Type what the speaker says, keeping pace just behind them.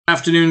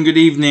Afternoon, good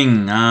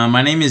evening.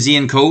 My name is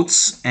Ian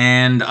Coates,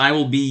 and I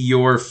will be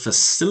your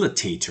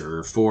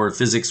facilitator for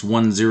Physics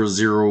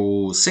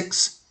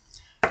 1006.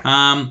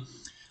 A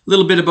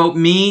little bit about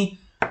me.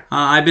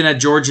 I've been at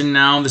Georgian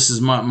now. This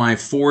is my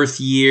fourth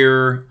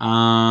year.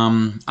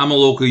 I'm a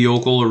local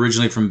yokel,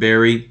 originally from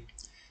Barrie,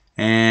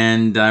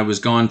 and I was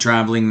gone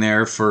traveling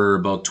there for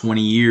about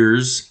 20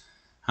 years.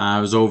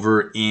 I was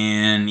over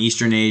in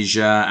Eastern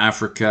Asia,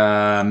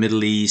 Africa,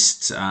 Middle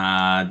East,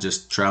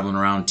 just traveling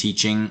around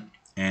teaching.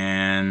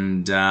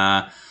 And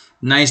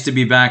nice to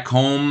be back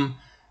home,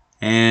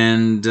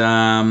 and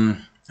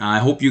I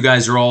hope you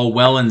guys are all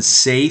well and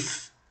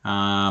safe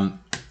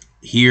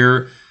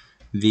here.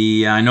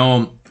 I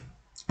know,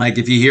 like,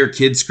 if you hear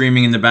kids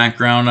screaming in the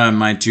background,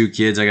 my two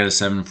kids, I got a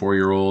 7 and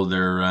 4-year-old,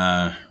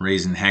 they're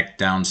raising heck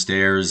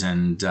downstairs,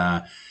 and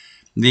I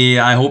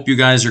hope you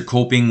guys are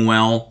coping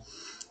well.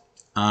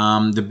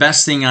 The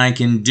best thing I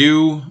can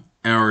do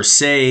or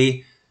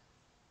say,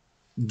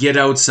 get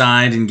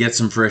outside and get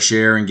some fresh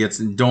air,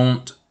 and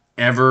don't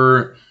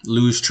ever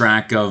lose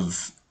track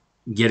of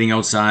getting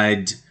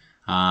outside.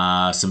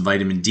 Some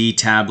vitamin D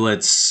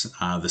tablets.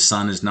 The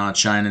sun is not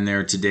shining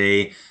there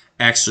today.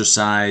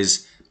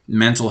 Exercise,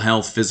 mental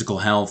health, physical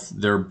health,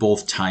 they're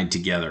both tied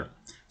together.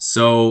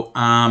 So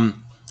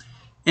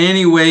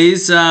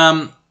anyways,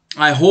 I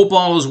hope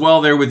all is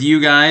well there with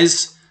you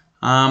guys.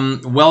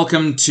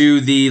 Welcome to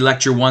the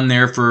lecture 1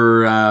 there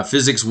for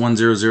Physics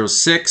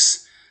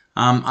 1006.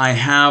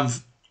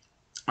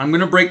 I'm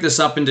going to break this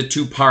up into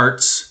 2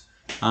 parts.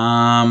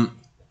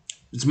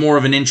 It's more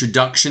of an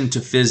introduction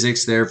to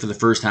physics there for the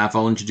first half.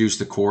 I'll introduce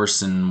the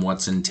course and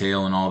what's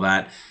entailed and all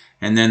that.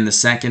 And then the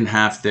second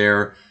half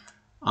there,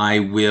 I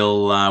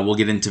we'll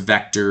get into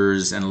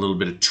vectors and a little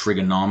bit of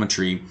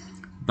trigonometry.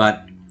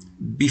 But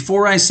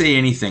before I say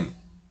anything,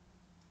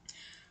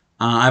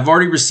 I've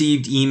already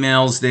received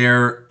emails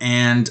there.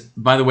 And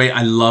by the way,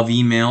 I love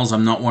emails.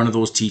 I'm not one of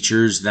those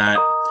teachers that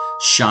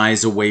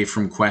shies away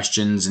from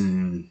questions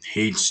and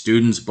hates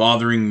students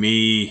bothering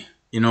me,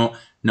 no.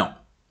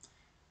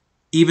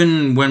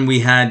 Even when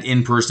we had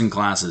in-person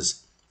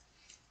classes,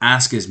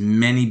 ask as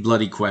many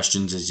bloody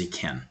questions as you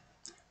can,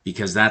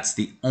 because that's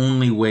the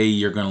only way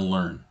you're going to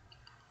learn.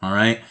 All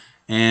right?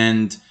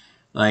 And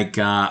like,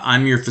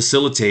 I'm your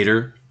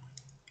facilitator,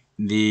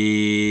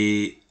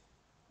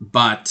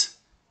 but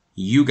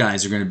you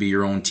guys are going to be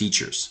your own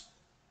teachers,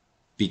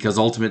 because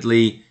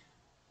ultimately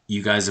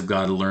you guys have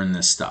got to learn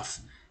this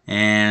stuff.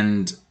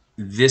 And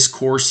this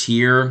course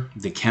here,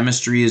 the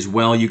chemistry as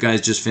well, you guys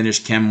just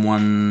finished Chem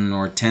 1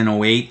 or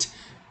 1008.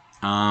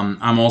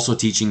 I'm also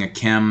teaching a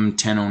Chem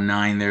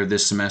 1009 there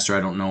this semester.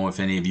 I don't know if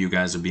any of you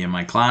guys will be in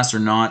my class or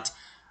not.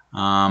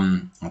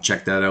 I'll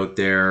check that out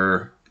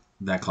there.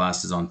 That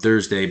class is on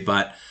Thursday.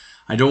 But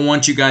I don't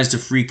want you guys to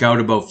freak out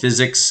about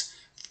physics.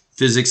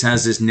 Physics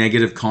has this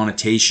negative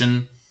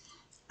connotation,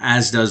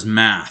 as does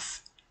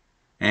math.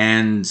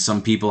 And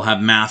some people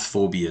have math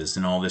phobias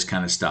and all this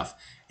kind of stuff.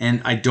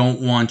 And I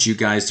don't want you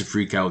guys to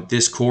freak out.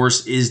 This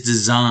course is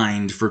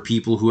designed for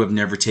people who have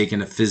never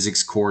taken a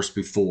physics course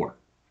before.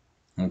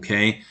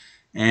 Okay?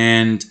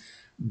 And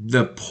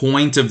the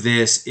point of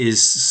this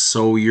is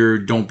so you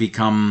don't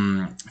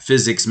become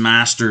physics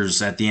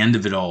masters at the end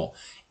of it all.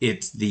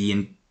 It's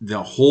the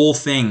whole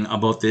thing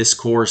about this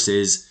course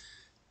is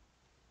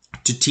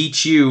to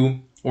teach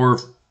you, or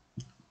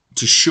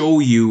to show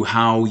you,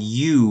 how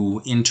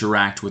you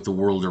interact with the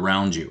world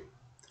around you.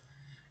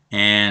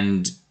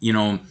 And,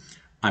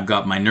 I've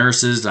got my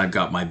nurses, I've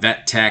got my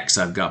vet techs,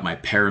 I've got my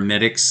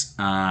paramedics,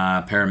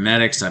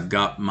 I've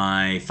got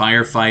my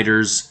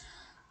firefighters.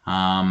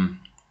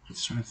 I'm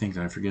just trying to think,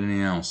 did I forget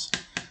anything else?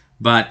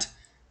 But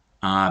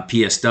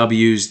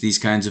PSWs, these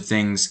kinds of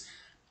things.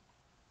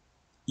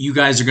 You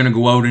guys are going to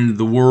go out into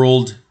the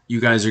world.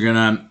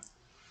 The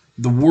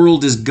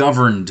world is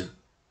governed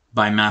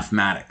by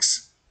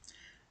mathematics.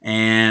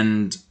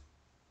 And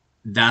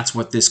that's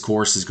what this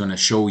course is going to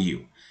show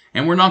you.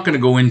 And we're not going to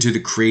go into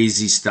the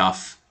crazy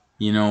stuff.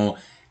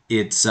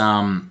 It's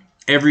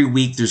every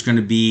week there's going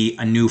to be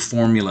a new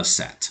formula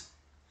set,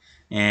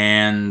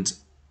 and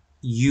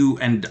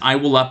I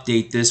will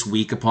update this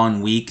week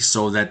upon week,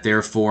 so that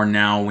therefore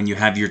now when you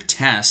have your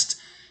test,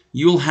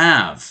 you'll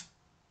have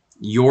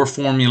your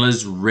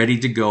formulas ready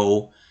to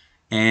go.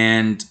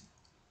 And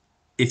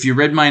if you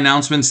read my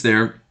announcements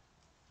there,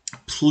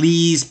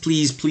 please,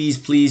 please, please,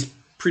 please,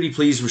 pretty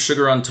please, with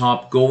sugar on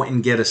top, go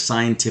and get a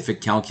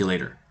scientific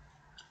calculator.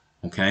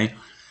 Okay?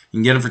 You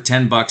can get them for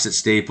 $10 at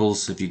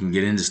Staples, if you can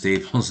get into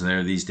Staples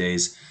there these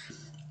days.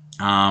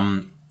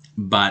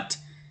 But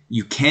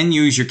you can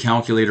use your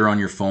calculator on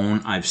your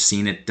phone. I've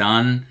seen it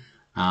done.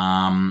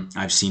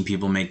 I've seen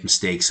people make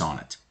mistakes on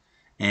it.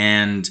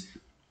 And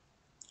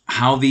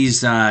how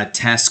these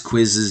tests,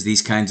 quizzes,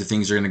 these kinds of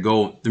things are going to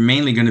go, they're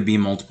mainly going to be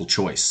multiple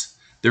choice.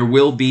 There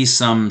will be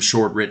some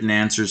short written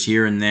answers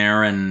here and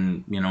there,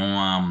 and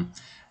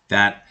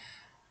that.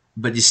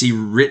 But you see,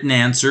 written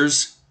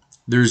answers,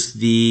 there's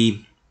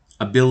the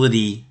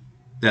ability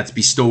that's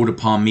bestowed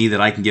upon me that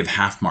I can give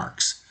half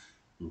marks.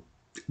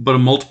 But a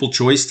multiple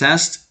choice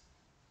test,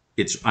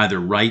 it's either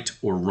right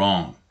or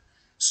wrong.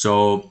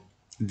 So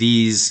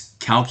these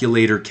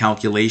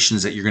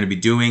calculations that you're going to be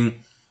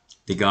doing,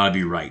 they got to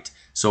be right.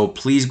 So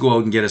please go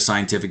out and get a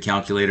scientific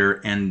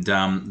calculator. And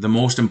the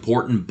most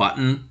important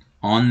button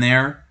on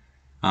there,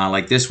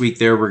 like this week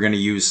there, we're going to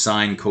use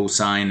sine,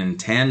 cosine, and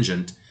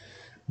tangent.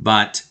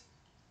 But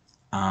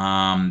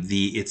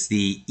it's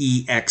the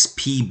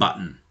EXP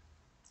button.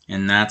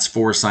 And that's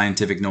for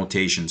scientific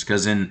notations.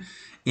 Because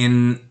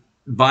in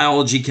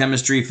biology,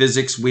 chemistry,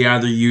 physics, we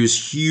either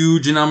use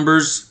huge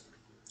numbers,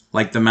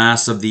 like the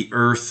mass of the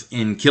Earth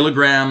in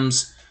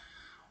kilograms,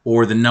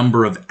 or the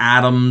number of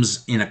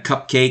atoms in a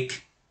cupcake,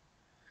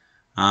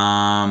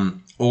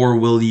 or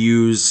we'll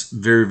use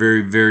very,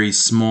 very, very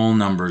small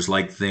numbers,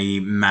 like the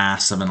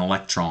mass of an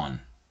electron,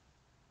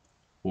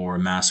 or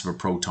mass of a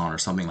proton, or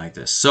something like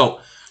this.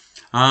 So,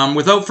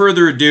 without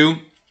further ado,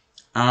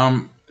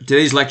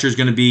 today's lecture is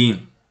going to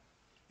be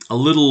a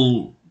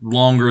little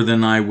longer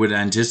than I would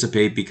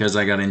anticipate because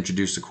I got to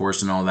introduce the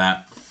course and all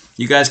that.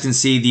 You guys can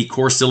see the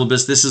course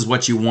syllabus. This is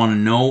what you want to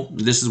know.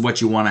 This is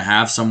what you want to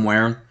have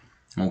somewhere.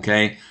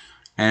 Okay.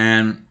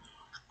 And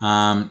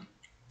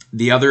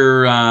the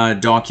other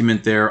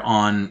document there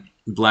on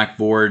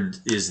Blackboard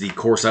is the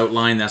course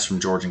outline. That's from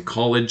Georgian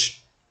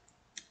College.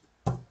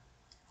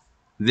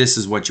 This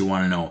is what you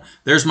want to know.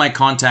 There's my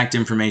contact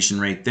information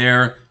right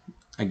there.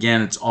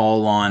 Again, it's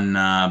all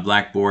on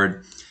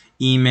Blackboard.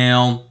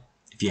 Email.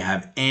 If you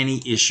have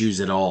any issues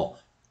at all,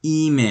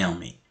 email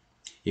me.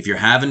 If you're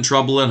having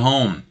trouble at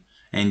home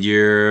and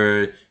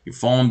you're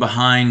falling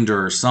behind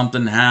or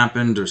something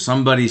happened or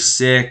somebody's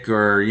sick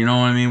or you know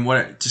what I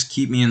mean, just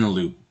keep me in the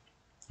loop.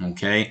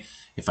 Okay?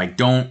 If I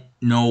don't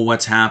know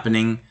what's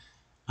happening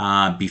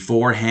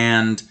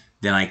beforehand,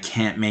 then I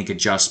can't make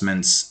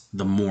adjustments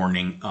the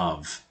morning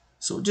of.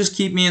 So just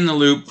keep me in the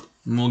loop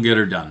and we'll get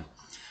her done.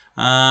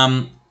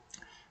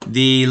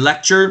 The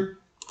lecture,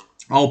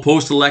 I'll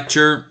post a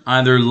lecture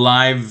either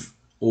live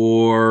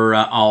or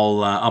I'll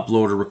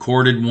upload a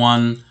recorded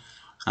one.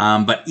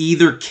 But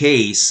either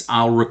case,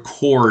 I'll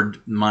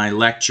record my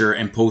lecture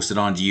and post it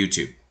onto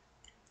YouTube.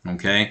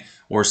 Okay?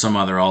 Or some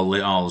other,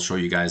 I'll show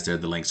you guys there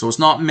the link. So it's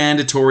not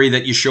mandatory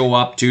that you show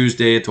up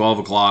Tuesday at 12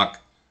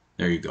 o'clock.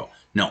 There you go.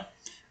 No.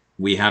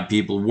 We have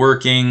people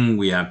working.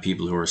 We have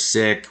people who are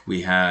sick.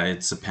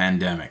 It's a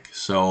pandemic.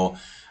 So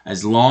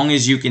as long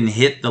as you can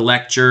hit the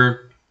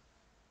lecture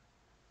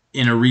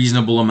in a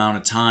reasonable amount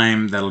of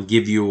time, that'll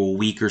give you a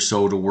week or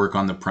so to work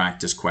on the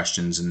practice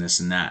questions and this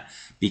and that.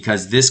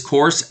 Because this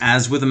course,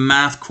 as with a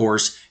math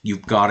course,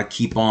 you've got to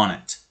keep on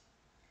it.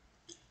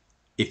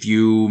 If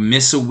you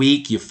miss a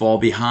week, you fall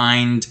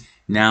behind.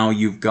 Now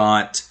you've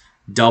got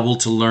double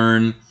to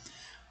learn.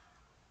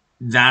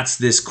 That's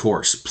this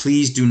course.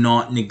 Please do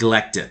not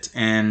neglect it.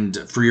 And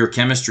for your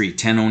chemistry,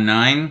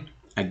 1009,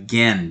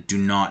 again, do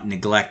not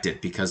neglect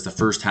it because the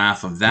first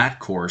half of that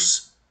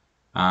course,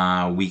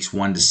 weeks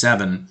 1 to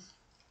 7,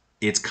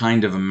 it's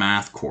kind of a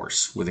math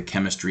course with a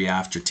chemistry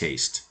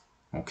aftertaste.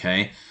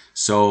 Okay,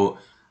 so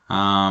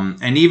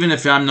and even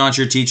if I'm not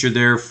your teacher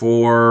there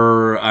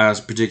for a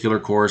particular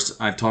course,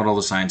 I've taught all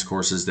the science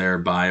courses there: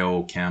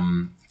 bio,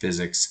 chem,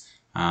 physics,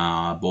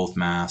 both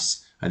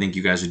maths. I think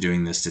you guys are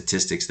doing the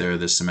statistics there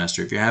this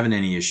semester. If you're having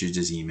any issues,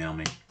 just email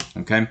me.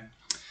 Okay.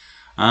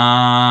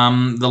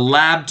 The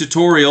lab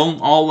tutorial,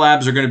 all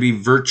labs are going to be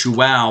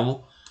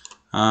virtual.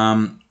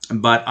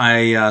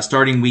 But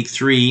starting week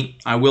 3,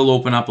 I will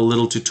open up a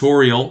little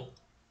tutorial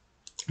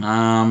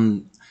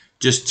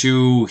just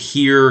to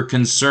hear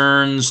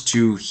concerns,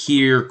 to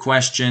hear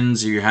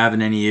questions, if you're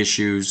having any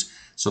issues.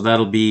 So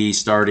that'll be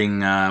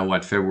starting,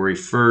 February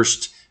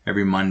 1st,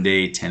 every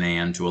Monday, 10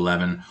 a.m. to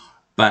 11.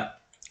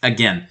 But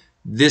again,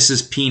 this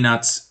is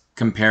peanuts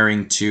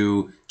comparing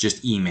to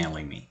just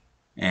emailing me.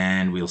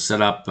 And we'll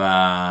set up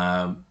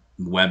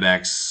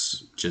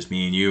WebEx, just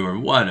me and you, or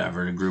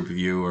whatever, a group of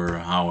you, or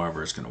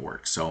however it's going to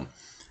work. So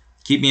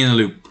keep me in the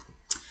loop.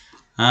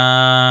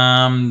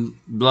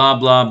 Blah,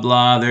 blah,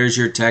 blah. There's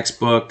your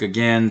textbook.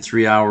 Again,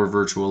 3-hour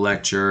virtual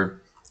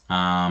lecture.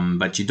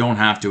 But you don't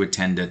have to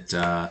attend it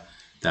that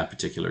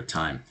particular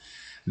time.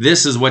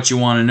 This is what you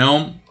want to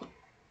know.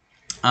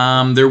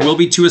 There will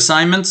be 2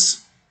 assignments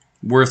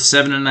worth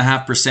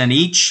 7.5%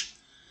 each.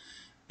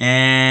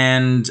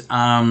 And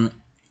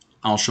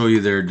I'll show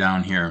you there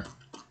down here.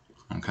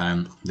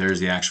 Okay, there's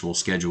the actual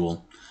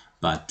schedule,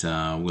 but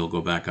we'll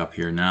go back up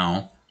here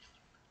now.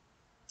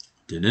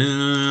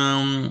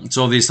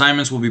 So the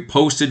assignments will be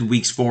posted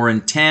weeks 4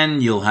 and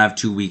 10. You'll have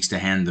 2 weeks to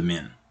hand them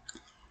in.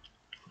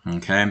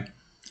 Okay,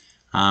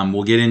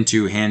 we'll get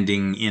into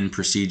handing in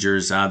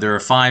procedures. There are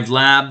 5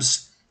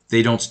 labs.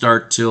 They don't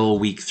start till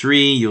week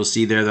 3. You'll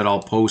see there that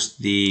I'll post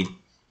the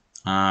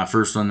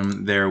first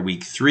one there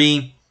week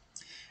 3,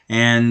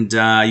 and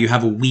you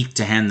have a week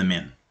to hand them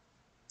in.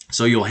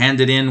 So you'll hand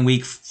it in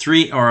week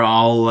 3, or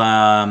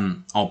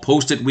I'll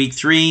post it week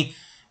 3.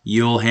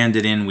 You'll hand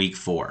it in week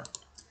 4,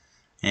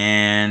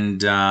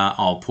 and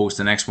I'll post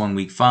the next one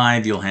week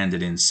 5. You'll hand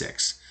it in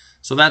 6.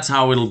 So that's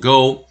how it'll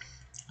go.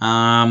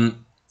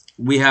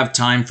 We have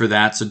time for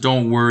that, so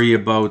don't worry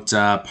about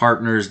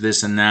partners,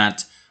 this and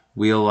that.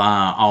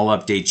 I'll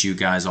update you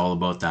guys all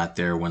about that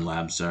there when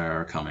labs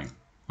are coming.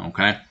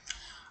 Okay.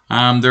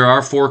 There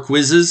are 4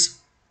 quizzes.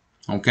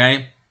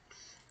 Okay.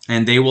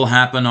 And they will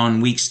happen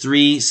on weeks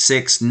 3,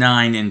 6,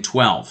 9, and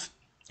 12.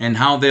 And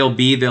how they'll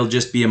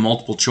just be a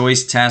multiple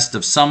choice test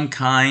of some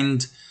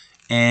kind.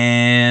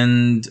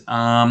 And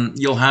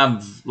you'll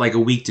have like a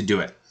week to do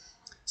it.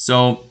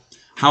 So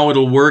how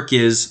it'll work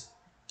is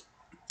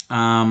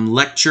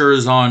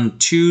lectures on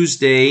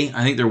Tuesday.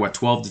 I think they're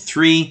 12 to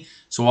 3.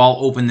 So I'll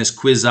open this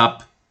quiz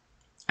up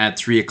at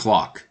 3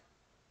 o'clock.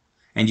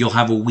 And you'll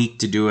have a week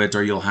to do it,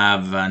 or you'll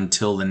have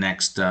until the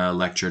next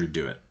lecture to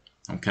do it.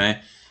 Okay?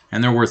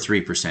 And they're worth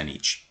 3%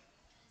 each.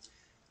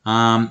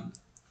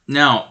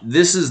 Now,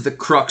 this is the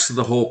crux of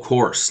the whole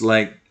course.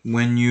 Like,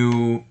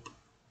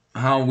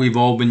 how we've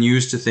all been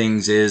used to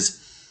things is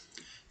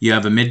you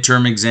have a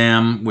midterm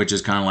exam, which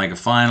is kind of like a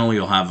final.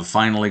 You'll have a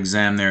final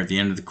exam there at the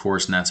end of the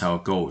course, and that's how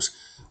it goes.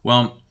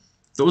 Well,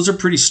 those are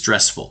pretty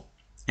stressful.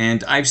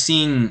 And I've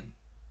seen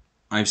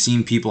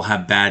people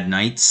have bad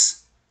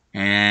nights,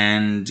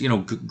 and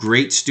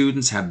great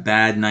students have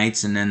bad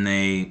nights, and then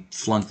they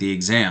flunk the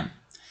exam.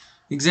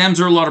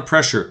 Exams are a lot of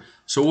pressure.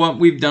 So what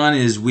we've done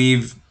is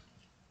we've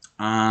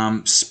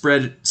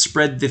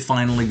spread the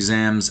final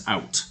exams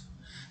out.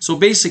 So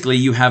basically,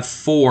 you have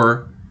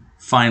 4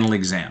 final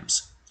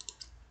exams.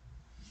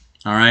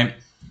 All right,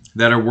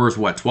 that are worth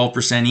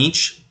 12%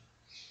 each,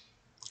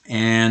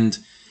 and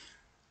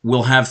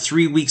we'll have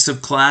 3 weeks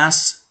of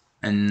class,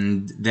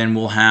 and then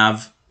we'll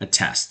have a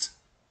test,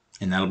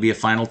 and that'll be a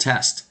final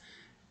test.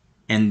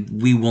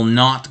 And we will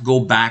not go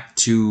back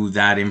to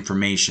that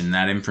information.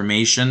 That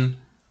information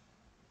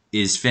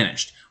is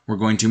finished. We're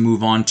going to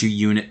move on to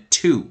Unit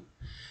 2,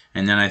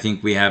 and then I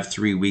think we have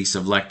 3 weeks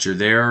of lecture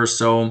there or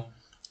so,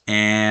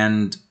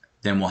 and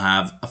then we'll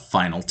have a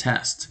final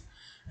test,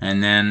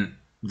 and then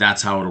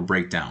that's how it'll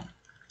break down.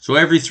 So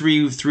every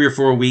three or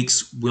 4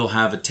 weeks, we'll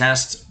have a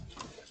test,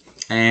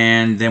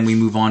 and then we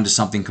move on to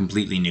something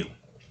completely new.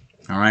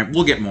 All right,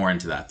 we'll get more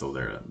into that though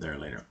there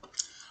later.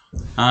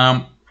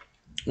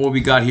 What we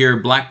got here,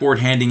 Blackboard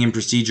handing in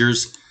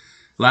procedures.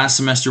 Last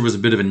semester was a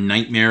bit of a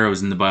nightmare. I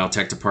was in the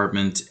biotech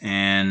department,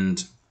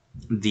 and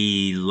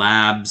the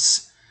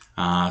labs,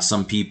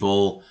 some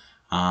people,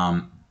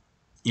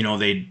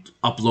 they'd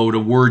upload a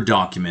Word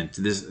document.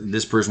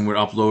 This person would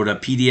upload a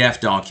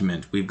PDF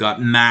document. We've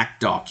got Mac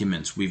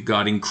documents. We've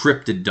got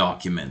encrypted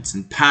documents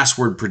and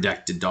password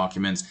protected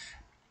documents.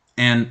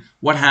 And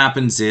what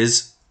happens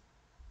is,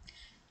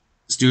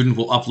 student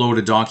will upload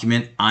a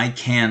document. I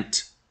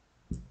can't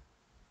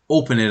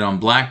open it on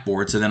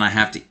Blackboard, so then I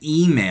have to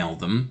email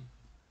them,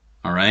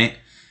 all right,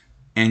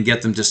 and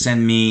get them to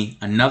send me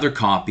another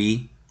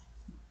copy.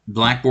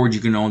 Blackboard,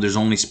 there's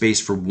only space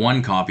for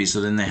 1 copy,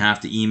 so then they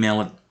have to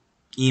email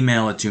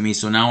it to me.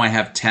 So now I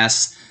have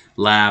tests,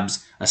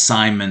 labs,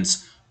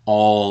 assignments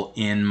all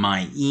in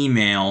my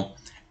email.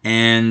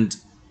 And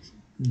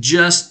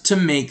just to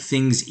make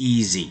things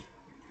easy,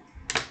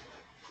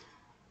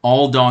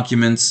 all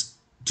documents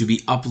to be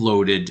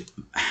uploaded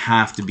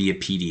have to be a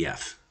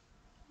PDF.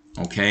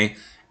 Okay?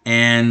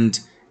 And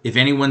if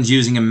anyone's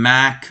using a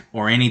Mac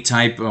or any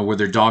type where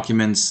their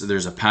documents,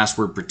 there's a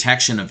password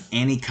protection of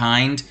any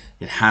kind,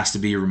 it has to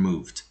be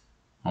removed.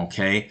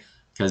 Okay?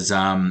 Because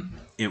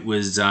it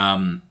was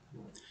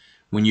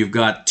when you've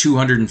got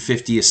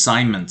 250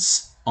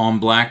 assignments on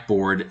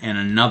Blackboard and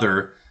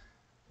another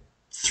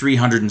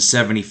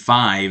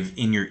 375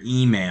 in your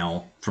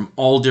email from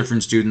all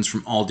different students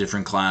from all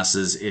different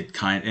classes,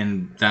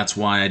 and that's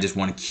why I just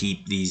want to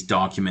keep these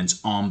documents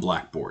on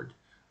Blackboard.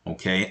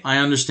 Okay, I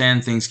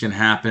understand things can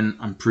happen.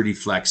 I'm pretty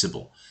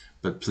flexible,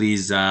 but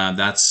please,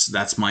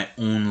 that's my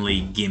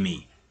only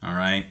gimme. All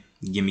right,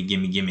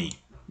 gimme.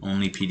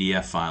 Only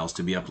PDF files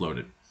to be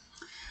uploaded.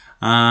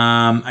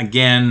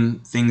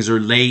 Again, things are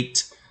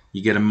late.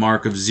 You get a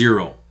mark of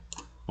 0.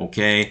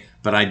 Okay,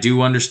 but I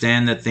do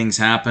understand that things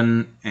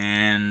happen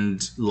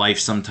and life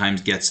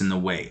sometimes gets in the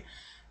way.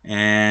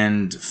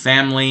 And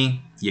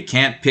family, you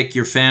can't pick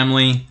your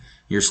family.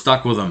 You're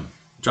stuck with them.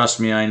 Trust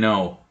me, I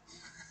know.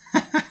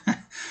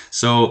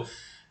 So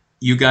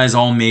you guys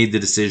all made the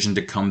decision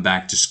to come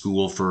back to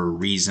school for a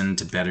reason,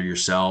 to better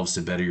yourselves,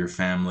 to better your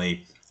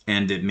family,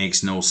 and it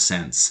makes no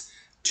sense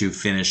to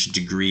finish a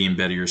degree and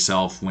better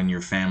yourself when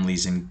your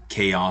family's in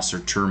chaos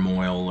or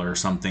turmoil or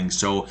something.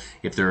 So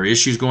if there are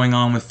issues going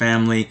on with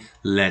family,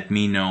 let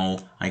me know.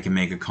 I can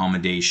make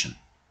accommodation.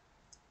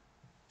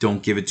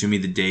 Don't give it to me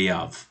the day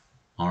of,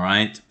 all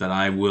right? But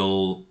I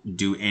will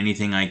do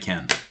anything I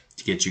can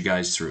to get you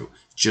guys through.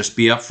 Just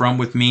be upfront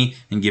with me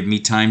and give me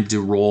time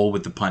to roll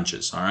with the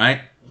punches, all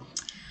right?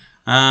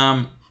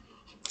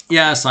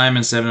 Yeah,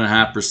 assignment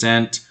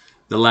 7.5%.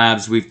 The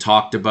labs we've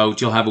talked about,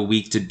 you'll have a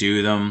week to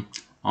do them.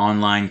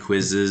 Online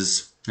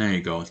quizzes, there you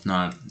go. It's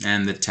not,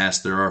 and the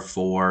test, there are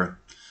 4.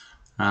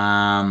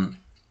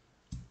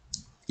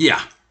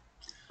 Yeah.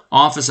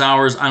 Office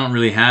hours, I don't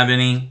really have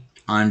any.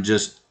 I'm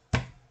just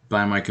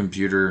by my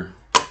computer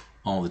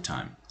all the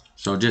time.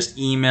 So just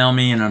email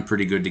me and I'm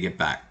pretty good to get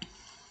back.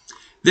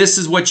 This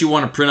is what you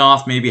want to print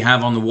off, maybe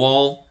have on the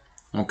wall,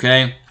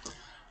 okay?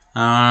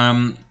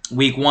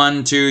 Week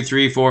 1, 2,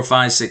 3, 4,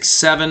 5, 6,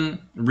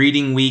 7.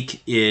 Reading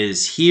week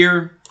is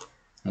here.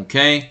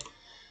 Okay.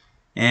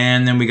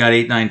 And then we got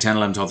 8, 9, 10,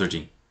 11, 12,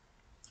 13.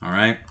 All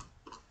right.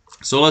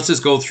 So let's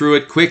just go through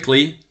it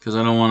quickly because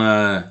I don't want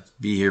to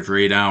be here for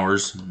 8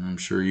 hours. I'm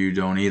sure you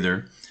don't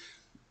either.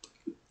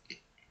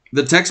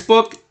 The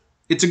textbook,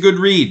 it's a good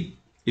read.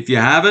 If you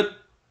have it,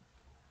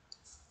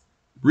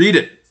 read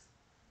it.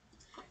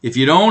 If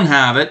you don't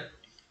have it,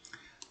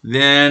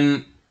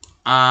 then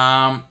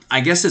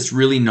I guess it's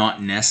really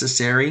not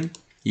necessary.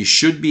 You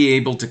should be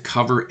able to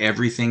cover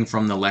everything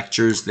from the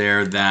lectures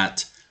there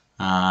that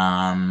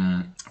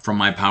from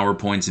my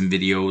PowerPoints and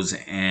videos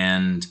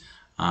and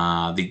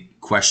the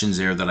questions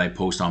there that I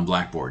post on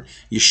Blackboard.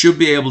 You should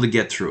be able to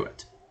get through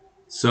it.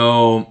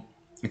 So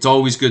it's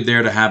always good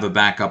there to have a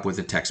backup with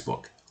a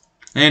textbook.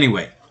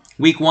 Anyway,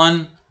 week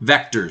 1,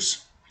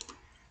 vectors.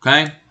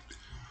 Okay?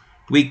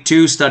 Week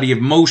 2, study of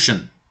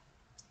motion.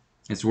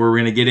 It's where we're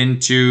going to get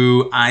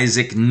into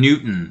Isaac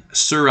Newton,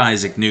 Sir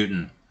Isaac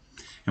Newton.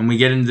 And we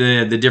get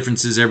into the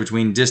differences there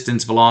between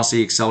distance,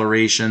 velocity,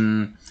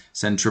 acceleration,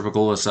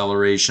 centrifugal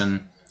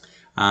acceleration.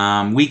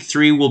 Week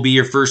 3 will be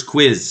your first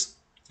quiz.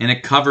 And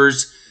it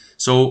covers,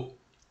 so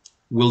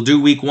we'll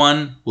do week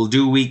 1, we'll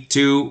do week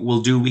 2,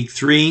 we'll do week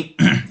 3.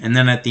 And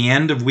then at the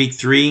end of week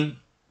 3,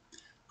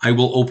 I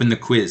will open the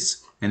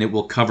quiz. And it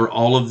will cover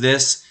all of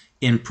this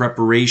in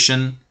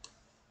preparation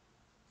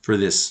for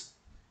this.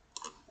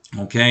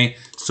 Okay,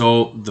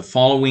 so the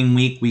following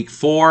week, week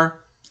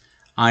 4,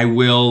 I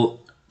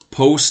will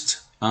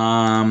post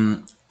a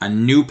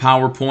new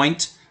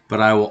PowerPoint, but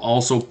I will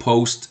also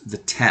post the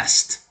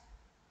test.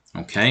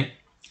 Okay,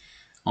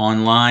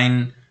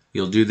 online,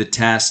 you'll do the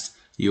test.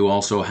 You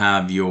also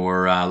have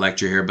your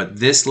lecture here, but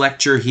this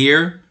lecture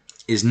here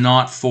is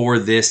not for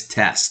this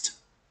test.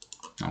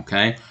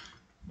 Okay,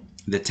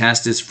 the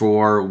test is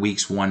for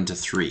weeks 1 to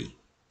 3.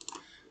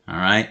 All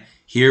right.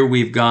 Here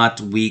we've got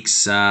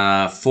weeks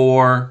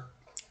 4,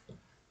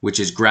 which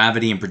is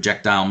gravity and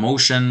projectile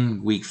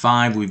motion. Week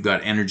 5, we've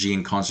got energy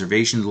and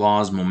conservation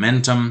laws,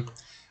 momentum.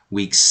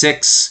 Week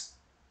 6,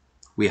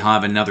 we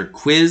have another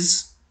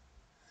quiz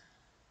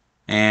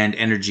and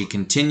energy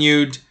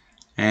continued.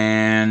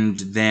 And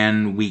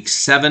then week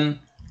 7,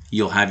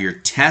 you'll have your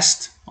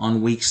test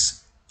on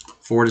weeks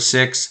 4 to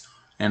 6,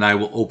 and I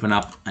will open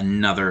up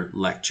another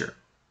lecture.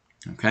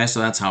 Okay, so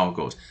that's how it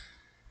goes.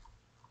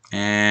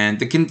 And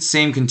the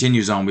same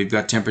continues on. We've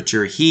got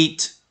temperature,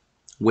 heat,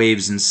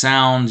 waves and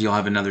sound. You'll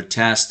have another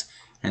test.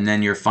 And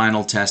then your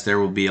final test there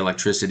will be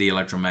electricity,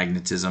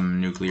 electromagnetism,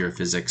 nuclear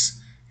physics,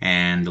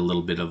 and a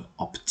little bit of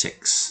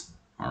optics.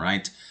 All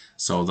right.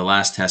 So the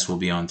last test will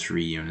be on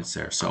 3 units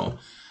there. So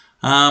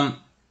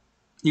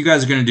you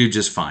guys are going to do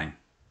just fine.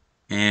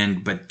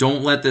 But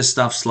don't let this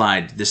stuff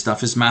slide. This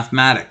stuff is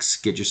mathematics.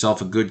 Get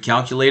yourself a good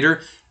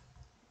calculator.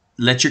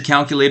 Let your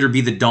calculator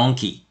be the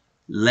donkey.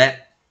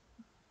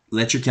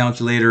 Let your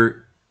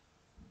calculator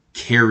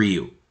carry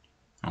you,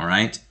 all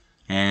right?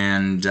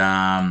 And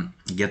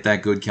get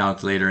that good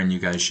calculator and you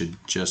guys should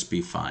just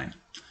be fine,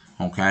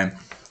 okay?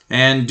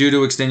 And due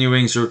to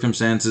extenuating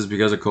circumstances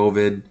because of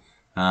COVID,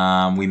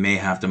 we may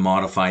have to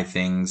modify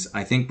things.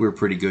 I think we're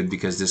pretty good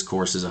because this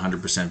course is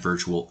 100%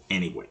 virtual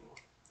anyway,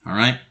 all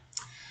right?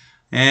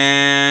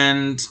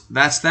 And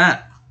that's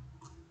that.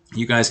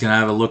 You guys can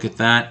have a look at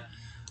that.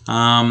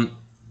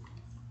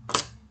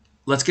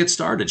 Let's get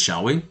started,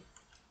 shall we?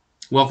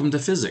 Welcome to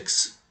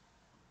physics.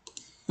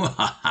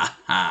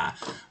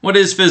 What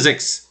is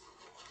physics?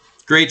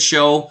 Great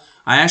show.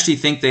 I actually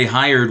think they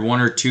hired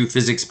 1 or 2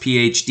 physics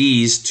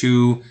PhDs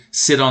to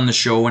sit on the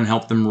show and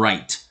help them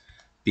write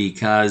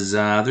because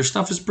their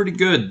stuff is pretty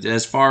good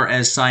as far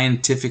as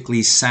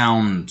scientifically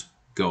sound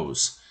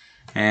goes.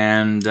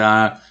 And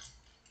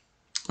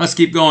let's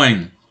keep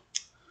going.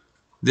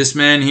 This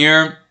man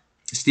here,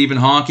 Stephen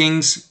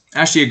Hawking's,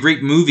 actually a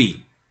great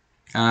movie.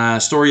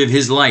 Story of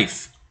his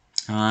life.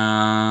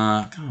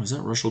 God, was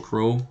that Russell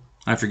Crowe?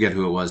 I forget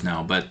who it was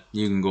now, but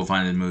you can go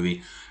find the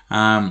movie.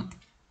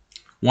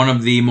 One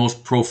of the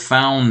most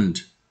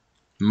profound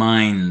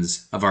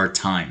minds of our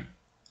time,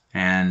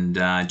 and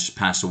just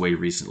passed away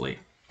recently.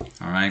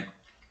 All right.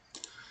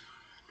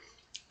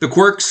 The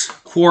quirks,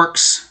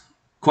 quarks,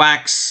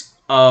 quacks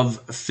of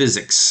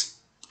physics.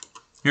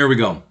 Here we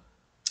go.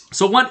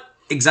 So what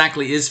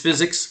exactly is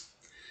physics?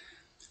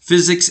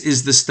 Physics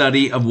is the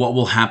study of what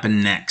will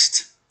happen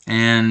next.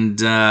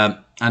 And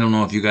I don't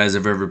know if you guys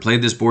have ever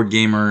played this board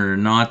game or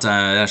not.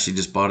 I actually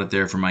just bought it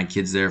there for my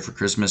kids there for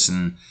Christmas,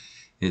 and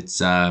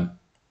it's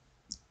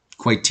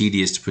quite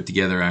tedious to put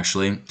together,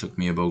 actually. It took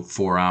me about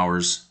 4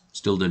 hours.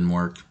 Still didn't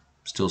work.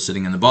 Still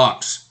sitting in the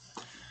box.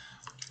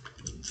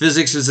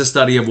 Physics is the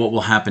study of what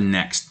will happen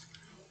next.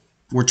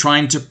 We're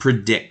trying to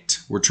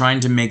predict. We're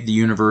trying to make the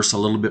universe a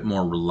little bit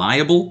more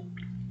reliable.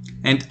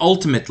 And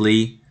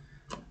ultimately,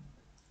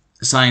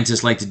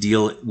 scientists like to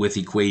deal with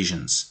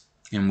equations.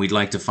 And we'd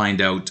like to find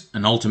out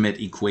an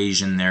ultimate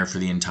equation there for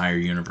the entire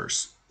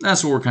universe.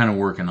 That's what we're kind of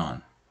working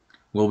on.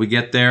 Will we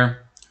get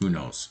there? Who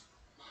knows?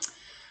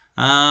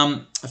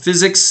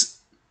 Physics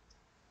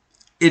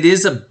it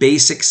is a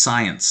basic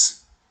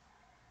science.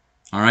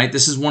 All right,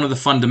 this is one of the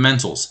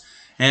fundamentals.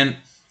 And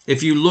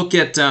if you look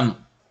at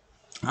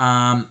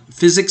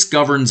physics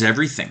governs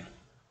everything.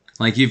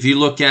 Like if you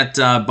look at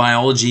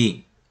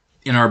biology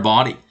in our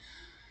body,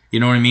 you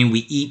know what I mean? We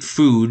eat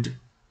food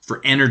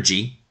for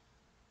energy,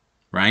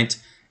 right?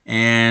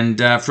 And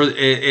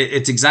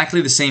it's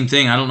exactly the same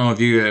thing. I don't know if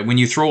you, when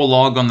you throw a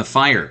log on the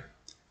fire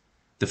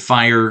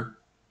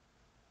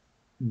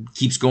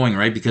keeps going,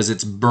 right? Because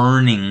it's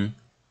burning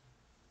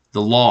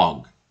the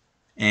log.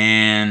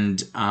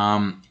 And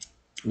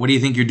what do you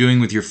think you're doing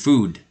with your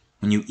food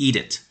when you eat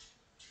it?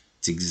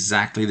 It's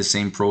exactly the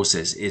same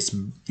process.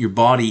 Your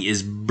body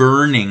is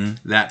burning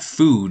that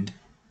food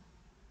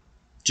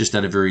just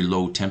at a very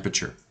low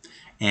temperature.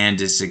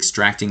 And it's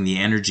extracting the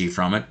energy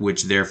from it,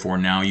 which therefore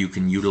now you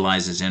can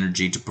utilize this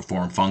energy to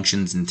perform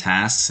functions and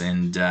tasks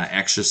and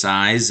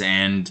exercise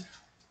and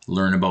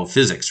learn about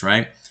physics,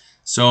 right?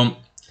 So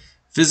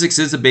physics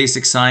is a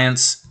basic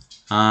science,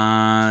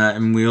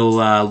 and we'll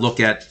look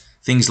at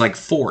things like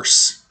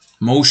force,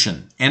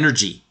 motion,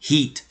 energy,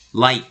 heat,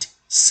 light,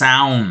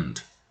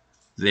 sound.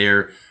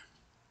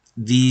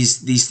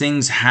 These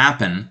things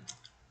happen,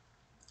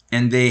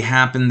 and they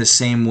happen the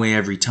same way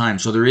every time.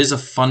 So there is a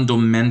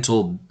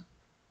fundamental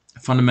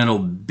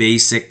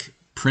basic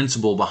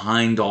principle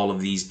behind all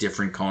of these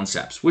different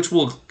concepts, which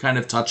we'll kind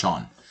of touch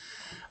on.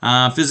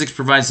 Physics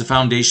provides the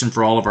foundation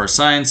for all of our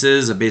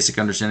sciences. A basic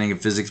understanding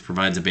of physics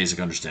provides a basic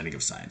understanding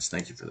of science.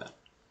 Thank you for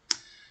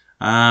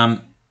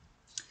that.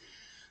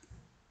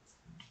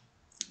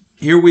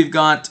 Here we've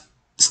got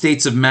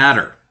states of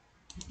matter.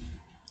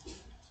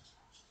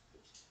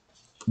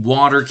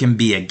 Water can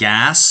be a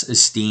gas, a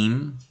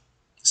steam,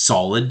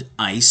 solid,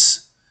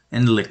 ice,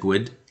 and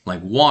liquid,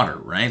 like water,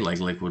 right? Like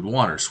liquid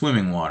water,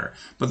 swimming water.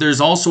 But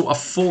there's also a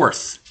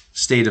fourth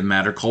state of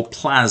matter called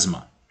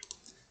plasma.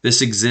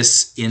 This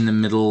exists in the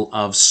middle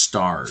of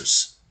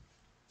stars.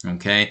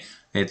 Okay?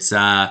 It's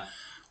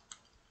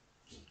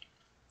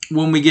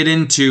when we get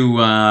into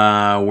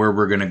where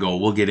we're going to go,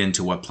 we'll get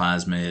into what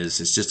plasma is.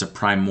 It's just a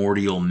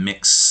primordial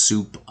mixed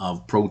soup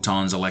of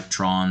protons,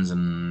 electrons,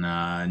 and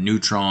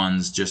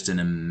neutrons, just in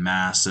a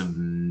massive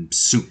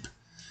soup.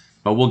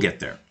 But we'll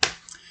get there.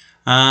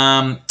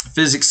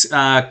 Physics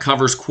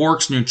covers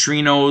quarks,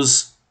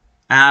 neutrinos,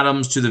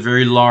 atoms to the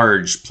very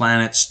large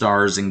planets,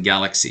 stars, and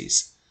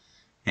galaxies.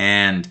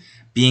 And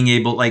being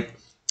able, like,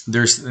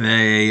 there's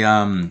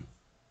a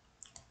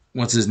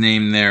what's his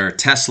name there?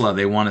 Tesla.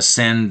 They want to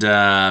send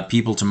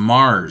people to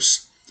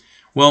Mars.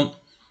 Well,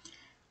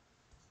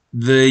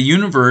 the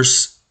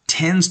universe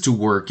tends to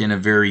work in a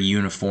very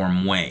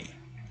uniform way.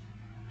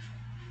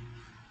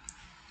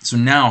 So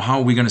now, how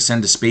are we going to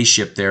send a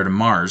spaceship there to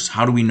Mars?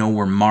 How do we know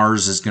where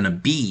Mars is going to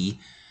be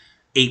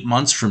 8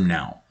 months from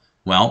now?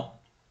 Well,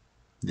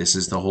 this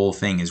is the whole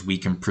thing, is we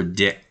can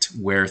predict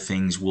where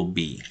things will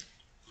be.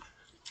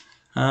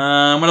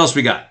 What else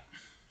we got?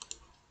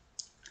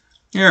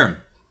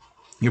 Here.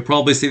 You'll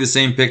probably see the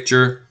same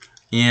picture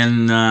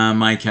in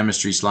my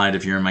chemistry slide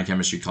if you're in my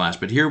chemistry class.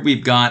 But here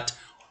we've got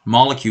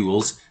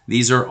molecules.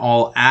 These are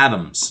all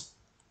atoms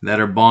that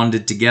are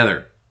bonded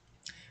together.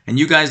 And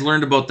you guys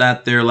learned about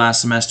that there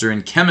last semester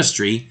in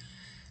chemistry,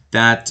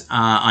 that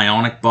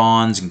ionic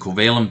bonds and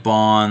covalent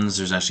bonds.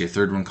 There's actually a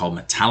third one called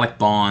metallic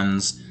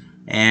bonds.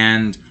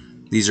 And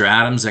these are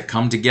atoms that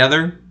come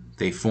together.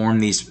 They form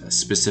these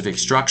specific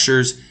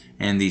structures,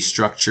 and these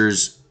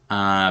structures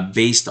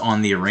based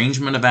on the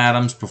arrangement of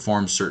atoms,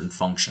 perform certain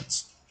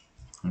functions.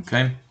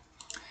 Okay?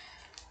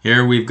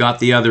 Here we've got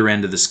the other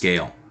end of the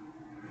scale.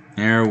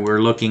 Here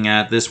we're looking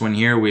at this one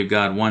here. We've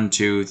got 1,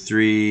 2,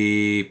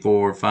 3,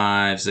 4,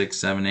 5, 6,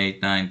 7,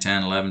 8, 9,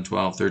 10, 11,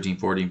 12, 13,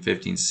 14,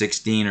 15,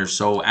 16 or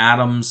so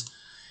atoms.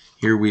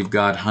 Here we've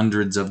got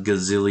hundreds of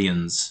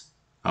gazillions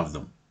of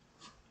them.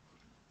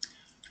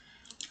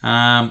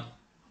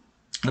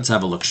 Let's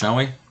have a look, shall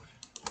we?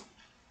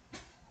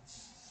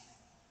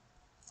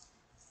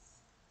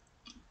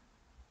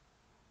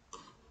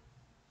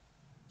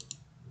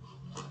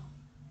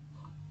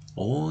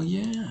 Oh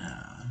yeah,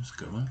 that's a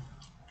good one.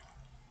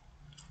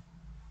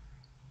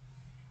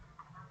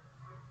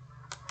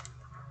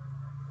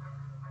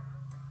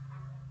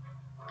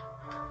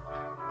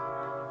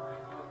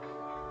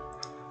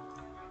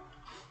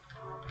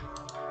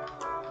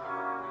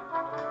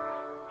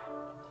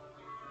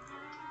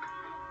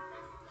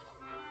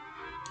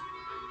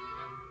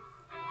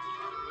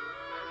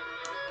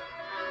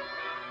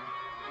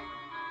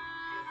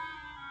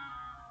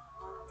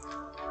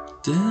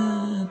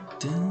 Da,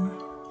 da.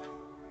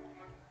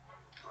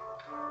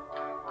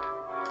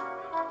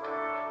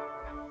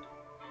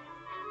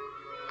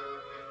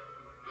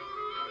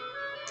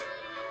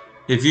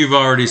 If you've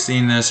already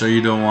seen this or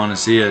you don't want to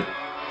see it,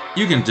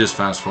 you can just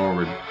fast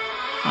forward.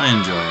 I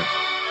enjoy it.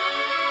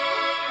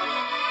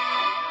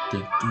 Da,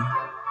 da.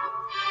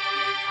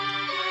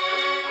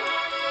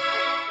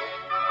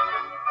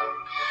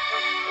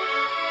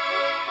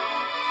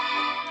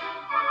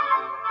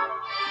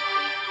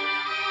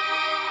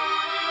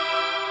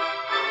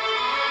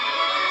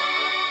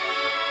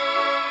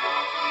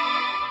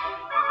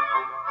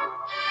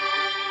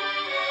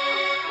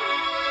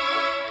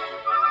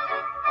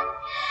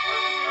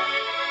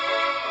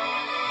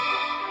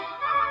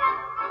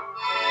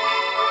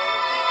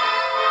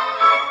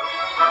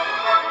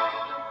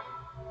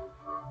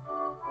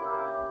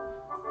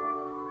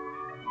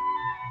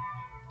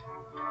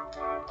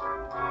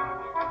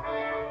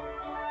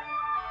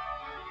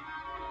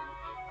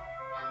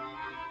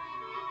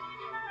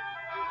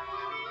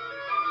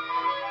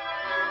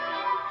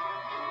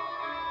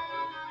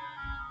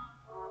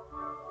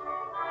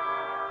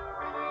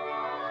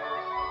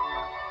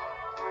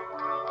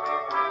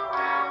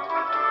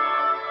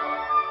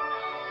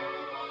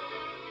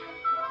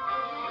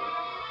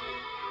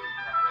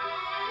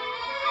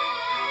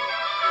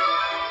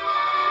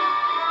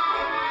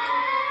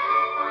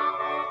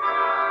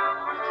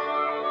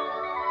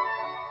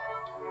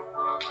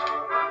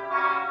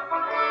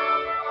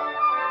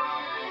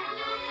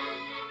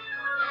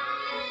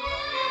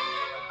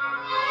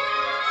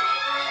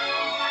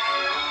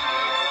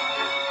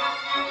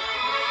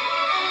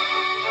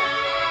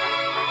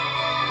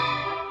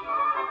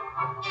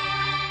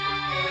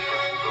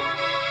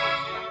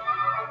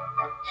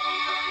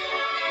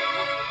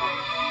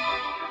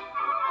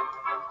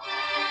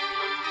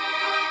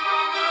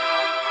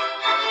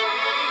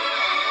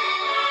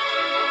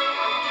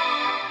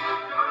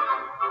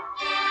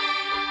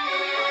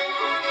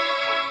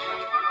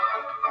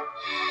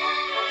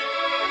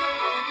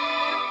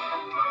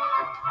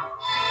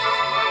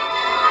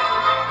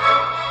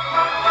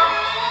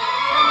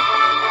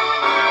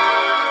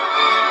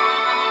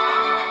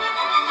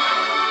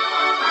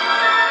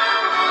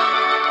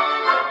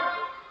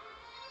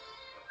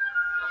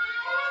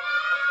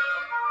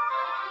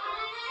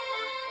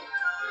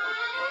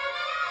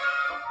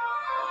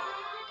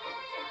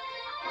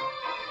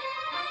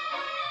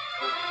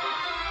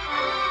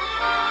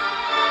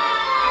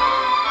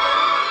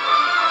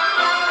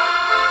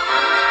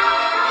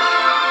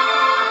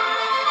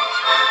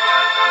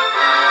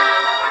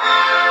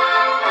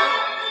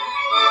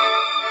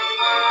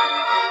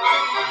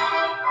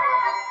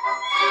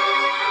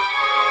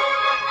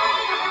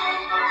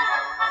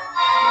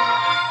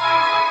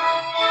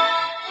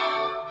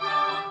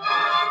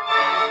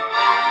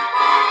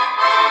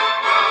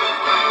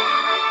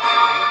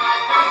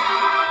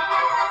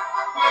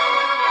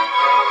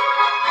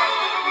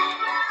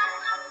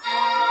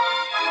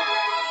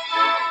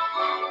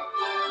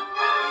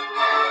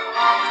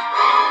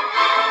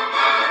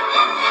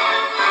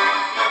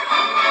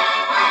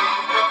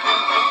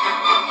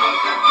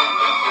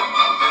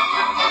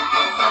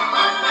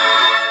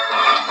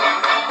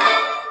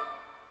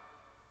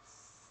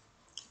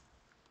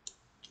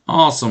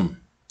 Awesome.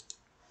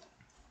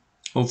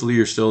 Hopefully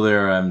you're still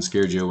there. I haven't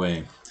scared you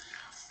away.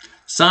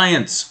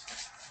 Science.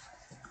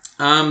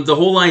 The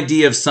whole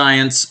idea of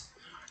science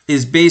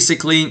is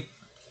basically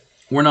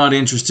we're not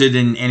interested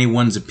in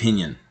anyone's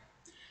opinion.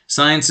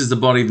 Science is the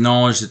body of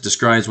knowledge that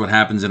describes what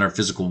happens in our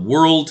physical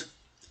world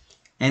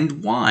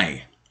and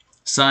why.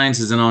 Science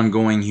is an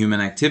ongoing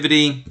human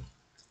activity.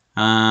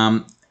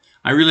 I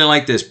really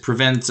like this.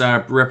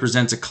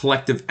 Represents a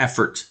collective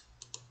effort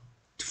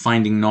to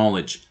finding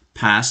knowledge,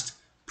 past,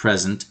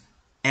 present,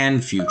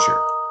 and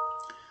future.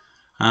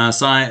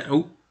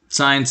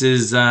 Science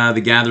is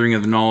the gathering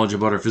of the knowledge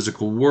about our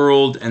physical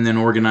world and then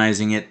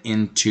organizing it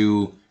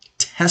into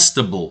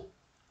testable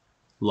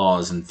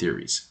laws and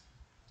theories.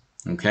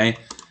 Okay?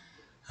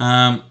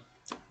 The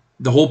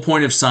whole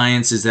point of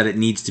science is that it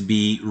needs to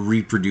be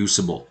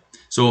reproducible.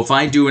 So if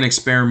I do an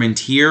experiment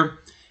here,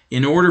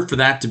 in order for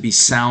that to be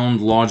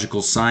sound,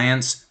 logical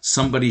science,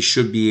 somebody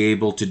should be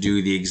able to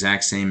do the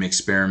exact same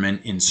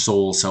experiment in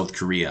Seoul, South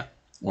Korea,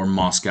 or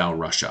Moscow,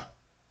 Russia,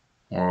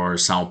 or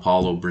Sao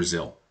Paulo,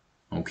 Brazil.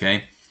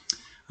 Okay?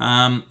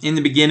 In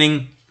the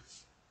beginning,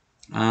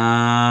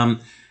 the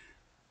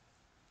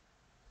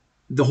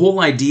whole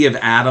idea of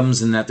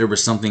atoms and that there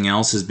was something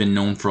else has been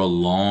known for a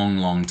long,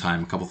 long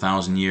time, a couple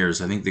thousand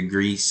years. I think the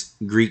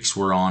Greeks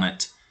were on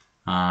it.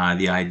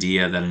 The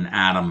idea that an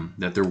atom,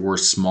 that there were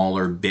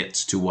smaller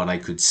bits to what I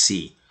could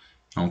see.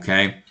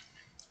 Okay?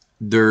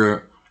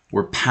 There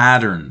were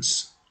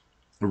patterns,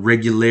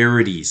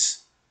 irregularities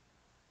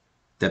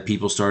that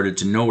people started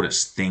to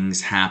notice.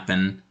 Things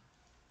happen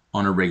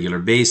on a regular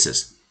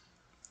basis.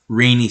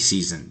 Rainy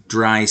season,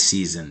 dry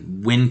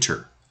season,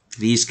 winter,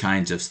 these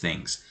kinds of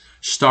things.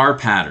 Star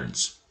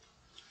patterns.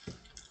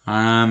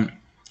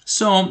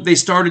 So they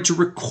started to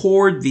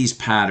record these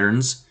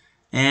patterns,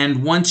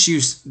 and once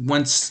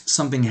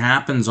something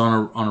happens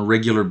on a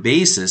regular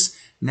basis,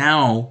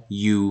 now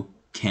you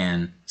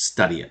can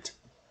study it.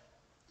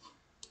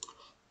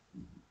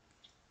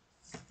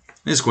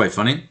 This is quite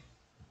funny.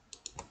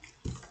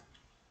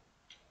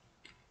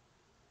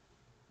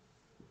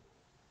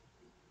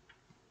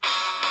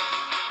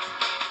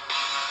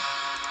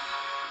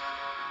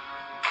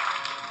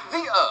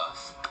 The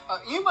Earth.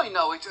 You may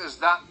know it as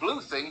that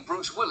blue thing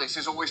Bruce Willis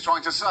is always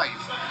trying to save.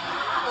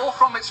 Or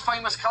from its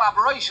famous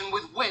collaboration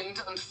with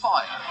wind and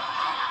fire.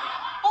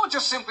 Or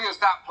just simply as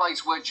that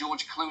place where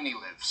George Clooney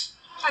lives.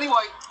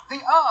 Anyway, the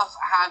Earth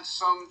had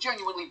some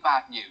genuinely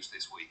bad news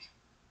this week.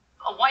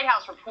 A White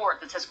House report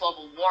that says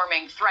global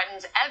warming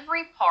threatens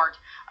every part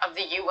of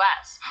the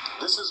U.S.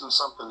 This isn't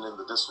something in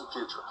the distant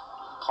future.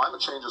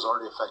 Climate change is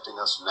already affecting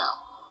us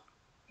now.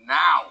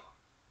 Now.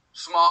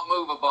 Smart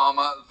move,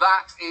 Obama.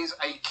 That is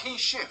a key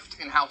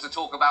shift in how to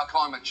talk about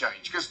climate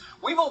change, because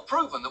we've all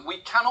proven that we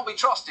cannot be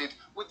trusted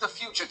with the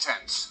future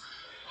tense.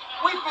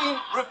 We've been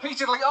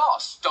repeatedly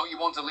asked, don't you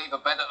want to leave a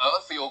better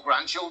Earth for your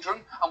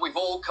grandchildren? And we've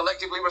all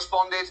collectively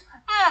responded,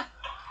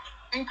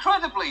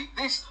 Incredibly,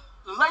 this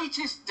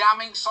latest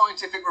damning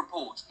scientific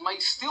report may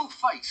still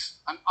face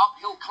an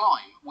uphill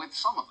climb with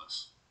some of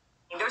us.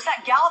 There's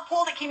that Gallup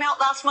poll that came out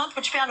last month,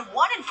 which found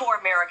 1 in 4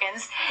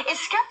 Americans is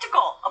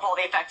skeptical of all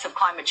the effects of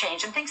climate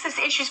change and thinks this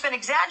issue's been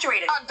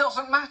exaggerated. That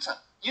doesn't matter.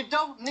 You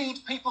don't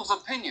need people's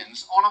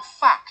opinions on a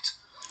fact.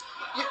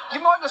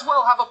 You might as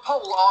well have a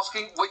poll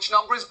asking which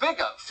number is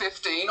bigger,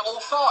 15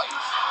 or 5.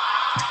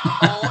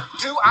 Or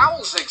do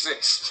owls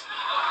exist?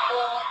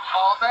 Or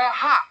are there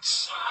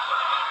hats?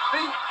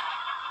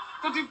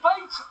 The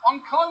debate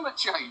on climate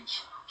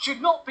change should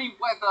not be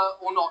whether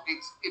or not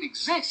it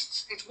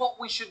exists, it's what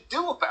we should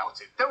do about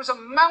it. There is a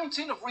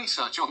mountain of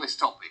research on this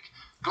topic.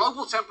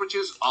 Global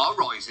temperatures are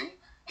rising,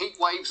 heat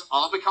waves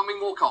are becoming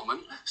more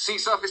common, sea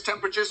surface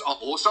temperatures are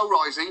also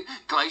rising,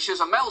 glaciers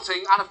are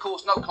melting, and of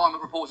course no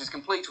climate report is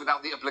complete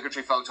without the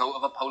obligatory photo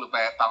of a polar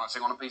bear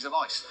balancing on a piece of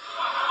ice.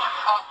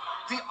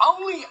 The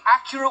only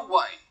accurate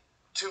way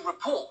to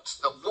report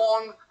that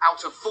 1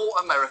 out of 4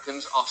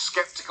 Americans are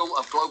skeptical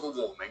of global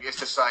warming is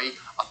to say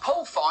a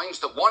poll finds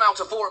that 1 out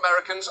of 4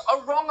 Americans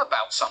are wrong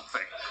about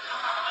something.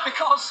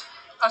 Because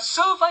a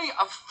survey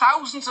of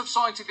thousands of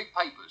scientific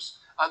papers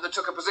that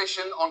took a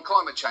position on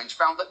climate change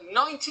found that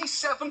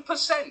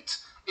 97%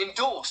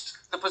 endorsed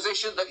the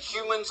position that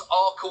humans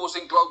are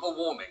causing global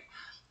warming.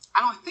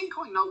 And I think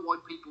I know why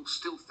people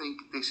still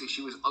think this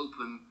issue is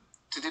open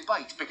to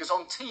debate, because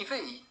on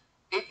TV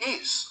it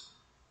is.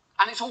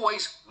 And it's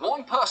always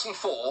 1 person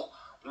for,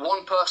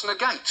 1 person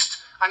against.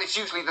 And it's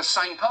usually the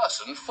same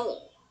person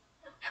for.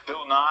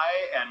 Bill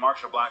Nye and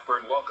Marshall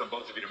Blackburn, welcome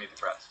both of you to Meet the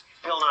Press.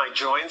 Bill Nye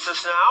joins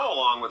us now,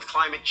 along with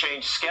climate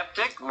change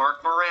skeptic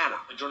Mark Morano.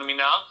 Joining me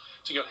now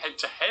to go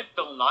head-to-head,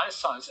 Bill Nye,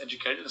 science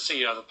educator, the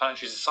CEO of the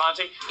Planetary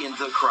Society. In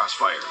the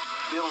crossfire,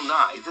 Bill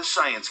Nye, the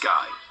science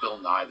guy. Bill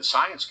Nye, the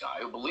science guy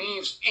who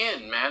believes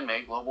in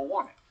man-made global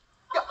warming.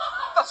 Yeah,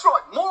 that's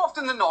right. More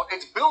often than not,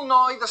 it's Bill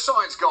Nye, the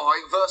science guy,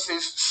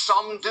 versus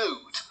some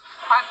dude.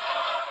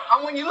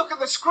 And when you look at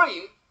the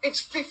screen,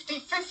 it's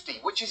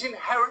 50-50, which is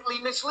inherently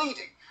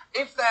misleading.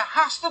 If there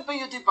has to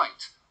be a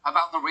debate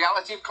about the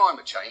reality of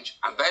climate change,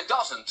 and there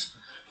doesn't,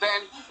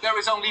 then there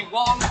is only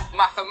one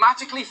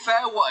mathematically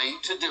fair way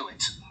to do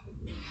it.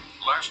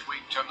 Last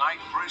Week Tonight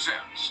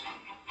presents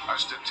a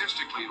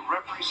statistically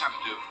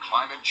representative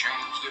climate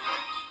change debate.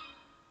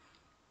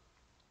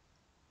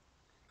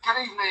 Good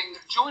evening.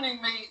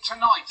 Joining me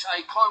tonight,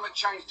 a climate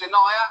change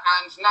denier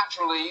and,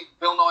 naturally,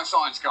 Bill Nye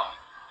Science Guy.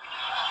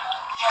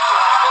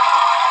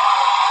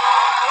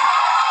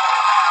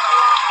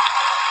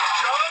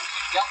 John?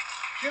 Yep.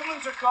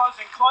 Humans are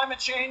causing climate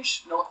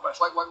change? No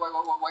question. Wait.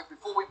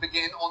 Before we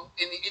begin,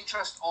 in the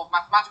interest of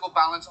mathematical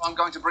balance, I'm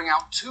going to bring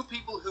out two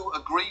people who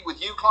agree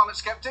with you, climate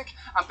skeptic,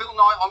 and Bill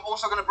Nye, I'm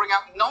also going to bring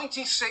out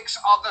 96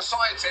 other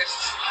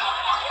scientists.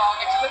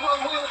 It's a little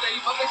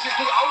unwieldy, but this is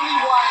the only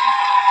way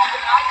we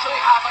can actually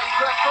have a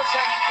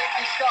representative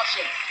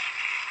discussion.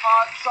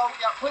 So,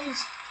 yeah, please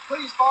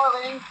file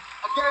in.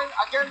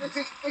 Again,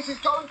 this is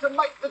going to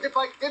make the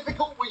debate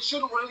difficult. We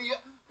shouldn't really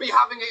be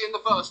having it in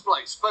the first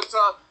place. But,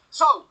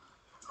 so,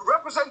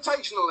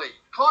 representationally,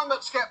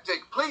 climate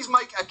skeptic, please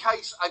make a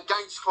case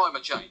against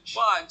climate change.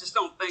 Well, I just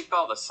don't think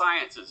all the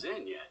science is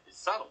in yet. It's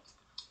settled.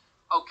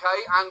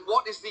 Okay, and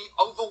what is the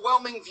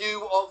overwhelming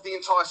view of the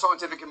entire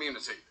scientific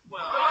community?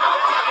 Well,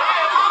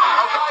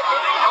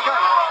 Okay.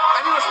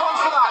 Any response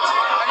to that?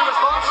 Any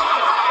response?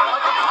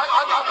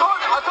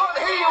 I can't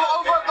hear you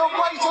over the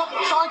weight of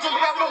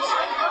scientific evidence.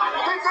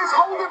 This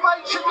whole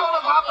debate should not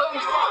have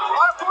happened.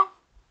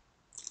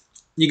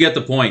 You get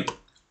the point.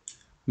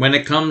 When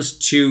it comes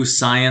to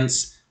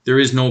science, there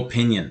is no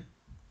opinion.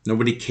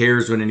 Nobody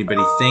cares what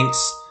anybody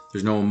thinks.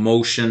 There's no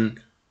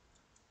emotion.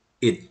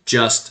 It's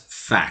just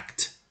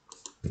fact.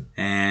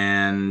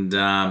 And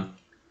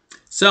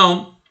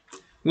so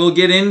we'll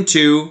get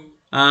into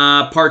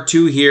part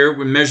 2 here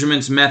with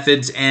measurements,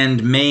 methods,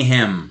 and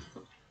mayhem.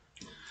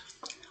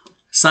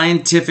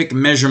 Scientific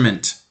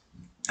measurement.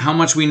 How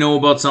much we know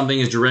about something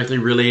is directly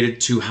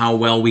related to how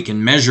well we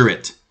can measure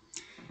it.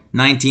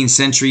 19th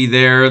century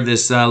there,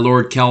 this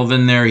Lord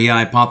Kelvin there, he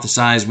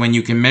hypothesized when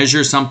you can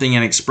measure something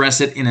and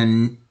express it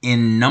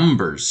in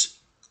numbers,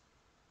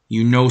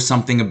 you know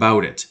something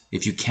about it.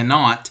 If you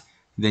cannot,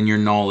 then your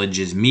knowledge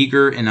is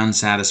meager and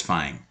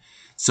unsatisfying.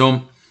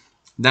 So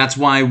that's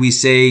why we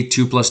say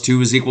 2 +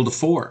 2 =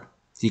 4,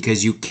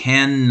 because you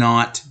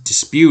cannot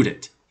dispute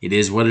it. It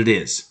is what it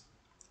is.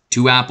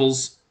 2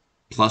 apples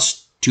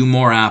plus 2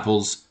 more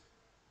apples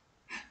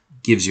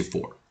gives you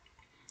 4.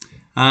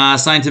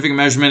 Scientific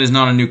measurement is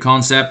not a new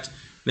concept.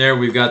 There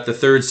we've got the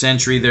 3rd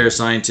century there,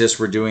 scientists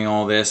were doing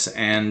all this,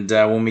 and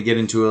when we get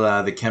into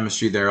the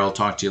chemistry there, I'll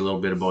talk to you a little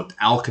bit about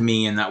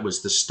alchemy, and that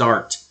was the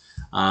start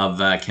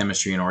of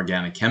chemistry and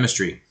organic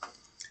chemistry.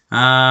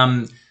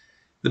 The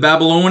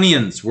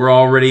Babylonians were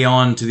already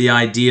on to the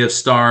idea of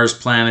stars,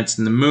 planets,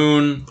 and the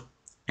moon,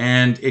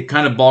 and it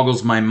kind of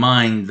boggles my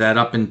mind that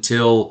up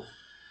until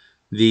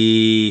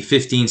the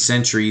 15th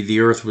century, the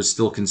Earth was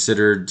still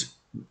considered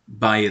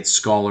by its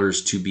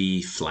scholars to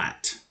be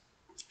flat.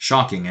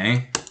 Shocking,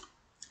 eh?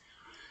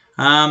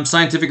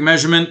 Scientific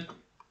measurement.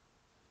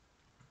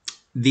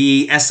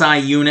 The SI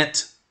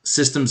unit,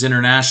 Systems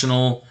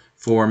International,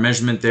 for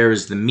measurement there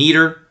is the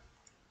meter.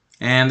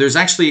 And there's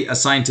actually a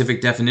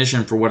scientific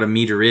definition for what a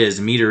meter is.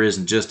 A meter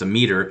isn't just a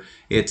meter.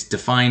 It's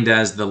defined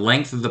as the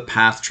length of the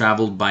path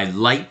traveled by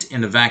light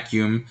in a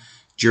vacuum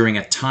during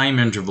a time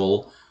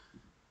interval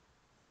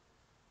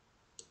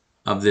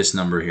of this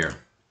number here.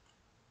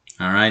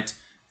 All right.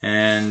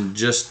 And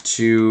just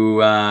to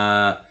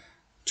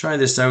try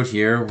this out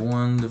here,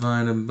 1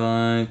 divided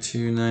by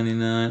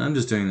 299. I'm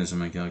just doing this on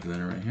my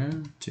calculator right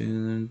here.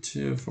 2,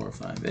 2, 4,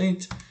 5,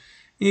 8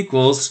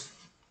 equals.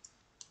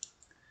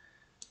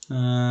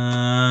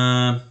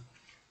 Can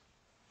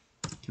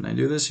I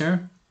do this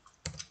here?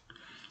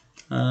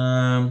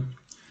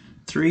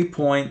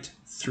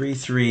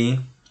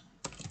 3.33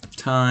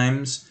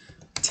 times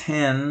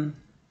 10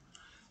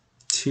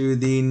 to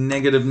the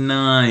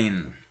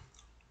 -9.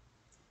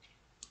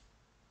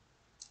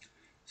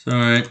 So,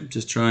 alright,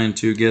 just trying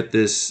to get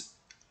this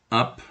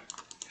up.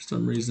 For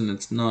some reason,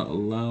 it's not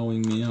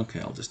allowing me. Okay,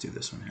 I'll just do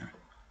this one here.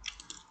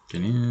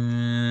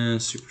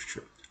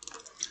 Superscript.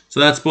 So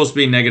that's supposed to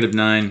be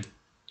 -9.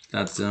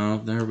 That's,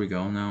 there we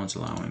go. Now it's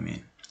allowing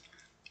me.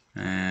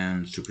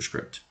 And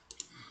superscript.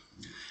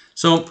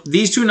 So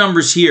these two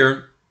numbers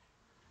here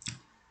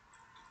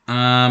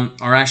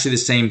are actually the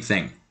same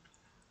thing.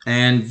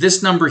 And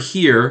this number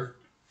here,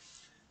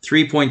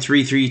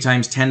 3.33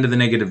 times 10 to the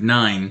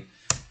 -9,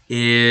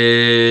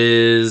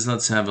 is,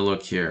 let's have a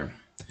look here.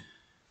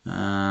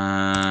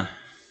 There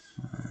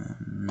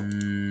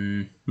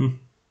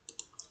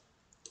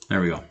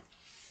we go.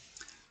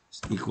 It's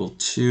equal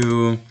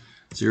to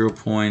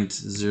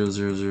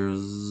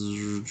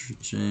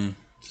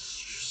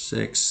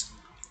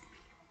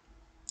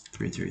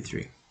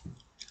 0.0006333.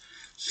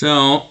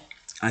 So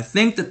I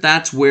think that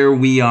that's where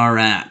we are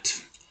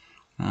at.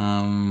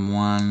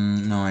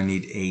 I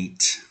need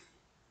 8.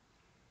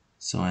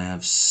 So I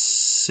have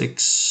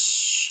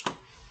 6.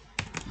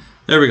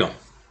 There we go.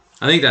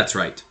 I think that's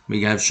right.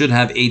 We should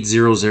have 8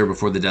 zeros there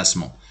before the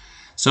decimal.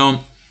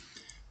 So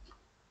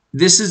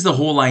this is the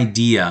whole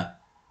idea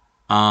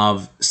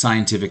of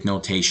scientific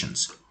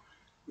notations.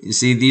 You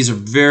see, these are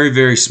very,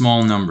 very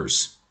small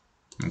numbers,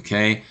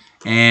 okay?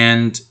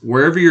 And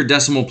wherever your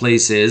decimal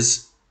place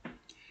is,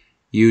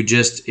 you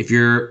just,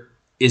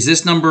 is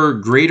this number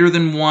greater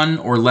than 1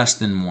 or less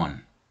than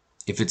 1?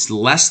 If it's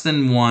less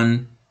than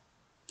 1,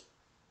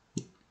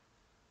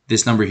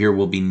 this number here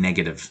will be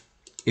negative.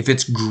 If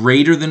it's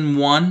greater than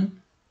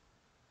 1,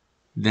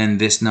 then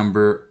this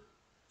number,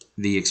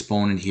 the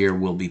exponent here,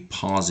 will be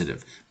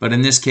positive. But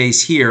in this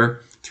case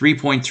here,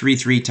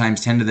 3.33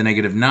 times 10 to the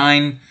negative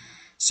 9.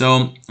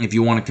 So if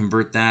you want to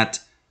convert that,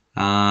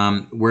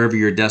 wherever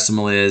your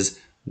decimal is,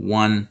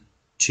 1,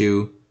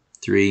 2,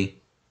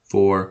 3,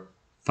 4,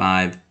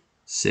 5,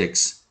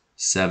 6,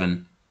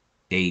 7,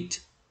 8,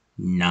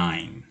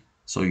 9.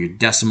 So your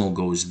decimal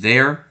goes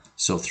there.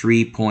 So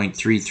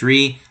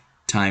 3.33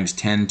 times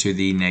 10 to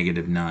the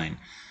negative 9.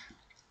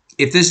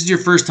 If this is your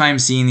first time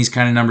seeing these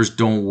kind of numbers,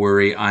 don't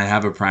worry. I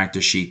have a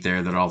practice sheet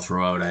there that I'll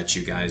throw out at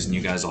you guys, and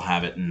you guys will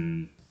have it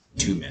in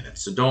 2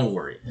 minutes. So don't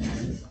worry.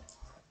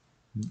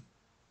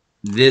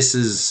 This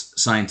is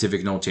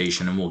scientific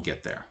notation, and we'll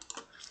get there.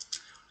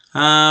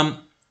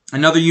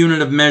 Another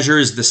unit of measure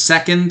is the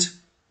second.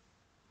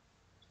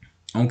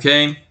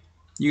 Okay,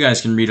 you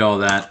guys can read all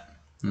that.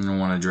 I don't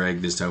want to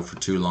drag this out for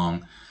too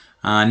long.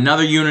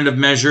 Another unit of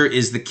measure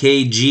is the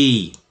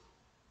kg.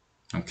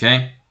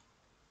 Okay,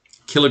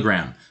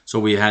 kilogram. So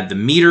we had the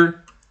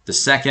meter, the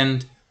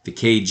second, the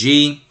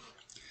kg.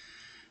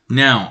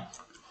 Now,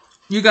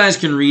 you guys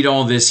can read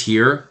all this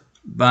here,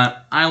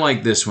 but I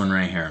like this one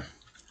right here.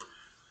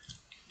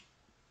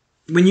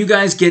 When you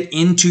guys get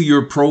into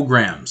your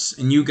programs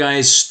and you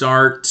guys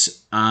start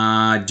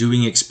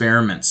doing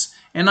experiments,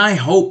 and I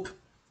hope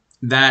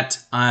that,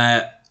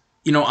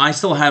 you know, I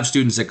still have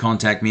students that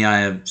contact me.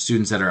 I have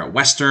students that are at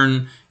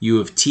Western, U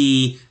of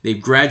T.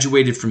 They've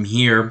graduated from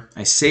here.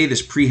 I say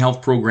this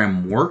pre-health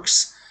program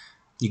works.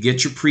 You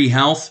get your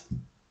pre-health,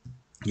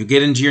 you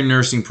get into your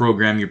nursing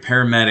program, your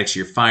paramedics,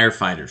 your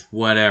firefighters,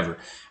 whatever.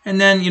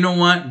 And then, you know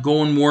what?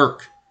 Go and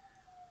work.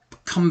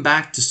 Come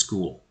back to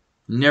school.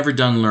 Never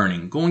done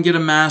learning. Go and get a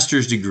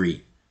master's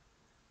degree.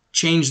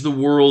 Change the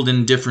world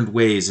in different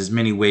ways, as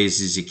many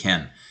ways as you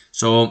can.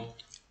 So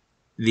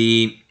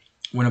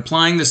when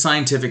applying the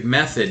scientific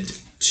method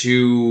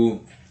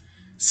to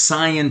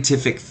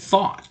scientific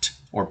thought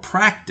or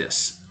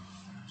practice,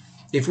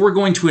 if we're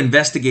going to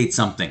investigate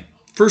something,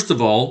 first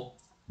of all,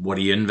 what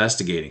are you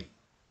investigating?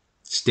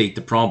 State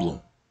the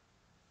problem.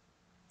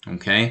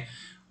 Okay?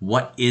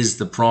 What is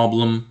the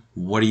problem?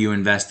 What are you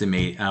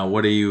investigating?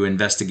 What are you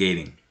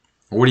investigating?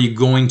 Or what are you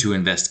going to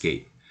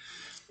investigate?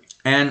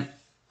 And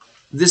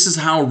this is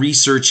how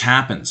research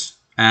happens.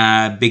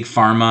 Big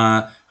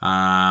pharma,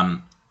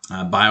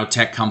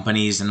 biotech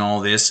companies and all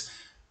this.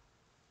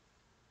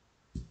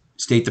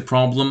 State the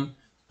problem,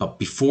 but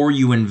before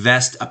you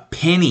invest a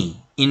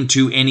penny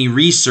into any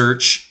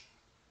research,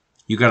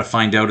 you got to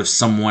find out if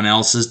someone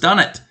else has done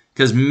it.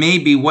 Because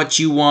maybe what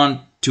you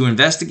want to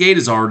investigate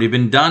has already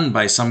been done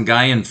by some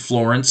guy in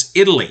Florence,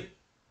 Italy.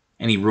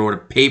 And he wrote a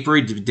paper,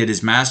 he did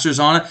his master's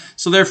on it.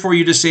 So therefore,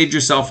 you just saved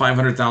yourself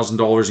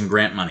 $500,000 in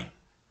grant money.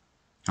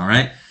 All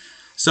right?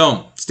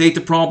 So, state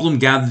the problem,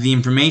 gather the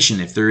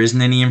information. If there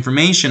isn't any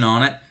information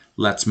on it,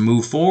 let's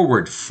move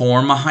forward.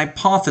 Form a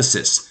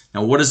hypothesis.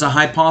 Now, what is a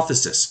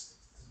hypothesis?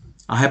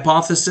 A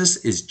hypothesis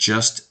is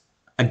just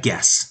a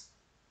guess.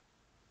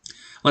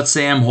 Let's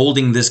say I'm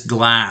holding this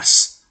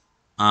glass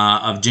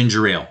of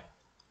ginger ale.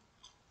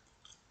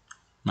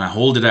 I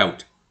hold it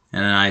out,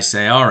 and then I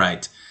say, all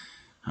right,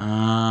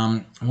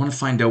 I want to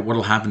find out what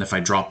will happen if I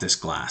drop this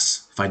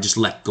glass, if I just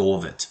let go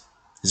of it.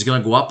 Is it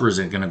going to go up or is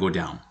it going to go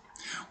down?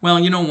 Well,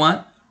 you know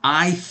what?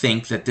 I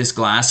think that this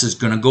glass is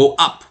going to go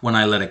up when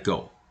I let it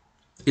go.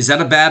 Is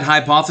that a bad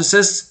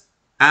hypothesis?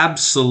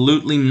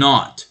 Absolutely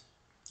not.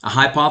 A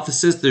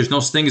hypothesis, there's no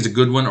such thing as a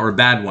good one or a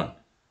bad one.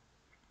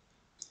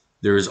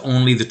 There is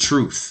only the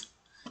truth.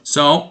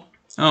 So,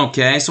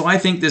 okay, so I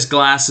think this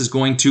glass is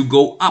going to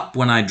go up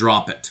when I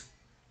drop it.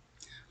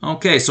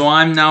 Okay, so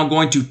I'm now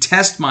going to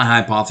test my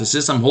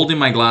hypothesis. I'm holding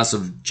my glass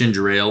of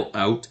ginger ale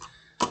out.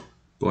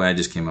 Boy, I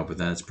just came up with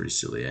that. It's pretty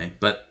silly, eh?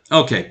 But,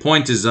 okay,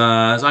 point is,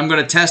 I'm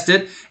going to test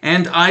it,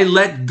 and I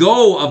let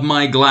go of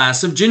my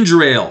glass of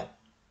ginger ale.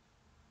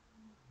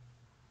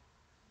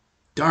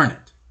 Darn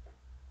it.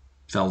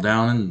 Fell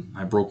down, and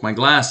I broke my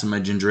glass, and my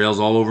ginger ale's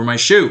all over my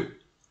shoe.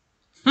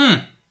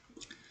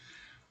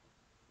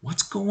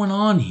 What's going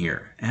on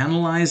here?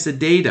 Analyze the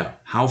data.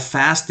 How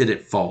fast did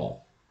it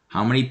fall?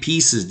 How many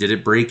pieces did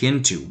it break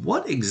into?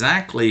 What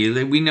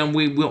exactly? We know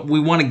we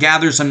want to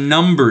gather some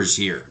numbers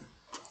here.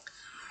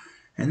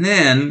 And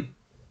then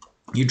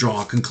you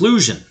draw a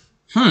conclusion.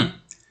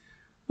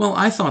 Well,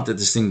 I thought that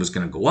this thing was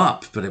going to go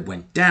up, but it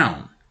went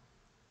down.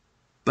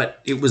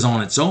 But it was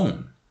on its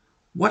own.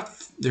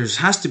 There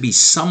has to be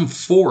some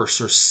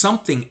force or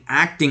something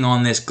acting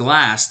on this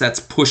glass that's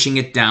pushing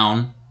it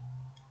down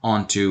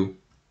onto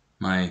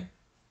my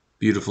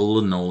beautiful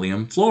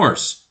linoleum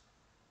floors.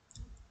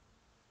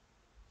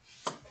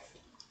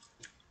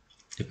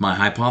 If my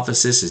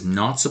hypothesis is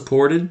not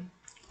supported,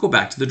 go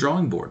back to the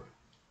drawing board.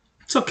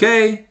 It's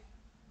okay.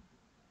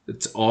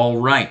 It's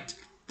all right.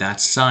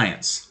 That's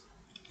science.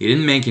 You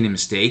didn't make any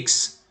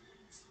mistakes.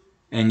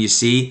 And you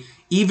see,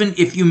 even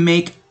if you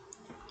make,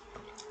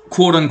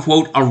 quote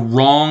unquote, a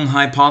wrong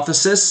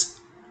hypothesis,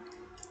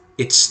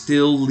 it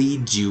still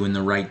leads you in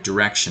the right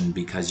direction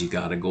because you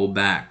got to go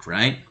back,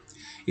 right?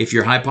 If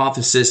your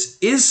hypothesis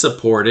is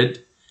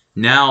supported,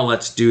 now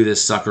let's do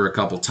this sucker a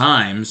couple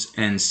times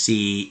and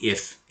see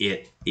if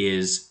it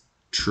is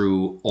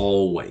true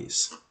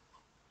always.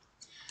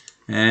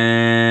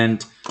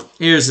 And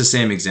here's the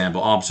same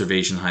example.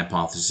 Observation,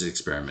 hypothesis,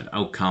 experiment,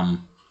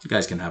 outcome. You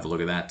guys can have a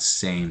look at that.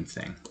 Same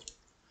thing.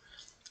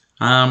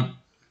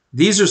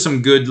 These are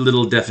some good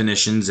little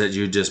definitions that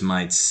you just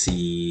might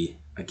see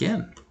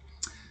again.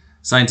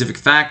 Scientific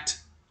fact,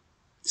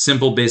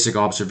 simple basic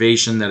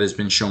observation that has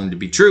been shown to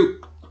be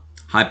true.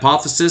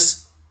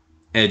 Hypothesis,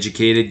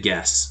 educated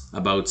guess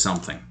about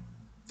something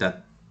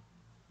that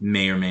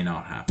may or may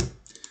not happen.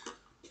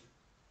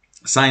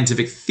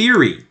 Scientific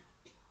theory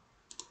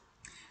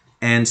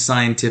and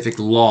scientific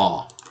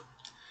law.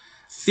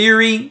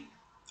 Theory,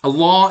 a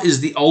law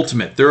is the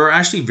ultimate. There are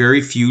actually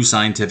very few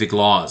scientific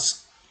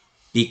laws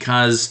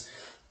because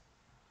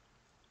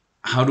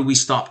how do we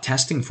stop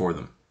testing for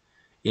them?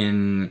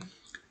 In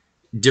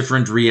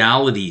different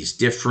realities,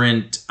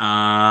 different,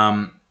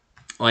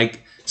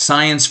 like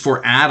science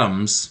for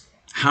atoms,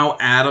 how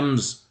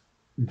atoms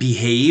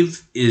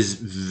behave is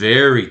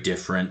very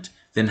different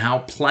than how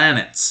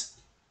planets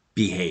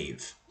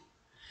behave.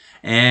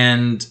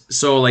 And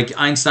so like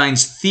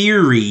Einstein's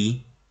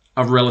theory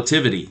of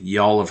relativity,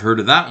 y'all have heard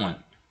of that one.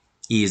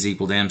 E is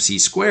equal to mc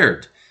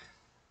squared.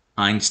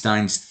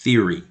 Einstein's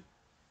theory.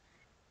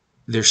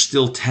 They're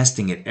still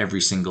testing it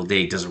every single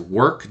day. Does it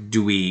work?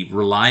 Do we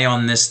rely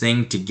on this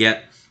thing to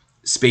get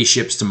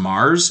spaceships to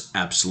Mars?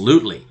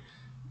 Absolutely.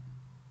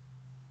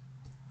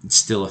 It's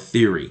still a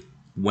theory.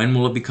 When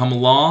will it become a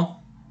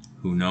law?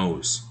 Who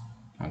knows?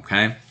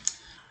 Okay.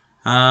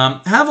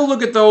 Have a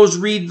look at those.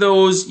 Read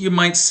those. You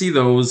might see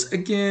those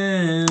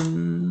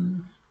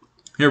again.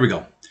 Here we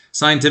go.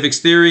 Scientific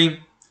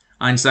theory.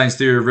 Einstein's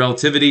theory of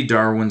relativity.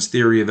 Darwin's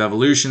theory of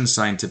evolution.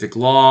 Scientific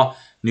law.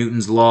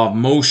 Newton's law of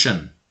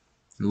motion.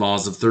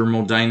 Laws of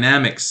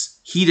thermodynamics,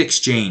 heat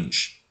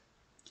exchange.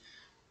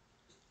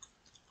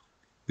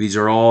 These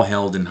are all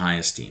held in high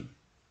esteem.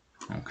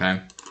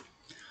 Okay.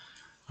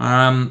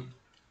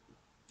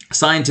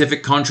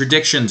 Scientific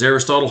contradictions.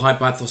 Aristotle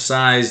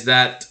hypothesized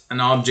that an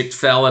object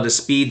fell at a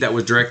speed that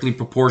was directly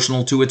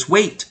proportional to its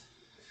weight.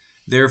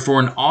 Therefore,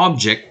 an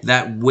object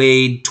that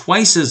weighed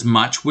twice as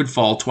much would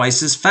fall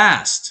twice as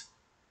fast.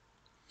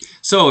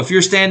 So, if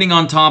you're standing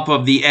on top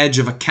of the edge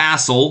of a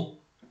castle,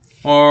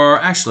 or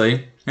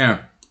actually,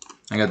 here,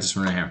 I got this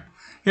one right here.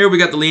 Here we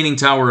got the Leaning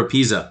Tower of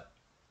Pisa,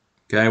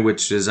 okay,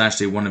 which is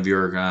actually one of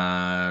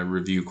your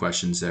review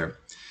questions there.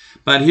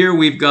 But here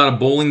we've got a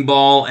bowling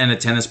ball and a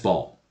tennis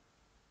ball.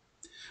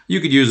 You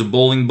could use a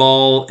bowling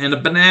ball and a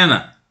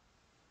banana.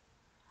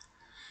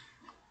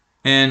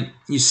 And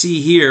you see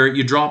here,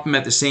 you drop them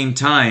at the same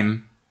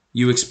time,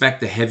 you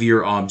expect the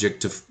heavier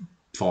object to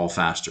fall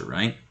faster,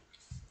 right?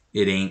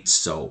 It ain't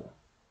so.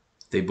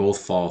 They both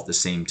fall at the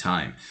same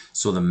time.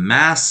 So the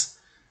mass,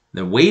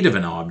 the weight of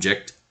an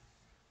object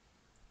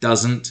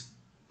doesn't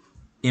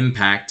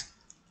impact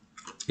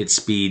its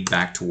speed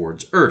back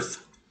towards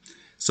Earth.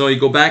 So you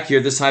go back here,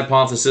 this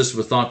hypothesis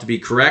was thought to be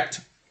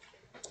correct,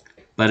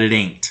 but it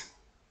ain't,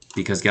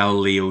 because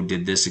Galileo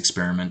did this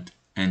experiment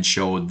and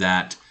showed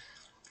that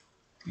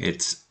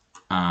its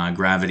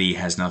gravity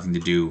has nothing to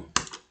do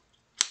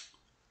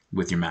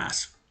with your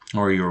mass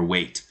or your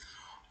weight.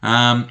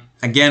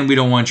 Again, we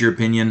don't want your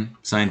opinion.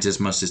 Scientists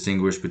must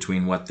distinguish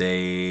between what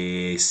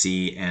they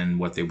see and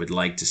what they would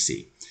like to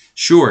see.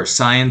 Sure,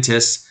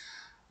 scientists,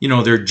 you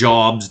know, their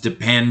jobs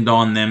depend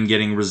on them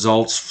getting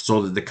results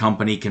so that the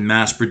company can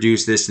mass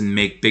produce this and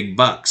make big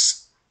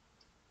bucks.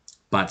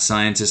 But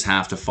scientists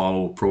have to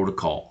follow a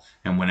protocol.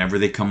 And whenever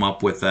they come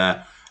up with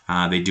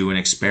they do an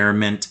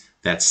experiment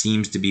that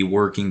seems to be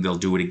working, they'll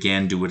do it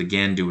again, do it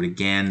again, do it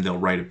again. They'll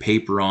write a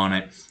paper on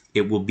it.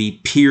 It will be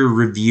peer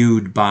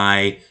reviewed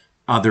by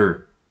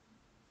other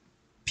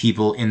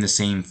people in the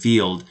same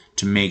field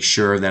to make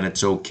sure that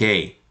it's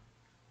okay.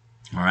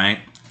 All right?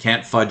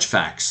 Can't fudge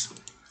facts.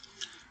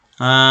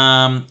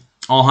 All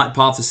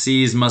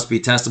hypotheses must be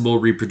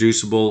testable,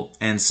 reproducible,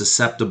 and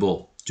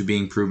susceptible to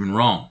being proven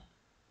wrong.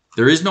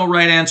 There is no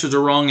right answers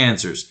or wrong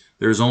answers.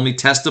 There is only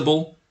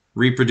testable,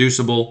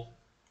 reproducible,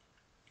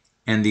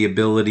 and the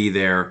ability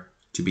there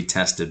to be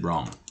tested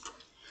wrong.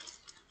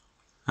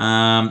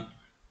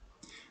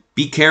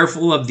 Be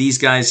careful of these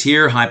guys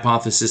here,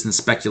 hypothesis and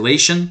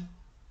speculation.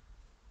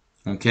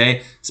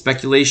 Okay,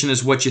 speculation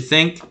is what you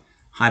think.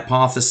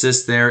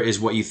 Hypothesis there is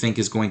what you think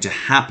is going to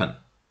happen.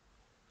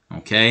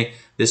 Okay,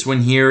 this one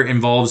here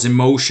involves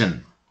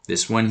emotion.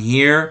 This one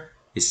here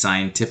is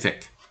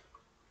scientific.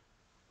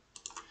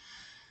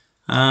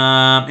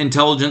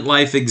 Intelligent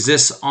life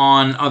exists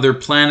on other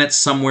planets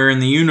somewhere in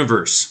the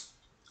universe.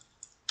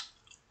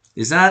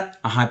 Is that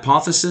a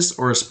hypothesis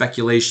or a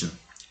speculation?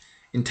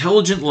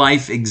 Intelligent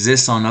life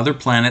exists on other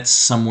planets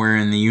somewhere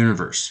in the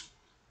universe.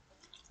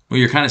 Well,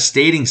 you're kind of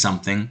stating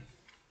something.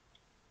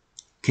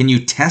 Can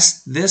you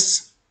test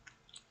this?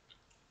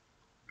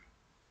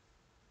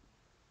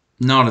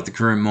 Not at the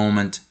current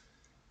moment,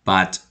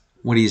 but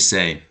what do you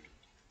say?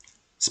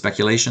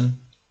 Speculation?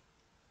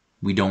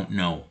 We don't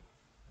know.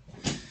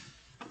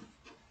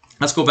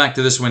 Let's go back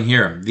to this one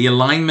here. The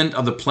alignment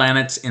of the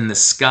planets in the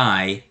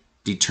sky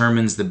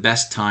determines the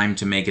best time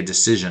to make a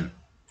decision.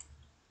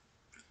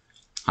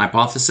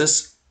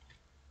 Hypothesis?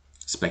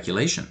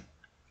 Speculation.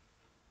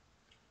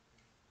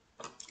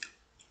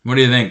 What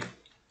do you think?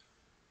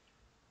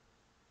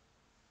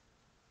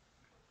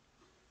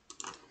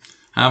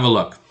 Have a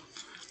look.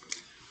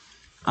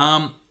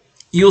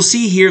 You'll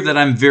see here that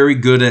I'm very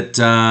good at...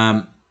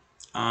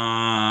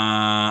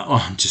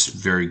 I'm just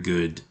very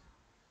good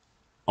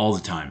all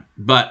the time.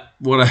 But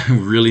what I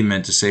really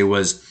meant to say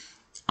was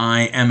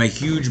I am a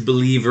huge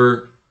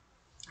believer,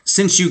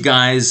 since you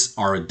guys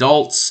are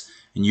adults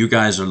and you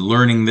guys are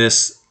learning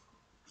this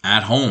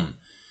at home,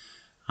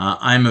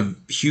 I'm a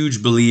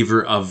huge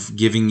believer of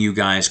giving you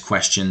guys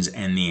questions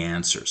and the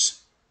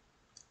answers.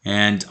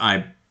 And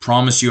I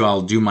promise you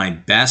I'll do my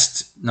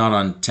best, not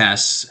on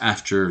tests,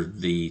 after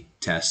the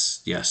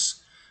tests,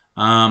 yes.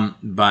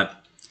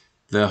 But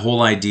the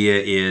whole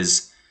idea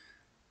is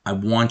I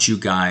want you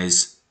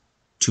guys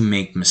to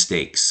make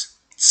mistakes.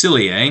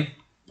 Silly, eh?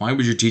 Why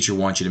would your teacher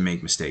want you to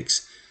make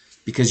mistakes?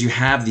 Because you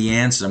have the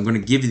answers. I'm going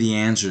to give you the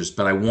answers,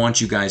 but I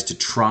want you guys to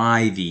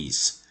try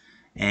these.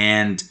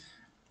 And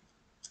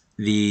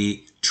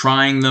the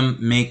trying them,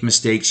 make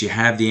mistakes, you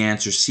have the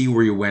answer, see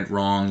where you went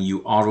wrong,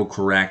 you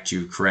auto-correct,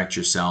 you correct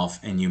yourself,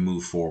 and you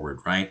move forward,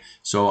 right?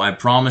 So I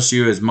promise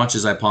you, as much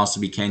as I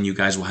possibly can, you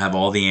guys will have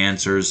all the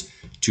answers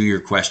to your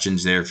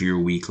questions there for your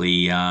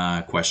weekly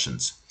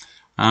questions.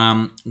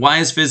 Why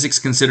is physics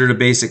considered a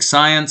basic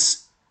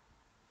science?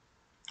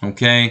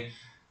 Okay,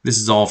 this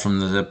is all from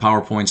the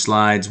PowerPoint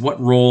slides. What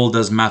role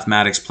does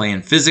mathematics play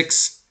in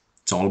physics?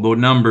 It's all about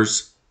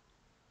numbers.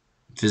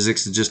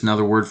 Physics is just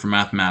another word for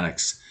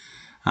mathematics.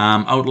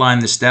 Outline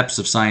the steps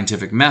of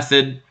scientific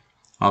method.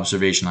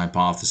 Observation,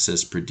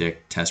 hypothesis,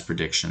 predict, test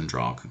prediction,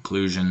 draw a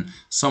conclusion.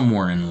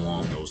 Somewhere in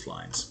along those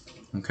lines.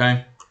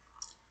 Okay?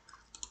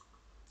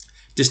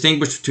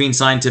 Distinguish between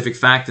scientific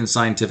fact and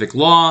scientific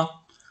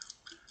law.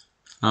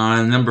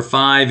 Number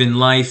 5, in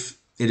life,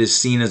 it is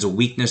seen as a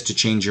weakness to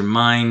change your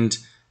mind.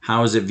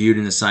 How is it viewed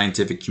in the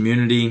scientific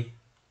community?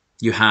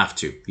 You have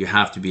to. You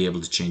have to be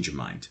able to change your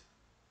mind.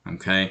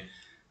 Okay?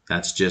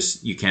 That's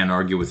just, you can't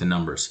argue with the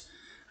numbers.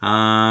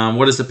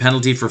 What is the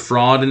penalty for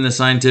fraud in the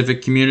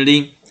scientific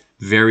community?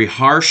 Very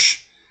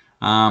harsh.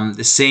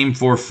 The same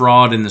for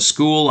fraud in the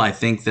school. I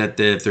think that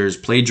if there's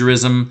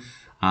plagiarism,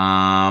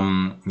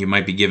 you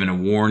might be given a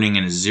warning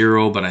and a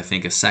 0, but I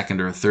think a second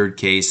or a third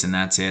case, and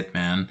that's it,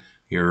 man.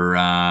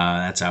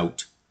 That's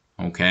out.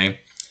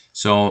 Okay?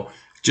 So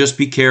just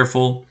be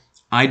careful.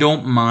 I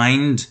don't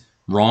mind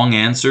wrong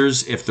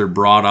answers if they're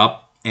brought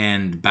up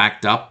and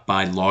backed up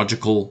by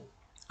logical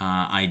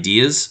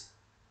ideas.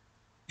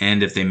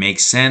 And if they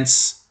make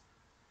sense,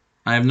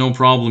 I have no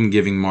problem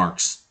giving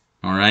marks.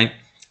 All right?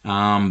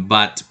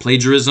 But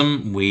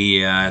plagiarism, we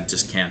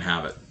just can't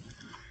have it.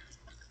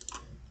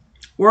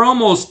 We're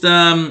almost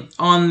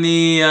on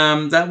the,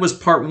 that was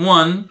part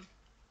 1.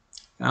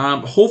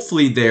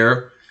 Hopefully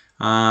there,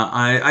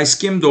 I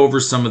skimmed over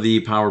some of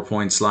the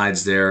PowerPoint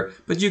slides there,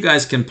 but you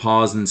guys can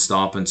pause and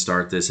stop and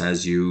start this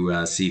as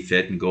you see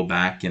fit and go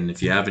back. And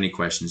if you have any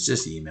questions,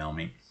 just email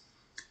me.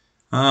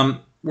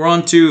 We're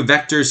on to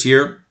vectors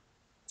here.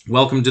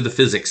 Welcome to the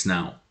physics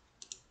now.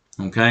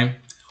 Okay?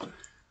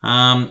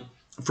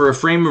 For a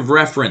frame of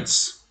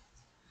reference,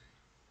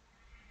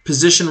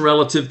 position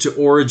relative to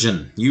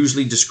origin,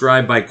 usually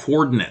described by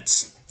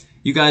coordinates.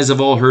 You guys have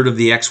all heard of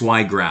the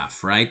XY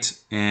graph, right?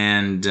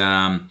 And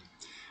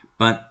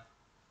but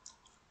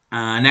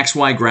an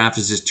XY graph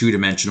is just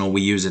two-dimensional.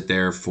 We use it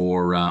there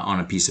for on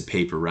a piece of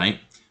paper, right?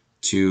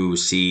 To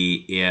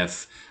see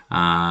if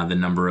the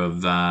number of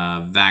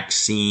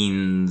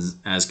vaccines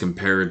as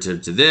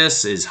comparative to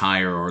this is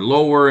higher or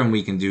lower, and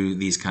we can do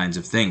these kinds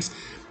of things.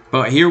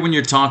 But here when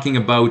you're talking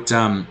about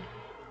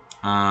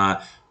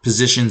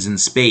positions in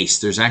space,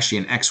 there's actually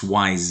an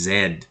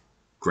XYZ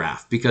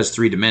graph because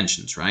 3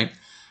 dimensions, right?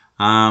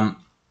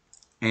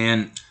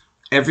 And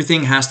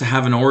everything has to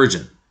have an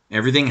origin.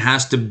 Everything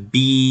has to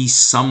be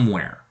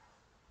somewhere.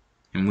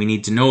 And we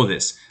need to know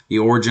this. The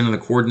origin of the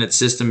coordinate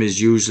system is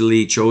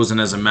usually chosen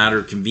as a matter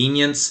of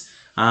convenience.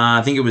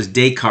 I think it was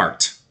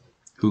Descartes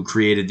who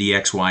created the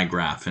XY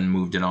graph and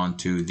moved it on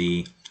to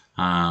the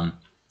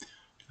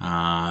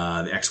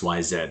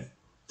XYZ,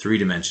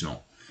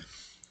 3-dimensional.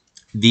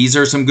 These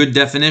are some good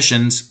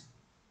definitions.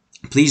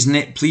 Please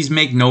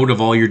make note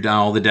of all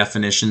the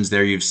definitions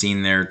there you've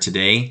seen there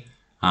today.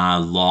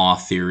 Law,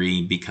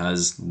 theory,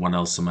 because what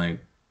else am I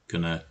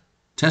going to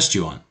test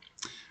you on?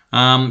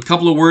 A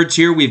couple of words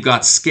here. We've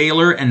got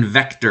scalar and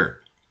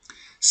vector.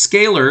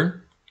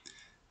 Scalar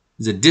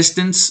is a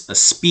distance, a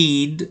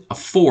speed, a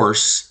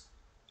force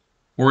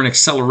or an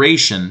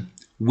acceleration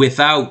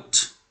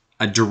without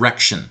a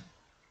direction.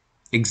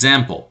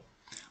 Example,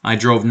 I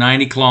drove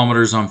 90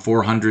 kilometers on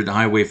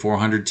Highway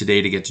 400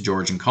 today to get to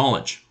Georgian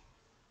College.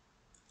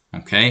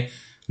 Okay,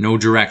 no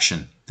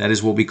direction. That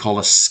is what we call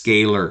a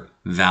scalar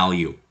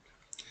value.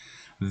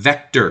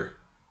 Vector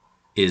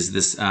is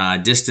this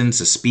distance,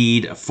 a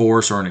speed, a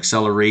force, or an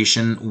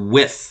acceleration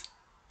with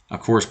a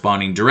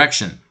corresponding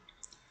direction.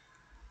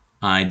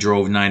 I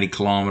drove 90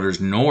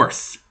 kilometers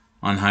north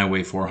on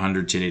Highway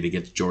 400 today to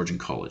get to Georgian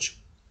College.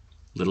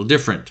 Little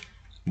different.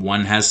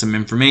 One has some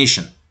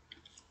information.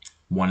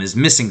 One is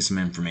missing some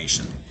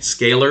information.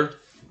 Scalar,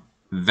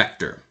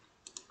 vector.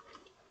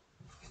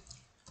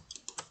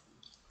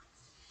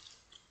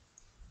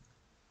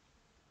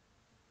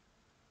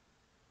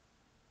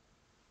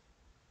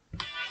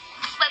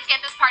 Let's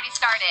get this party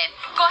started.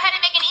 Go ahead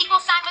and make an equal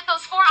sign with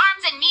those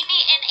forearms and meet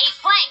me in a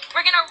plank.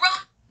 We're gonna roll.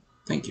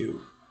 Thank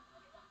you.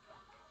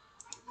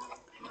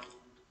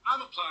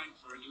 I'm applying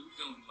for a new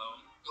film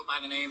loan. Go by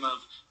the name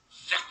of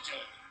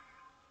Vector.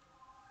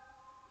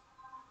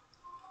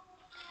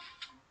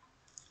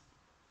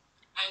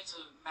 It's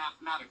a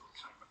mathematical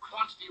term, a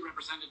quantity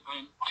represented by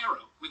an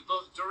arrow with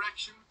both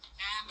direction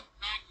and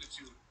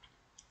magnitude.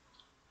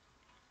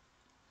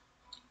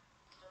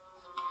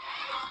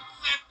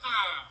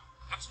 Vector!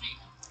 That's me,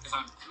 because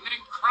I'm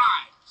committing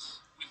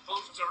crimes with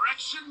both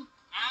direction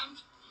and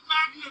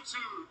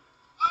magnitude.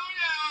 Oh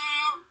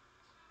yeah!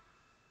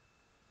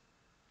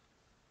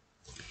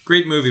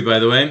 Great movie, by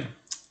the way.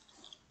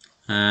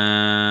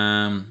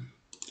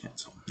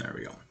 Cancel. There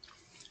we go.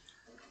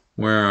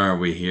 Where are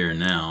we here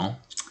now?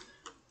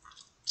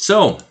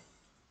 So,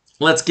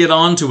 let's get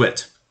on to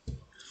it.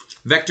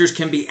 Vectors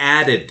can be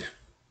added.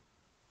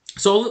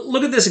 So,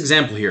 look at this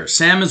example here.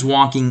 Sam is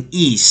walking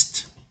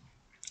east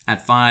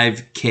at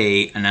 5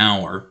 an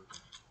hour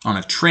on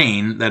a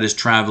train that is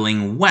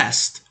traveling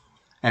west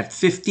at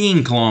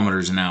 15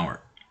 kilometers an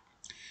hour.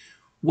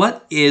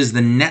 What is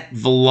the net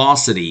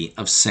velocity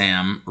of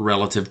Sam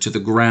relative to the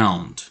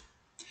ground?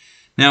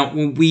 Now,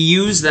 when we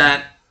use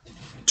that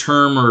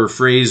term or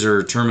phrase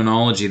or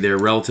terminology there,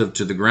 relative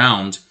to the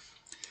ground,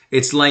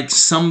 it's like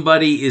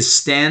somebody is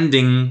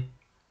standing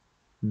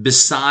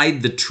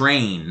beside the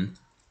train.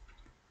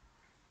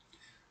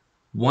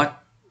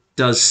 What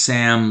does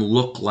Sam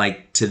look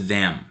like to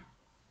them?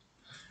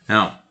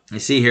 Now, you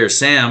see here,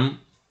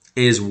 Sam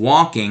is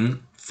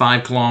walking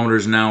 5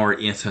 kilometers an hour.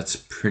 Yes, that's a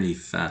pretty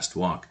fast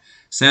walk.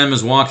 Sam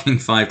is walking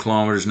 5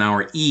 kilometers an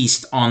hour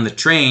east on the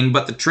train,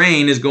 but the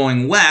train is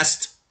going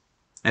west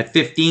at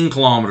 15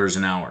 kilometers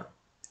an hour.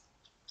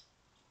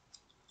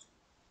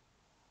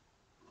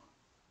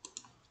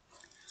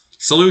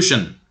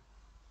 Solution.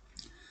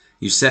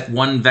 You set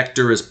one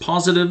vector as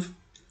positive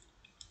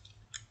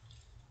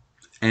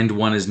and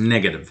one as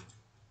negative.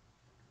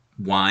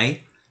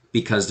 Why?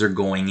 Because they're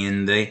going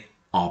in the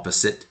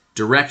opposite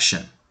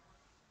direction.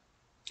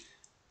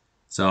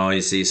 So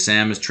you see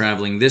Sam is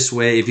traveling this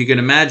way. If you can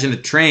imagine a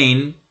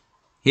train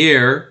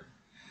here,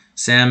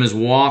 Sam is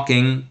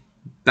walking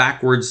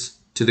backwards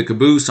to the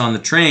caboose on the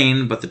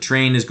train, but the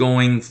train is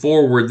going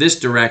forward this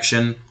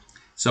direction.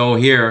 So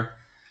here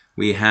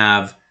we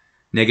have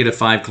negative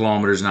 5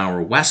 kilometers an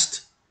hour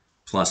west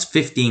plus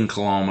 15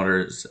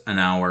 kilometers an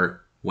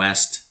hour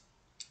west.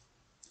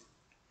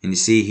 And you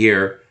see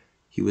here,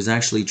 he was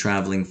actually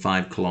traveling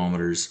 5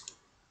 kilometers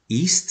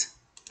east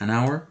an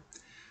hour.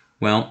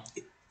 Well,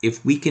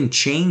 if we can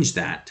change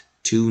that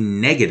to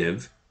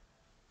negative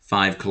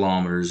 5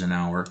 kilometers an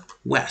hour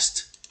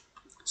west.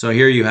 So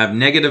here you have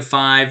negative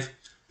 5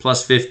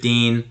 plus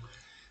 15.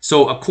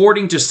 So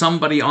according to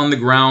somebody on the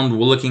ground,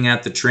 we're looking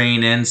at the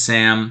train and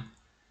Sam,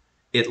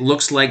 it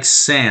looks like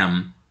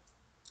Sam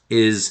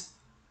is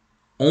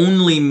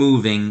only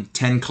moving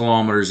 10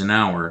 kilometers an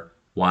hour,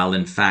 while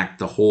in fact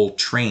the whole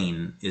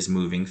train is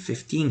moving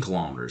 15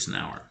 kilometers an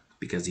hour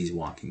because he's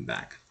walking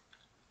back.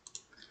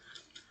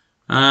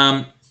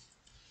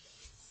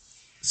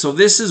 So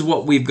this is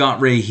what we've got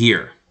right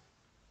here.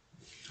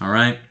 All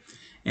right.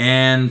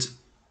 And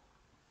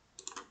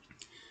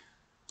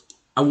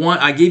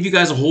I gave you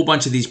guys a whole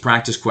bunch of these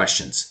practice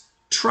questions.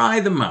 Try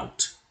them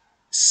out.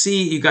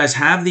 See, you guys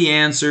have the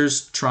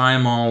answers. Try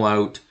them all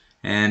out.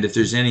 And if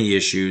there's any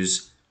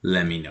issues,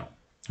 let me know.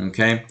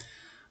 Okay.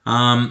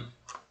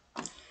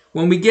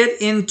 When we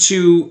get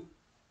into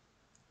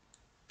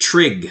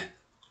trig,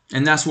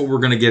 and that's what we're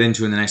going to get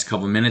into in the next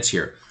couple of minutes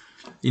here.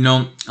 You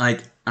know,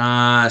 like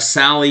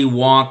Sally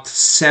walked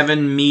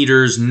 7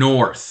 meters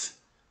north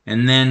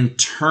and then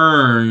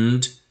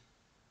turned.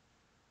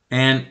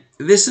 And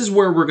this is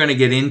where we're going to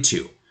get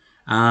into.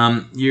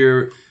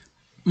 Your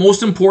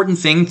most important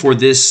thing for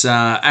this,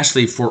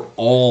 actually for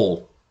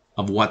all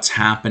of what's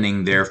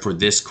happening there for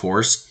this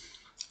course,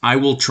 I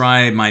will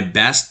try my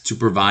best to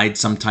provide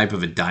some type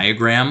of a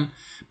diagram.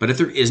 But if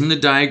there isn't a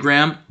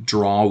diagram,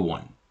 draw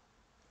one.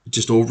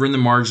 Just over in the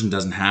margin,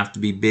 doesn't have to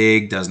be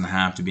big, doesn't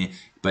have to be,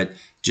 but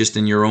just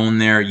in your own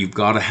there, you've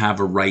got to have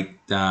the right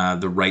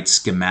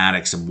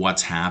schematics of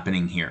what's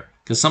happening here.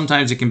 Because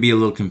sometimes it can be a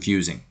little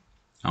confusing.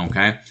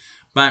 Okay?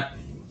 But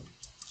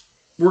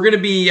we're going to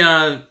be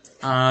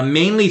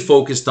mainly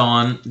focused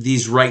on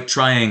these right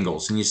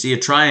triangles. And you see a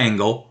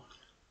triangle,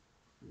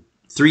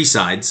 3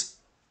 sides,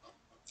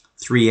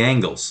 3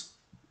 angles.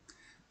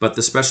 But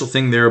the special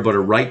thing there about a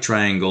right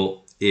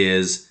triangle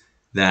is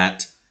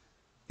that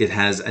it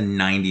has a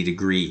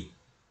 90-degree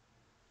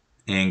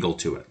angle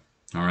to it.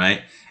 All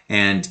right,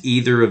 and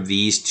either of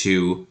these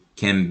two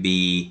can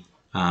be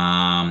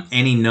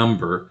any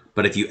number,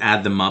 but if you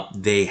add them up,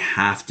 they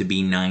have to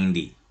be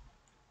 90.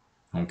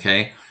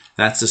 Okay,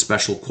 that's the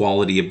special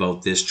quality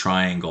about this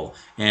triangle,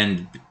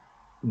 and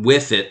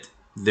with it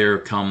there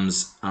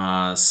comes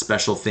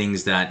special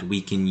things that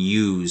we can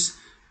use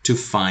to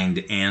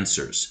find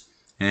answers.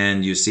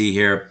 And you see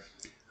here,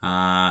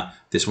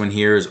 this one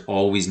here is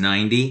always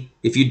 90.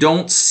 If you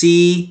don't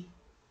see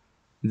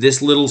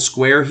this little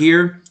square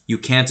here, you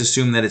can't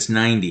assume that it's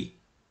 90.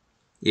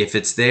 If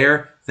it's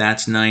there,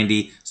 that's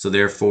 90. So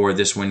therefore,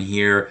 this one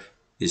here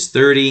is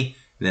 30.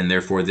 Then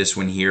therefore, this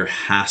one here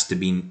has to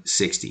be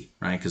 60,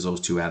 right? Because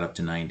those two add up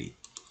to 90.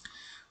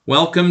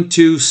 Welcome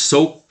to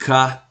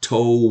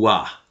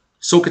SOHCAHTOA.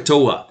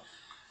 SOHCAHTOA.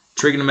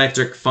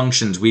 Trigonometric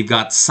functions. We've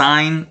got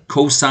sine,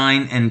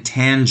 cosine, and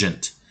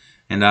tangent.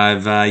 And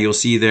you'll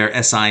see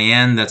there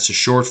SIN, that's the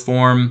short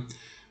form.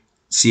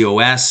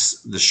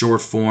 COS, the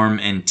short form,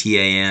 and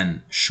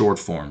TAN, short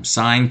form.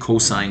 Sine,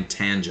 cosine,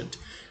 tangent.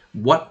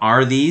 What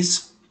are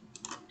these?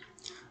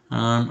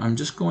 I'm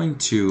just going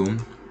to...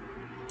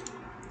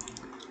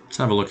 Let's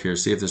have a look here,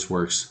 see if this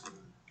works.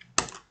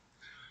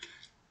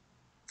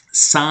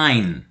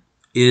 Sine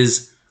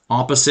is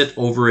opposite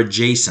over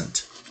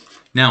adjacent.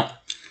 Now,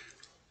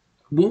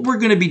 what we're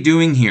going to be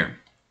doing here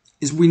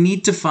is we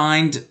need to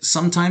find,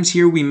 sometimes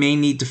here we may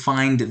need to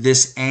find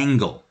this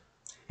angle.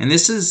 And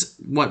this is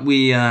what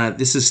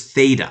this is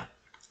theta.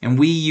 And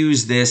we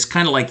use this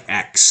kind of like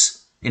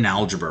x in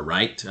algebra,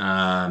 right?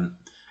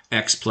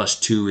 X plus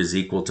 2 is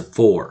equal to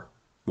 4.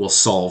 We'll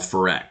solve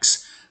for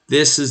x.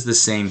 This is the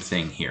same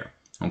thing here.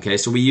 Okay,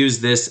 so we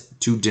use this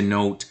to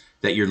denote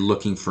that you're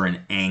looking for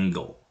an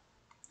angle.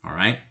 All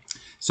right,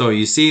 so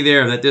you see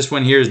there that this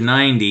one here is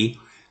 90.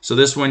 So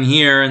this one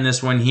here and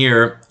this one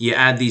here, you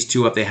add these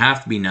two up, they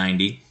have to be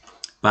 90.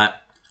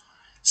 But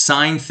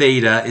sine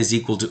theta is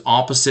equal to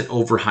opposite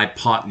over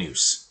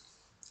hypotenuse.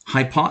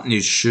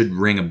 Hypotenuse should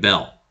ring a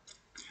bell.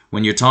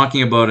 When you're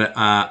talking about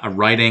a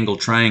right angle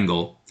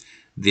triangle,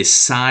 the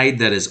side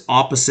that is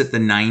opposite the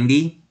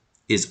 90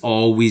 is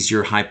always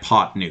your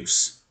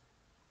hypotenuse.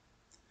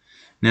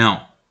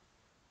 Now,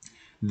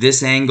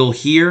 this angle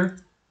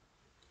here,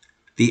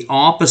 the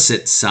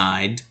opposite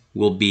side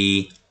will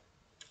be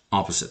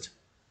opposite.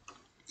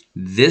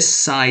 This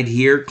side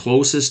here,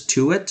 closest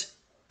to it,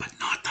 but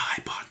not the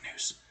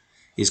hypotenuse,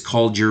 is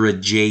called your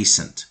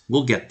adjacent.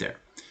 We'll get there.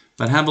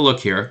 But have a look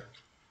here.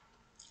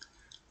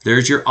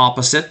 There's your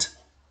opposite.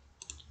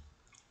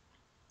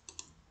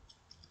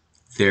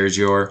 There's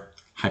your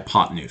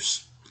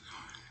hypotenuse.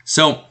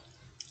 So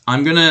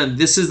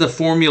this is the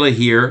formula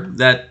here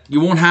that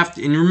you won't have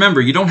to, and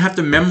remember, you don't have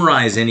to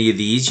memorize any of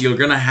these. You're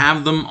going to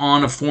have them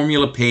on a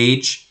formula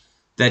page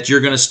that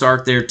you're going to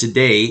start there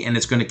today, and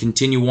it's going to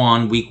continue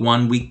on week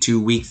 1, week 2,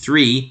 week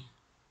 3.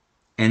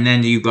 And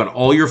then you've got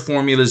all your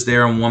formulas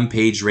there on one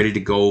page ready to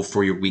go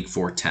for your week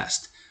 4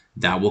 test.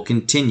 That will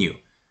continue.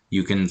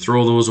 You can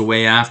throw those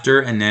away after,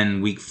 and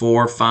then week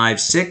 4, 5,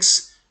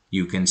 6,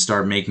 you can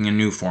start making a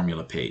new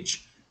formula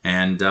page.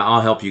 And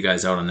I'll help you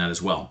guys out on that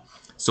as well.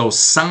 So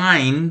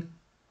sine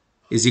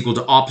is equal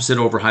to opposite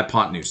over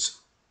hypotenuse.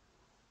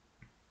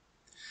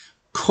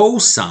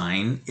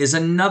 Cosine is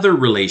another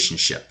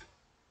relationship.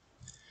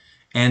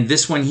 And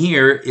this one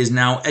here is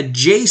now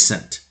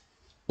adjacent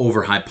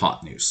over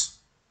hypotenuse.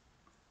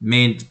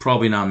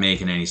 Probably not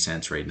making any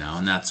sense right now,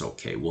 and that's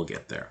okay. We'll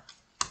get there.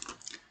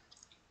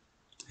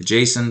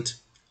 Adjacent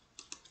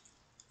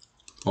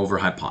over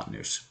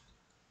hypotenuse.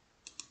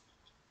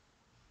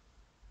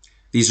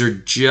 These are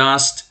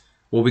just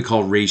what we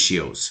call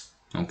ratios,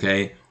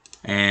 okay?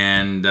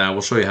 And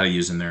we'll show you how to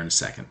use them there in a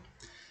second.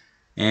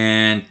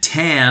 And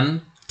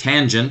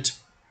tangent,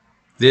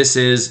 this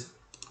is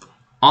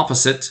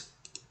opposite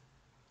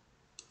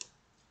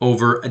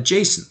over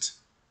adjacent.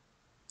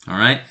 All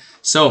right?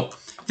 So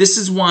this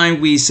is why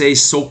we say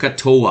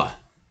SOHCAHTOA.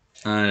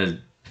 I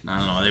don't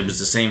know, it was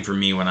the same for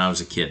me when I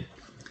was a kid.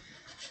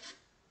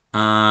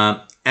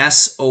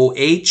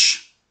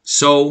 S-O-H,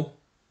 so,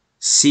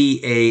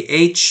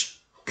 C-A-H,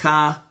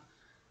 Ka,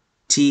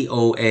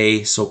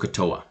 T-O-A,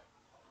 SOHCAHTOA.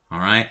 All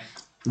right?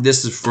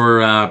 This is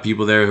for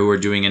people there who are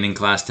doing an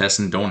in-class test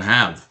and don't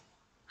have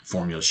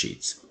formula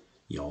sheets.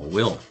 Y'all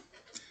will.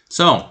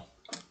 So,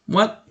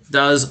 what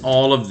does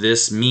all of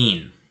this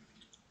mean?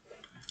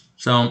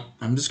 So,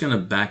 I'm just going to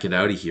back it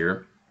out of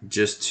here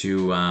just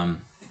to...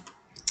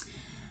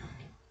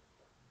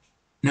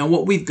 Now,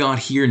 what we've got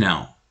here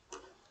now,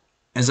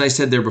 as I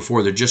said there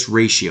before, they're just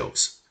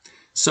ratios.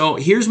 So,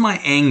 here's my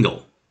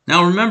angle.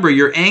 Now, remember,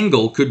 your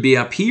angle could be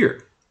up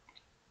here.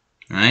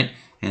 All right?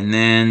 And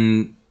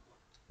then...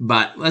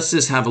 But let's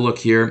just have a look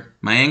here.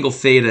 My angle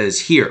theta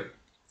is here.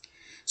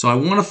 So I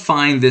want to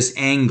find this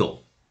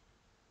angle.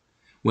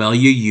 Well,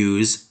 you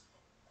use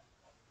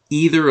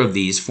either of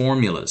these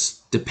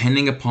formulas,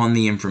 depending upon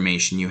the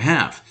information you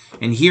have.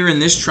 And here in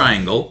this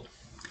triangle,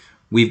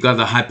 we've got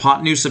the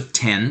hypotenuse of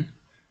 10.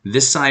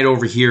 This side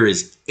over here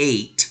is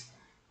 8.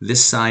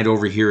 This side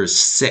over here is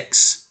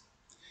 6.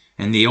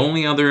 And the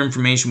only other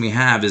information we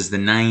have is the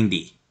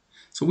 90.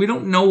 So we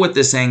don't know what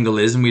this angle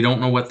is, and we don't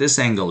know what this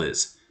angle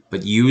is.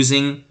 But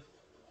using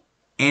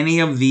any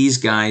of these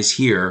guys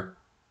here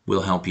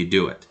will help you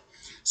do it.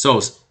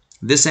 So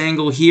this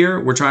angle here,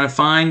 we're trying to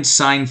find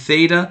sine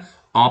theta,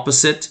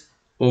 opposite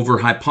over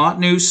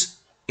hypotenuse,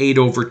 8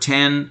 over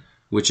 10,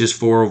 which is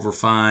 4 over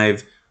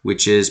 5,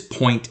 which is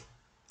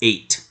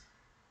 0.8.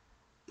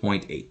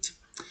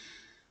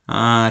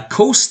 0.8.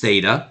 Cos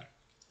theta,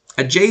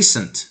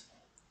 adjacent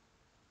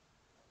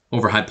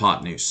over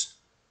hypotenuse,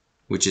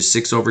 which is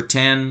 6 over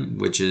 10,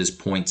 which is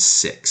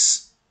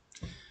 0.6.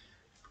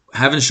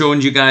 Haven't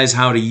shown you guys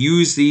how to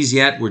use these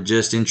yet. We're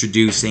just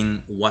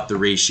introducing what the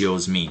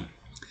ratios mean.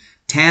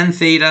 Tan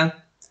theta,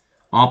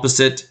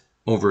 opposite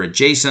over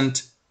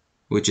adjacent,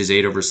 which is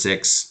 8 over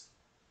 6,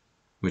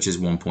 which is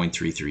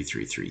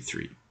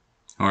 1.33333.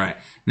 All right.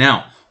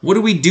 Now, what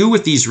do we do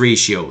with these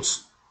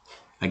ratios?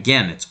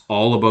 Again, it's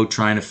all about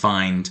trying to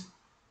find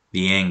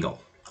the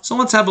angle. So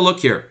let's have a look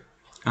here.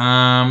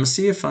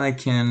 See if I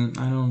can,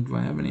 do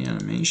I have any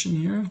animation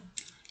here?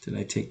 Did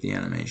I take the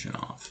animation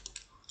off?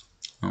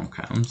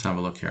 Okay, let's have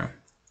a look here.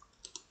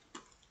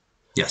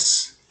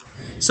 Yes.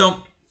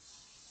 So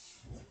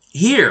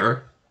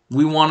here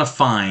we want to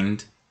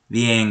find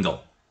the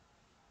angle.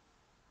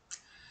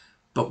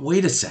 But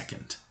wait a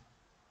second.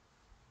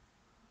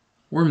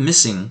 We're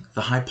missing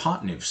the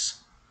hypotenuse.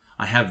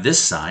 I have this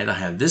side, I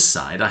have this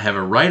side, I have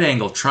a right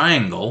angle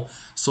triangle,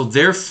 so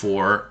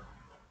therefore,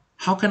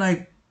 how can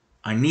I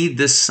need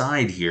this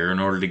side here in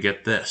order to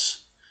get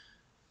this.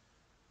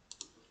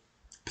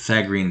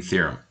 Pythagorean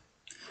theorem.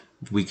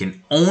 We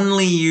can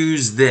only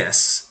use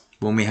this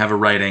when we have a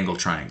right angle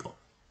triangle.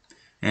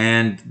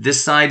 And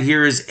this side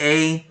here is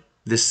A,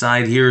 this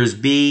side here is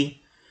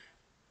B,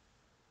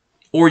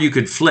 or you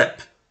could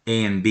flip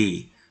A and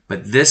B.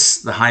 But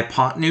this, the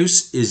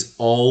hypotenuse, is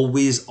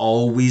always,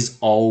 always,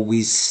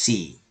 always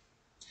C.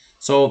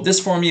 So this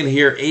formula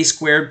here, A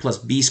squared plus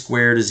B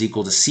squared is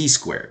equal to C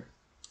squared.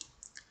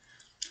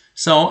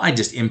 So I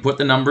just input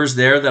the numbers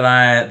there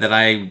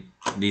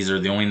these are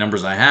the only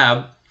numbers I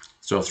have.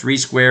 So 3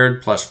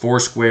 squared plus 4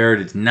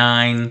 squared is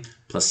 9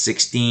 plus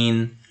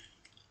 16.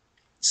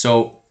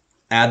 So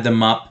add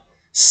them up.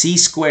 C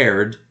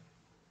squared,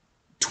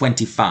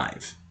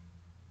 25.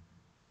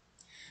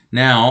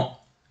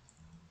 Now,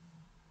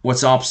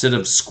 what's opposite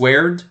of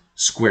squared?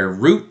 Square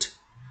root.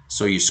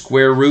 So you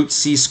square root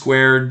C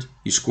squared,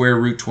 you square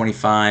root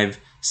 25,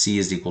 C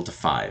is equal to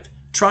 5.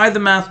 Try the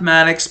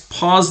mathematics,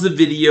 pause the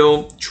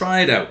video, try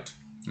it out,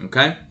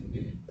 okay?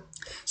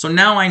 So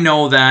now I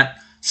know that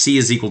C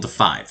is equal to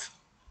 5.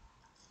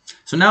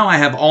 So now I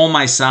have all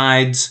my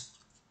sides.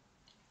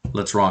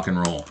 Let's rock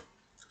and roll.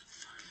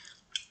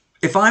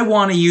 If I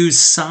want to use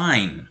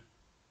sine,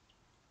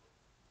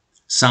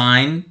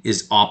 sine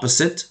is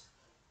opposite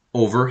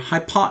over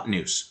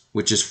hypotenuse,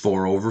 which is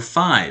 4 over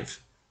 5.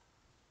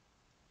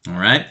 All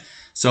right?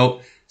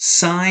 So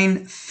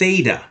sine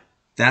theta,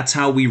 that's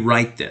how we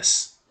write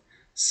this.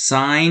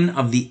 Sine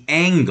of the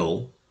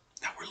angle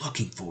that we're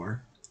looking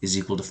for is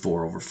equal to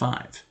 4 over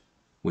 5,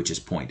 which is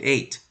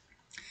 0.8.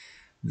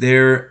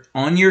 There,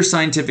 on your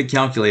scientific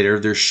calculator,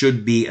 there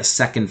should be a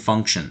second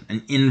function,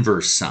 an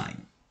inverse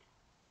sine.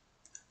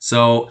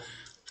 So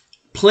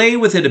play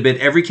with it a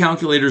bit. Every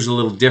calculator is a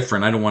little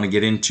different. I don't want to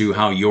get into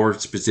how your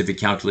specific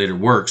calculator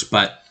works,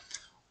 but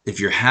if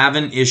you're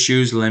having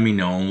issues, let me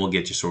know and we'll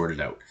get you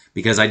sorted out.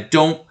 Because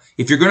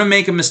if you're going to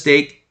make a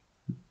mistake,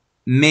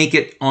 make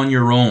it on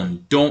your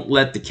own. Don't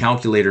let the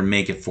calculator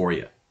make it for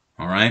you.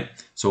 All right?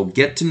 So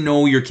get to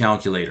know your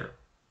calculator.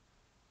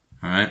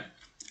 All right?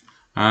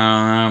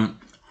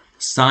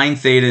 Sine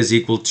theta is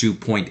equal to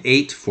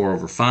 0.8, 4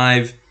 over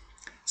 5.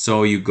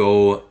 So you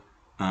go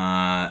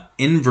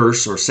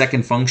inverse or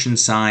second function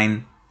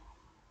sine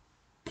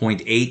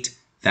 0.8.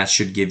 That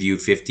should give you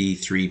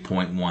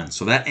 53.1.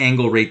 So that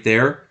angle right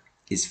there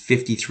is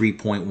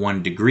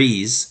 53.1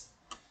 degrees.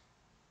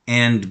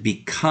 And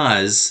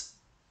because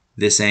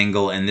this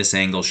angle and this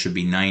angle should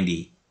be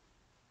 90,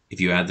 if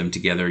you add them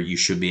together, you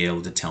should be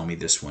able to tell me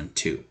this one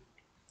too.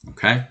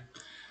 Okay?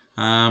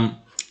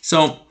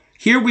 So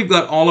here we've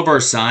got all of our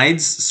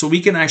sides, so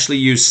we can actually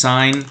use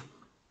sine,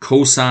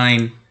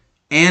 cosine,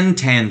 and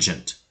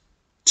tangent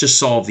to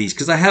solve these,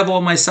 because I have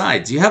all my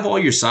sides. You have all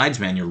your sides,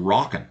 man. You're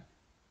rocking.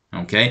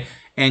 Okay?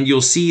 And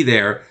you'll see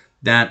there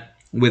that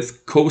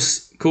with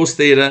cos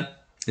theta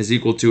is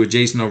equal to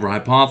adjacent over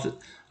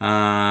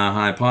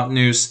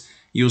hypotenuse,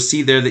 you'll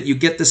see there that you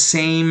get the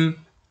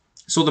same,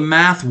 so the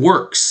math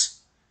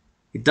works.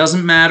 It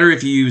doesn't matter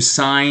if you use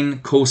sine,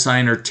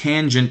 cosine, or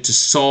tangent to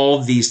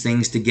solve these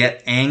things to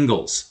get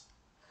angles.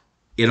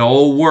 It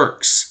all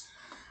works.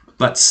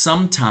 But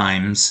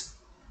sometimes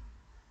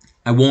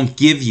I won't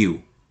give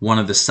you one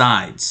of the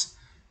sides.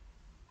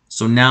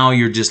 So now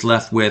you're just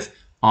left with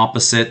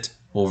opposite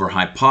over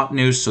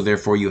hypotenuse, so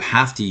therefore you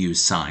have to use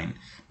sine.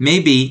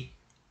 maybe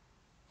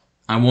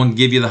I won't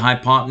give you the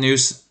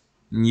hypotenuse,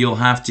 and you'll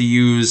have to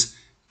use,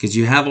 because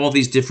you have all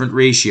these different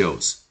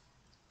ratios,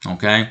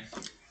 okay?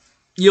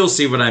 You'll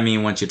see what I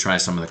mean once you try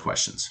some of the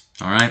questions,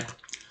 all right?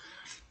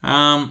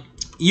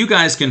 You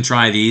guys can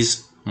try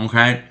these,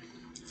 okay?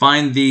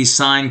 Find the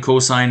sine,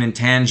 cosine, and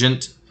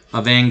tangent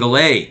of angle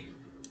A.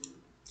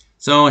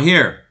 So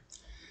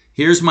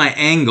here's my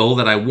angle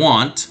that I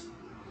want.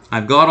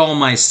 I've got all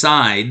my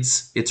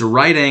sides. It's a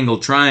right angle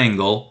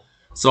triangle,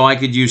 so I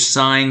could use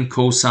sine,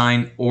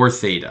 cosine, or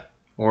theta,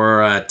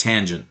 or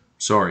tangent,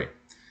 sorry.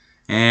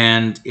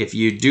 And if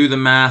you do the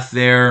math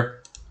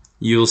there,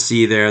 you'll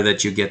see there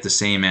that you get the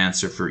same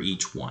answer for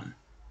each one.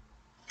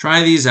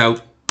 Try these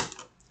out.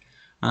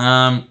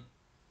 A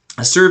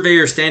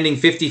surveyor standing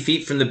 50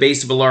 feet from the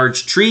base of a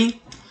large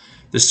tree.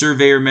 The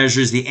surveyor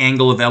measures the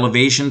angle of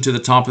elevation to the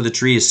top of the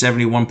tree is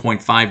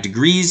 71.5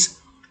 degrees.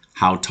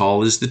 How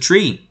tall is the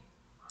tree?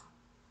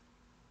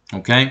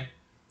 Okay.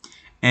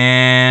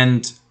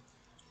 And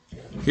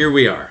here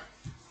we are.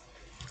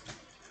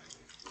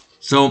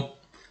 So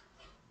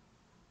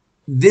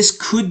this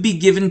could be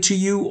given to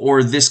you,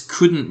 or this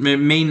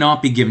may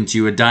not be given to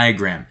you, a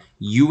diagram.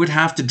 You would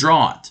have to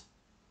draw it.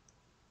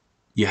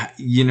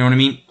 You know what I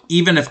mean?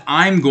 Even if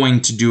I'm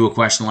going to do a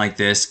question like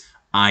this,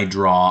 I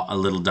draw a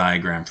little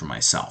diagram for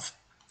myself.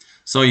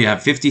 So you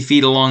have 50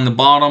 feet along the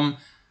bottom.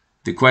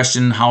 The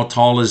question, how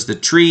tall is the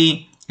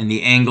tree? And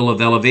the angle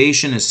of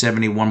elevation is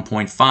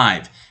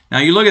 71.5. Now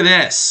you look at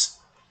this.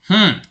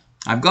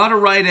 I've got a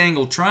right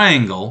angle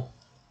triangle,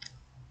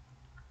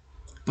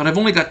 but I've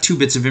only got 2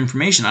 bits of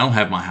information. I don't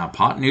have my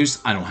hypotenuse.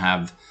 I don't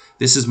have,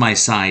 this is my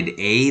side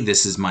A,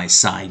 this is my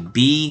side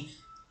B.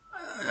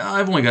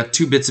 I've only got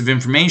 2 bits of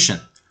information.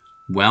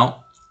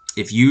 Well,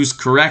 if used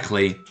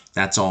correctly,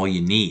 that's all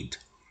you need.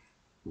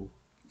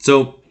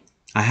 So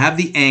I have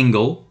the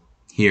angle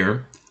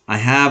here. I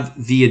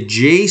have the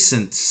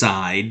adjacent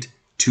side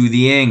to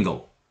the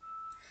angle.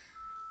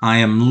 I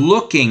am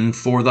looking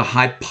for the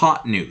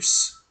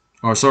hypotenuse.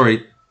 Or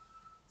sorry,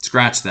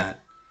 scratch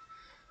that.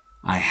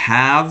 I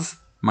have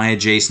my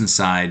adjacent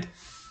side.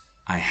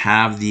 I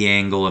have the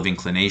angle of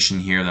inclination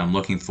here that I'm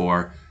looking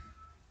for.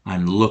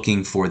 I'm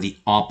looking for the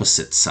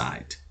opposite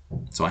side.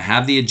 So I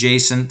have the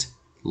adjacent,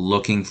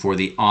 looking for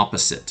the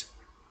opposite.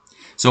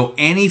 So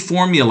any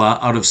formula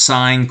out of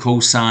sine,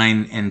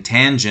 cosine, and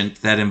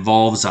tangent that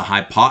involves a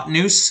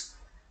hypotenuse,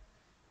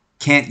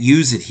 can't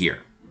use it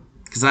here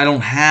because I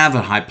don't have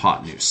a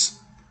hypotenuse.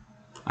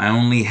 I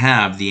only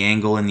have the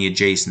angle in the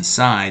adjacent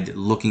side,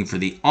 looking for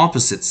the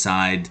opposite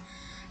side.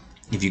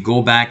 If you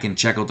go back and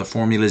check out the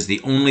formulas,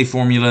 the only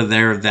formula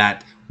there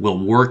that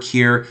will work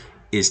here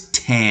is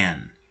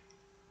tan.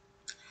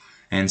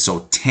 And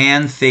so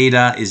tan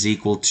theta is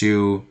equal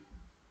to,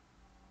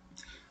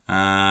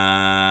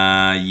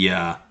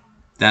 yeah,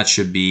 that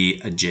should be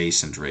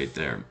adjacent right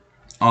there.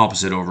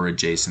 Opposite over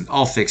adjacent.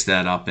 I'll fix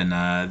that up in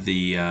I'll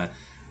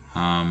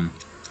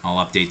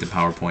update the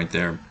PowerPoint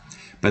there.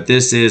 But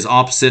this is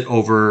opposite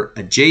over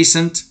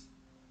adjacent.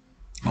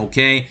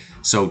 Okay,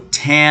 so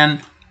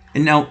tan.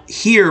 And now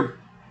here,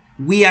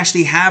 we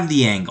actually have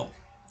the angle.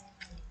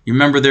 You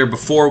remember there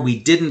before, we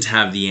didn't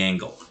have the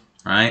angle,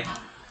 right?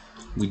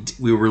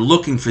 We were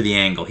looking for the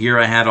angle. Here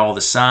I had all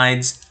the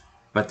sides,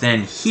 but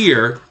then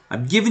here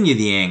I've given you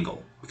the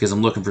angle because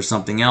I'm looking for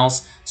something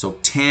else. So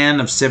tan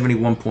of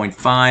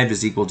 71.5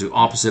 is equal to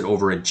opposite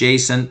over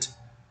adjacent.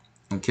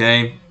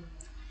 Okay,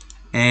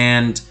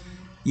 and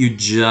you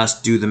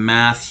just do the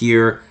math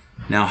here.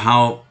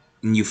 Now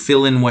and you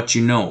fill in what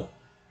you know.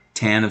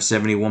 Tan of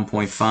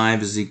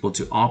 71.5 is equal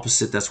to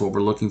opposite. That's what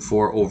we're looking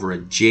for, over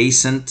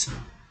adjacent.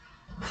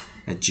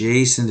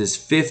 Adjacent is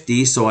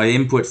 50, so I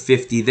input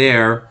 50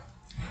 there.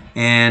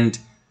 And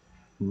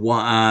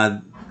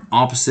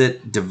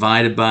opposite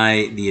divided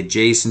by the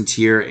adjacent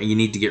here. And you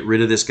need to get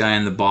rid of this guy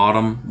on the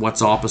bottom.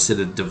 What's opposite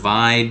of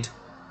divide?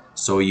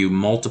 So you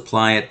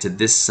multiply it to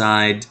this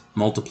side,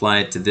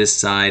 multiply it to this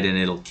side, and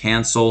it'll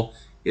cancel.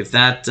 If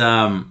that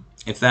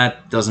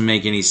doesn't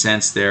make any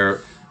sense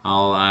there,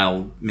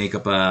 I'll make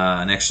up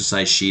an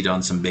exercise sheet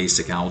on some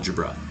basic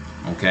algebra,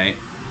 okay?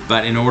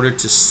 But in order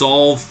to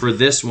solve for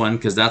this one,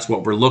 because that's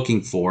what we're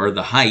looking for,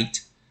 the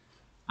height,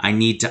 I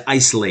need to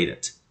isolate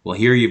it. Well,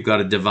 here you've got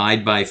to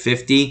divide by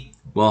 50.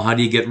 Well, how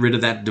do you get rid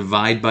of that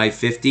divide by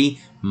 50?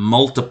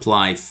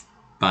 Multiply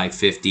by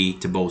 50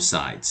 to both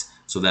sides.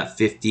 So that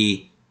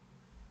 50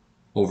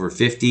 over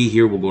 50,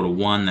 here we'll go to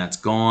 1, that's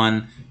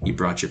gone. You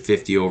brought your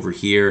 50 over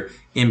here,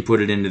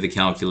 input it into the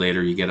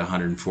calculator, you get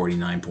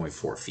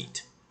 149.4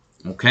 feet.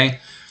 Okay,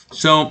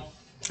 so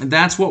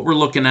that's what we're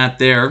looking at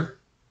there.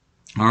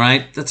 All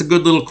right, that's a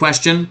good little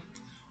question.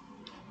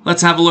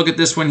 Let's have a look at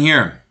this one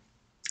here.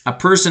 A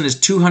person is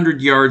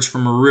 200 yards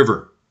from a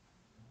river.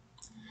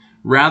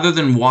 Rather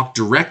than walk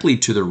directly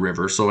to the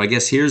river, so I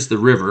guess here's the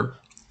river.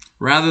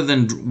 Rather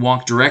than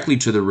walk directly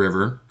to the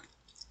river,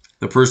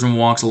 the person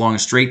walks along a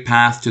straight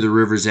path to the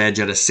river's edge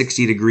at a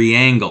 60-degree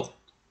angle.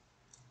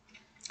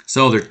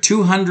 So they're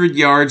 200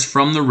 yards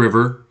from the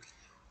river,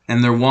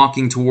 and they're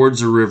walking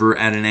towards the river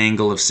at an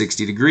angle of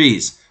 60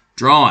 degrees.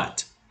 Draw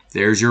it.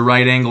 There's your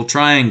right angle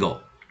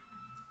triangle.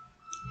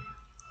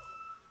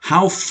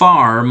 How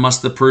far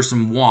must the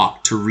person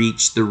walk to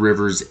reach the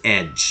river's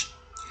edge?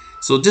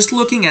 So just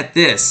looking at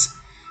this,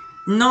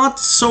 not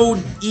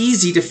so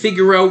easy to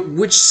figure out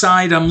which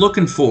side I'm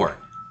looking for.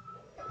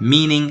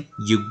 Meaning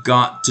you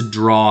got to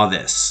draw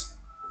this.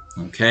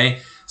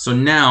 Okay? So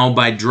now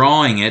by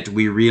drawing it,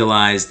 we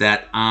realize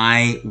that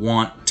I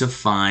want to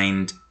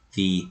find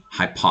the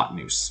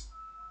hypotenuse.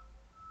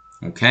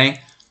 Okay?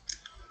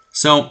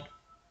 So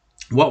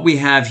what we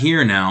have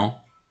here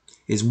now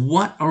is,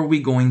 what are we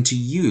going to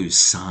use?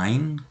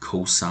 Sine,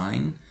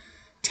 cosine,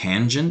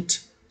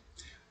 tangent?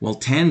 Well,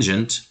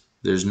 tangent,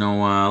 there's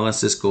no,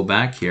 let's just go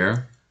back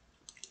here.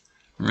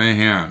 Right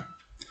here.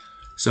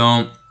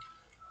 So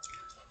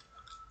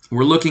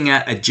we're looking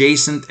at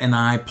adjacent and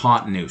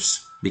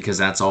hypotenuse, because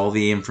that's all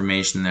the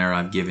information there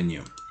I've given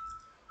you.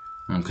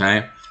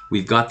 Okay?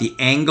 We've got the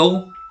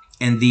angle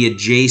and the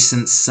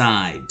adjacent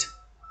side.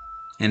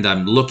 And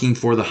I'm looking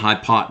for the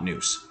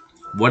hypotenuse.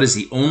 What is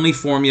the only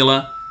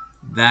formula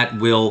that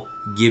will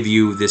give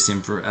you this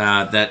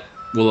that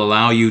will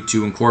allow you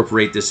to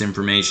incorporate this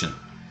information?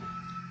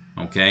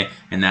 Okay?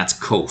 And that's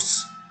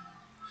cos.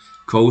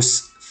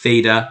 Cos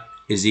theta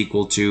is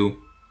equal to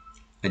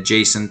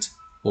adjacent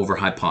over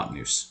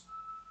hypotenuse.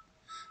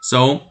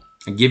 So,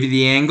 I give you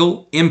the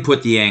angle,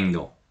 input the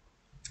angle.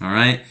 All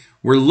right?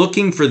 We're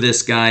looking for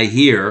this guy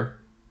here.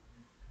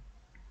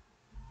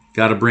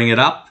 Got to bring it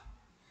up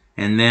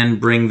and then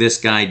bring this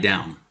guy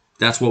down.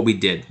 That's what we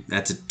did.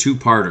 That's a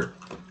two-parter.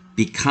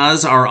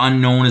 Because our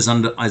unknown is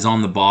on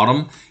the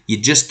bottom, you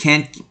just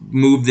can't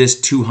move this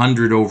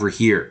 200 over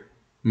here.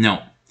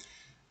 No.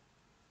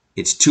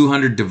 It's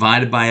 200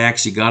 divided by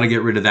x. You got to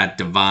get rid of that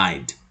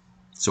divide.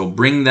 So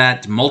bring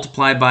that,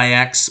 multiply by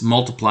x,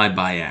 multiply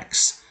by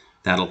x.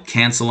 That'll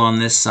cancel on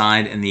this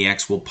side, and the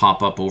x will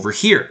pop up over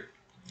here.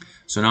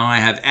 So now I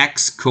have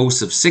x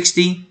cos of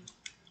 60.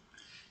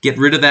 Get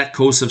rid of that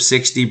cos of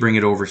 60, bring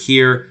it over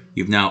here.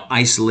 You've now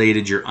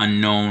isolated your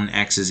unknown.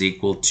 X is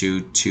equal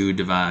to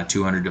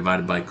 200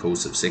 divided by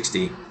cos of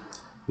 60,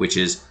 which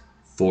is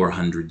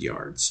 400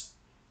 yards.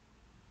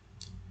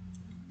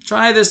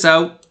 Try this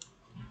out.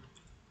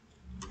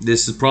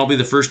 This is probably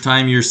the first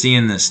time you're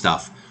seeing this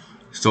stuff.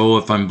 So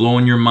if I'm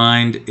blowing your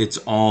mind, it's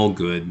all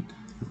good.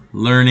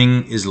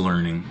 Learning is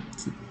learning.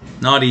 It's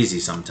not easy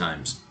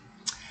sometimes.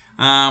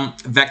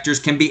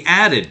 Vectors can be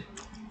added.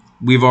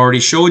 We've already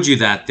showed you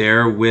that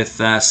there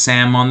with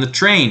Sam on the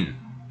train.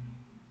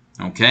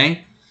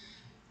 Okay?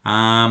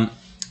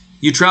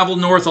 You travel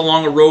north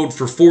along a road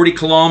for 40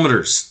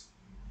 kilometers.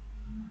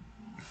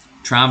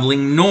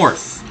 Traveling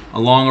north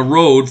along a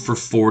road for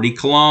 40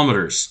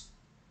 kilometers.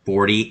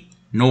 40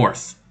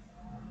 north.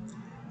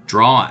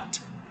 Draw it.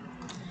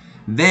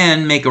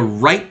 Then make a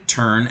right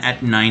turn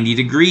at 90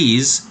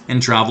 degrees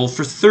and travel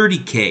for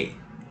 30k.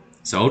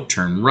 So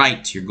turn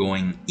right. You're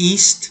going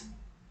east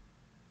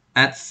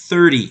at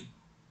 30.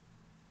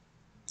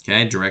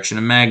 Okay, direction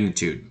of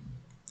magnitude.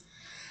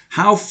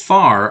 How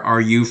far are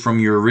you from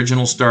your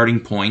original starting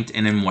point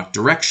and in what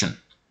direction?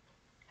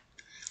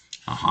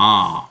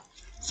 Aha.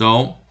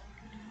 So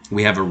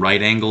we have a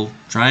right angle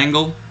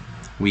triangle.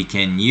 We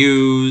can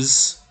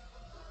use,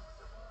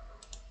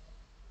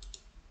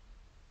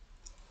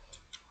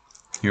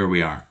 here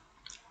we are.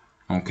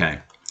 Okay,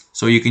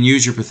 so you can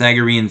use your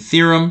Pythagorean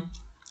theorem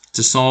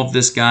to solve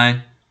this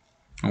guy.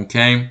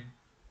 Okay,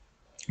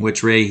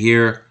 which right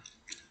here,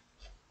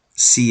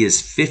 C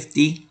is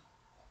 50.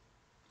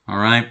 All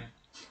right.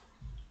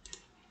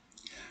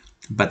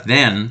 But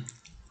then,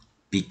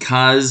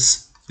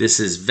 because this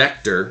is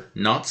vector,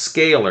 not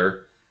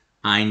scalar,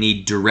 I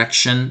need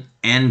direction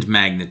and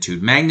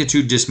magnitude.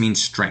 Magnitude just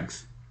means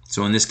strength.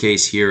 So in this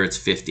case here, it's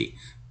 50.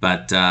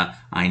 But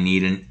I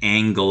need an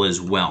angle as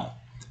well.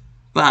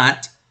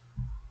 But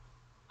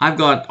I've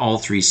got all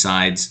three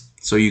sides,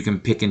 so you can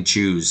pick and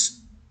choose.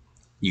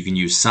 You can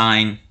use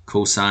sine,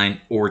 cosine,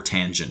 or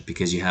tangent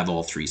because you have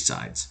all three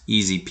sides.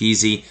 Easy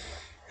peasy.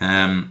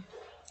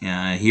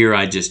 Here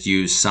I just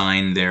use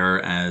sine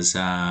there as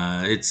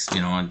it's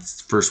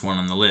the first one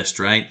on the list,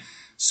 right?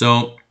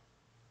 So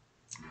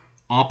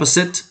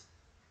opposite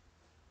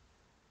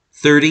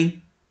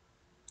 30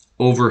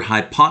 over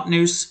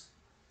hypotenuse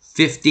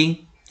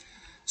 50.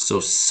 So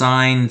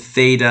sine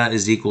theta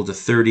is equal to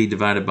 30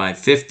 divided by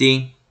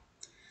 50,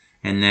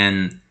 and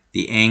then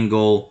the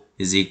angle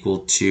is equal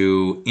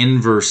to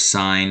inverse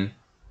sine.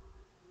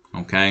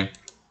 Okay,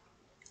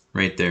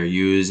 right there.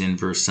 Use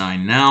inverse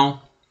sine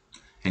now,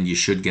 and you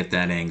should get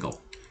that angle.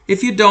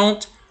 If you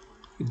don't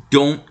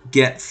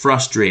get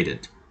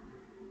frustrated.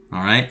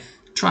 All right,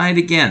 try it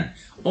again.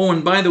 Oh,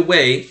 and by the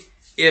way,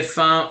 if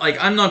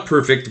I'm not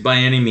perfect by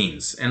any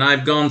means, and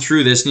I've gone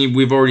through this, and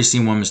we've already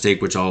seen one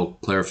mistake, which I'll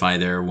clarify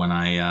there when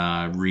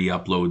I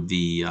re-upload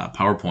the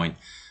PowerPoint.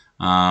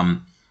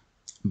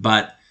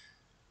 But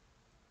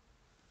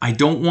I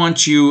don't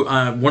want you.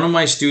 One of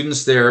my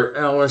students there,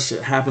 this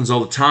happens all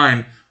the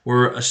time,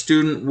 where a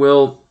student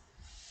will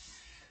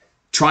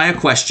try a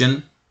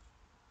question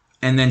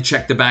and then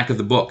check the back of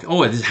the book.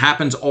 Oh, it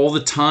happens all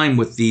the time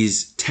with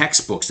these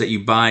textbooks that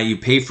you buy. You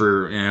pay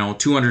for, you know,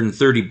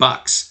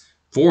 $230,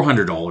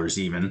 $400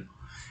 even,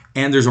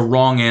 and there's a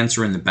wrong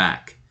answer in the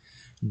back.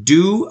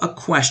 Do a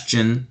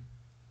question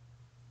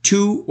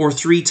 2 or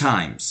 3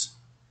 times.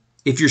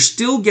 If you're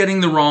still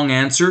getting the wrong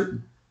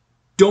answer,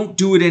 don't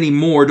do it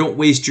anymore. Don't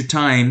waste your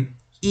time.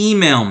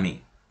 Email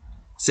me.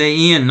 Say,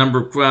 Ian,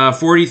 number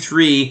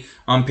 43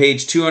 on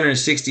page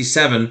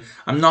 267.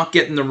 I'm not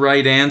getting the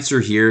right answer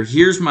here.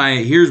 Here's my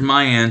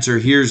answer.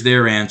 Here's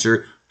their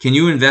answer. Can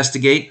you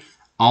investigate?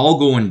 I'll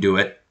go and do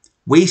it.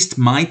 Waste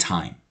my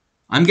time.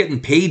 I'm getting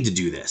paid to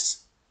do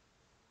this.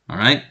 All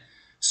right?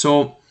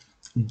 So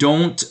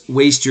don't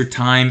waste your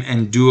time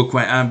and do a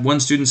question.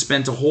 One student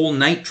spent a whole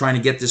night trying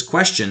to get this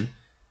question,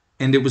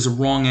 and it was a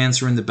wrong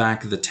answer in the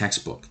back of the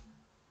textbook.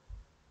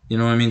 You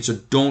know what I mean? So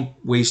don't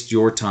waste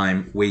your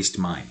time. Waste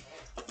mine.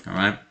 All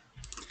right.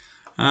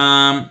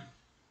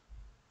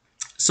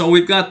 So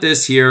we've got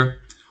this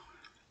here.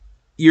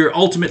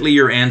 Ultimately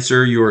your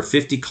answer, you're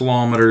 50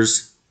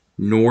 kilometers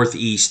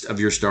northeast of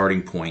your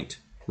starting point,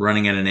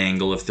 running at an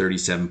angle of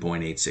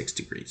 37.86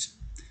 degrees.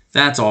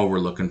 That's all we're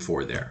looking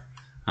for there.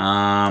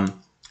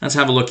 Let's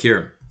have a look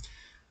here.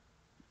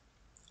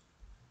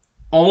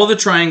 All of the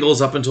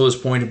triangles up until this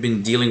point have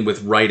been dealing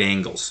with right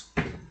angles.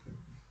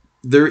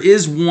 There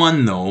is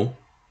one, though,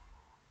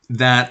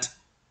 that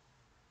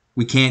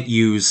we can't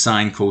use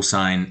sine,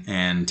 cosine,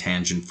 and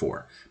tangent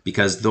for,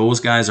 because those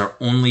guys are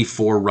only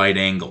for right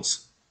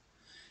angles.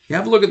 You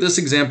have a look at this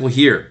example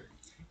here.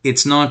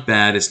 It's not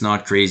bad, it's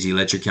not crazy.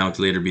 Let your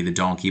calculator be the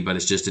donkey, but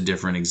it's just a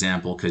different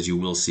example because you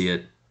will see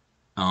it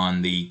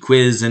on the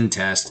quiz and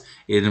test.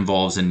 It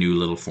involves a new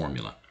little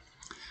formula.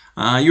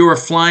 You are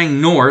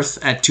flying north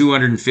at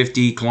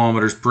 250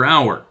 kilometers per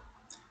hour.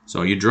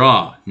 So you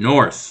draw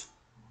north,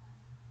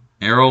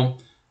 arrow,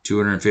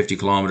 250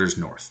 kilometers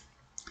north.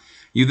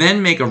 You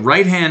then make a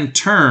right-hand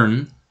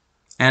turn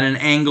at an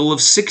angle of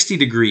 60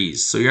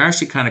 degrees. So you're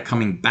actually kind of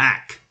coming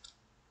back.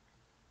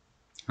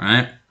 All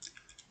right?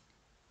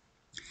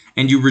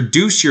 And you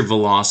reduce your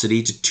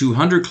velocity to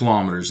 200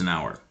 kilometers an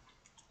hour.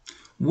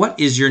 What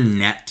is your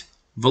net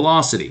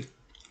velocity?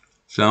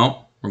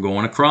 So we're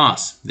going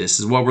across. This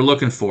is what we're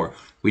looking for.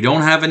 We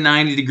don't have a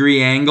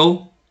 90-degree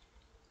angle,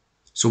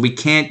 so we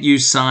can't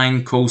use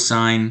sine,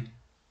 cosine,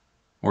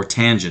 or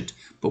tangent.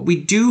 But we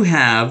do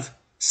have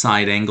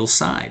side angle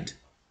side.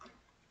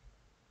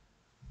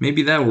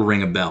 Maybe that will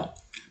ring a bell.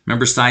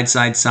 Remember side,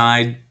 side,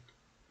 side,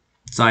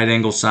 side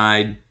angle,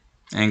 side,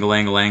 angle,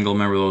 angle, angle.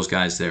 Remember those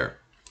guys there.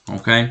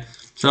 Okay?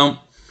 So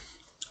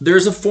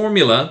there's a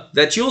formula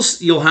that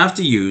you'll have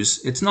to use.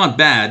 It's not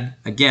bad.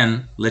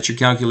 Again, let your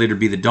calculator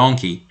be the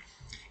donkey.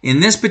 In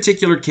this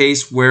particular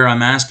case where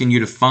I'm asking you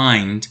to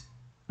find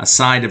a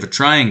side of a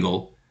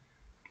triangle,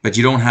 but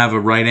you don't have a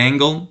right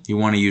angle, you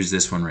want to use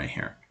this one right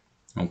here.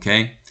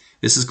 Okay?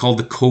 This is called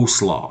the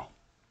cos law.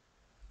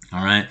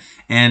 All right?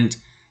 And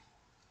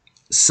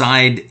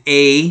side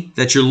A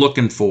that you're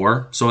looking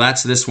for, so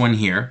that's this one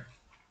here.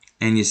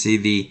 And you see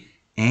the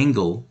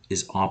angle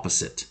is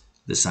opposite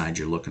the side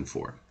you're looking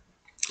for.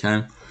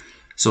 Okay?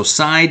 So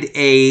side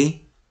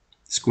A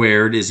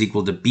squared is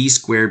equal to B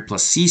squared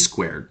plus C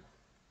squared,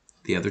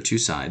 the other two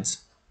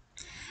sides,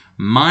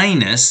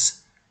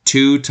 minus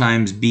 2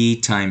 times B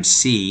times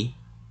C,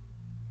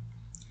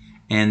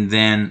 and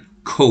then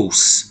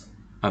cos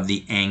of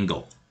the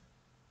angle.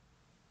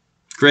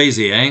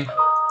 Crazy, eh?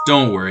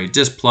 Don't worry,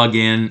 just plug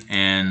in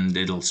and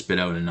it'll spit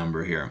out a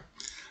number here.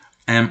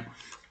 And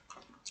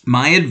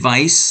my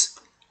advice,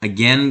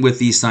 again with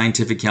these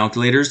scientific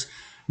calculators,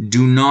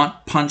 do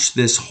not punch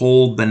this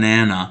whole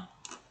banana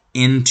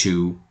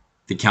into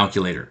the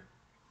calculator.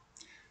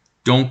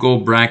 Don't go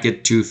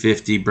bracket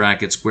 250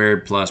 bracket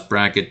squared plus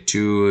bracket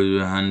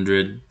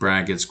 200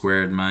 bracket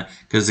squared,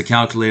 because the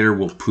calculator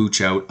will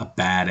pooch out a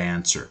bad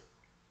answer.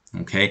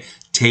 Okay?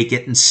 Take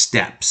it in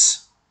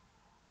steps.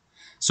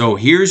 So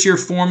here's your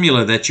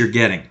formula that you're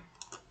getting.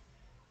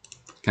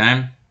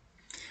 Okay?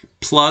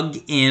 Plug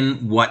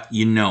in what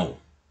you know.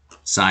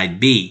 Side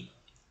B,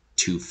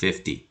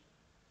 250.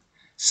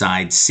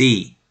 Side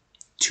C,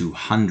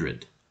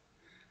 200.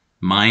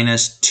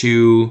 Minus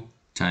 2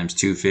 times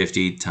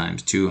 250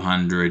 times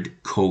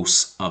 200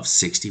 cos of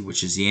 60,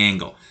 which is the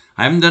angle.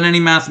 I haven't done any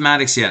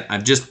mathematics yet.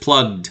 I've just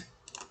plugged.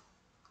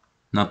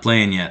 Not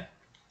playing yet.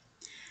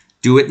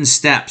 Do it in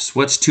steps.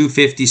 What's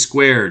 250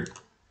 squared?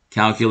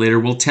 Calculator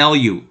will tell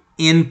you.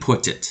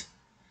 Input it.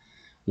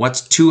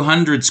 What's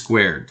 200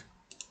 squared?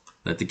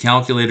 Let the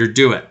calculator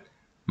do it.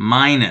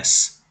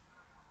 Minus.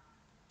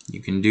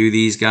 You can do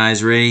these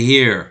guys right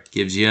here.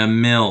 Gives you a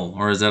mil,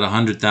 or is that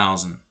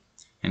 100,000?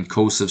 And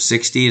cos of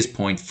 60 is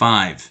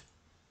 0.5.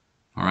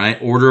 All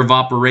right, order of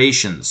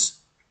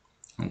operations.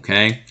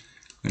 Okay,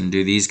 I'm going to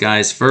do these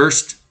guys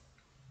first.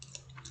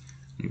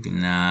 You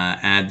can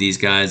add these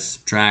guys,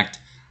 subtract,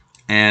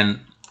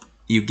 and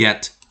you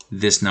get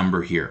this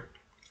number here.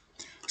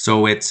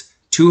 So it's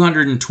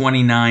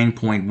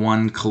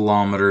 229.1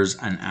 kilometers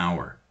an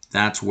hour.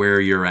 That's where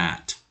you're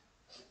at.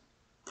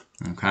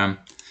 Okay,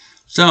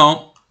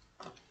 so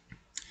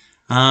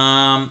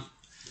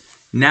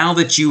Now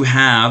that you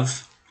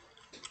have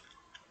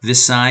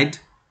this side,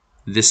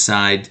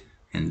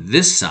 and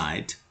this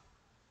side,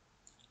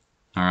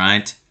 all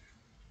right,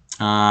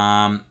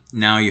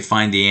 now you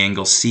find the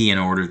angle C in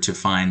order to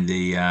find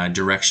the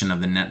direction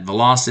of the net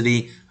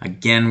velocity.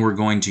 Again, we're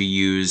going to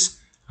use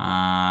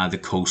the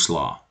Coase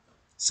law.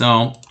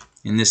 So,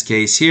 in this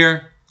case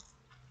here,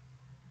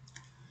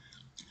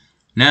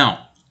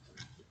 now,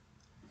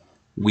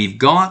 we've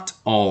got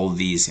all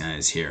these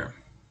guys here,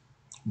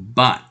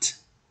 but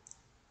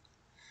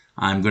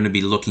I'm going to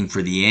be looking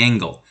for the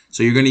angle.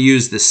 So you're going to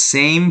use the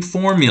same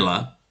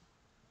formula,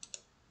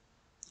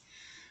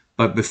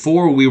 but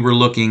before we were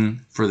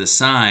looking for the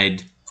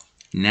side,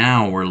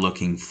 now we're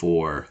looking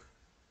for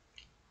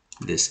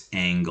this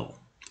angle.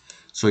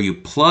 So you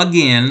plug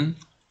in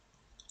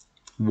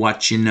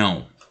what you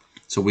know.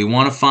 So we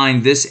want to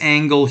find this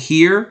angle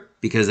here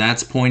because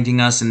that's pointing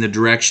us in the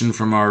direction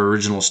from our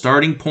original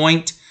starting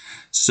point.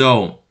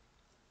 So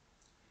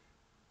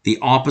the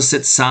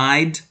opposite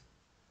side,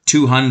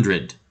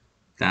 200.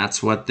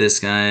 That's what this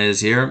guy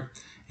is here,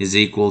 is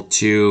equal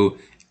to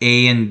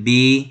A and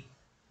B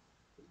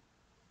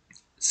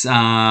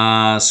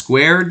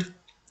squared.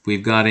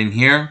 We've got in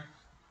here.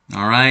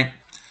 All right.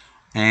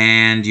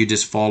 And you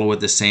just follow it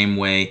the same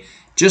way.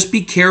 Just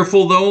be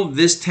careful though.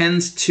 This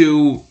tends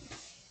to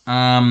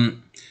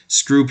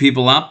screw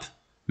people up.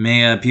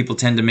 People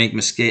tend to make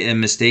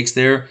mistakes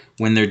there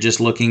when they're just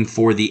looking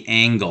for the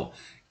angle.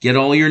 Get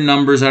all your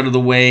numbers out of the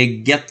way.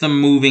 Get them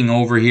moving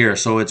over here.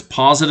 So it's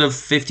positive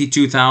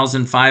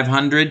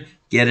 52,500.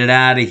 Get it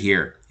out of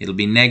here. It'll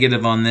be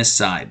negative on this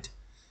side.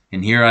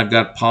 And here I've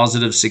got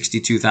positive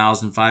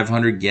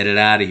 62,500. Get it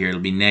out of here.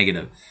 It'll be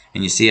negative.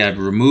 And you see I've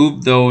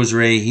removed those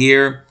right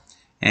here.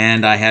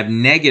 And I have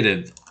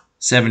negative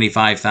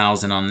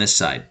 75,000 on this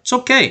side. It's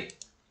okay.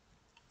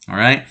 All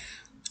right.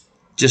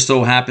 Just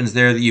so happens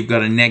there that you've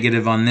got a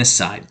negative on this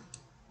side.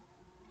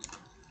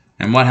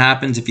 And what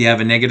happens if you have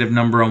a negative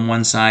number on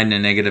one side and a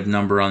negative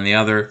number on the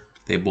other?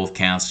 They both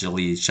cancel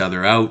each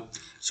other out.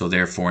 So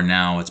therefore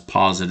now it's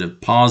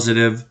positive,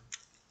 positive.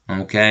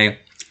 Okay.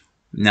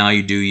 Now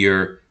you do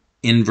your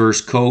inverse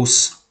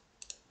cos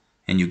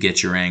and you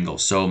get your angle.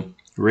 So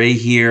right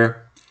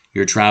here,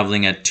 you're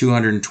traveling at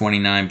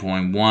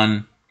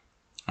 229.1.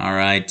 All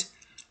right.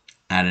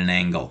 At an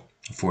angle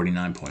of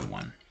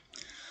 49.1.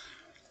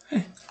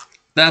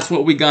 That's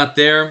what we got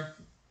there.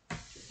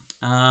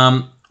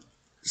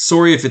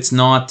 Sorry if it's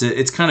not,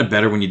 it's kind of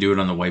better when you do it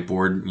on the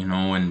whiteboard, you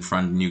know, in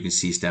front and you can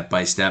see step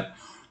by step.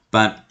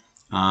 But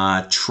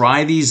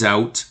try these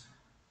out.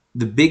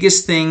 The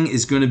biggest thing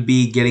is going to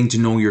be getting to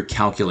know your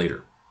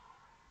calculator,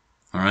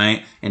 all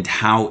right, and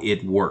how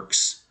it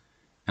works.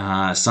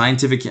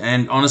 Scientific,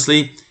 and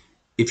honestly,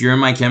 if you're in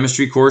my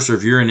chemistry course or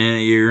if you're in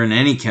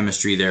any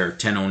chemistry there,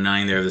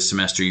 1009 there this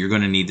semester, you're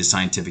going to need the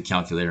scientific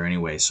calculator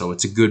anyway. So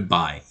it's a good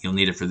buy. You'll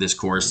need it for this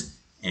course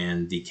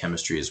and the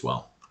chemistry as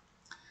well.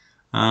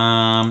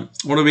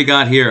 What do we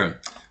got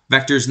here?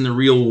 Vectors in the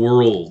real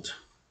world.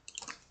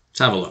 Let's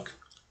have a look.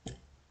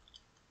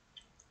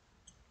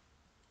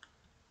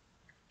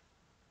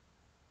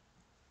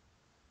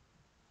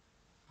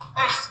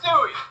 Hey,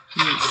 Stewie!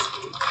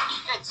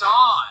 It's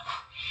on!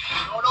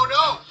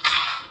 No!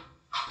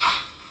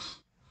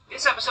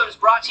 This episode is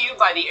brought to you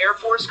by the Air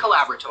Force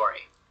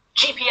Collaboratory.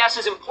 GPS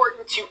is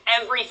important to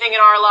everything in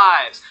our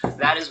lives.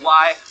 That is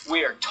why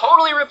we are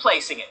totally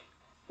replacing it.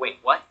 Wait,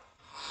 what?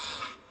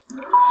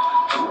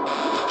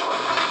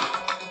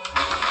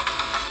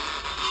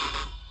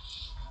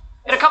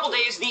 In a couple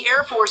days, the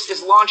Air Force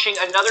is launching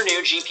another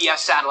new GPS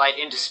satellite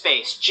into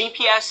space.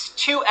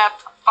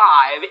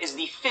 GPS-2F5 is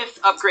the 5th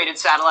upgraded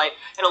satellite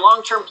in a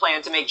long-term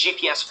plan to make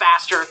GPS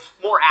faster,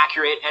 more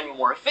accurate, and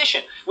more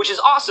efficient, which is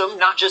awesome,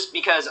 not just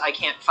because I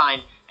can't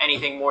find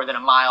anything more than a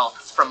mile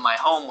from my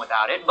home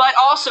without it, but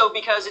also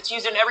because it's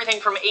used in everything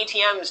from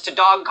ATMs to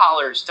dog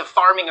collars to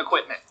farming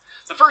equipment.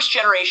 The first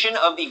generation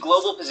of the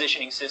Global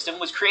Positioning System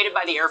was created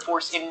by the Air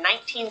Force in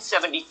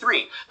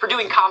 1973 for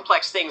doing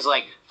complex things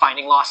like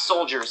finding lost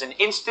soldiers and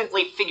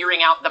instantly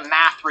figuring out the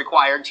math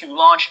required to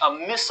launch a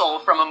missile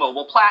from a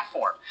mobile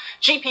platform.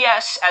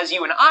 GPS, as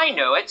you and I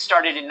know it,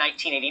 started in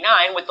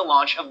 1989 with the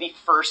launch of the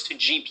first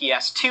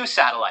GPS-2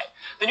 satellite.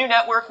 The new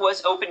network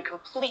was opened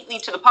completely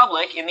to the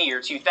public in the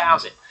year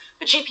 2000.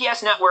 The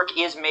GPS network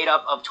is made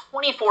up of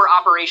 24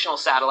 operational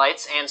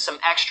satellites and some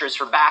extras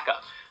for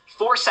backup.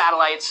 4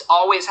 satellites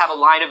always have a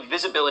line of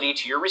visibility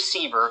to your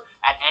receiver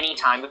at any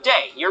time of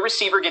day. Your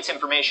receiver gets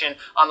information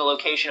on the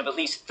location of at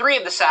least 3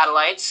 of the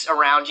satellites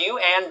around you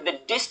and the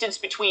distance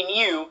between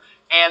you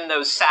and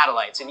those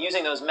satellites. And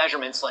using those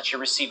measurements lets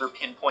your receiver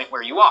pinpoint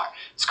where you are.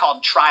 It's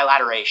called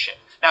trilateration.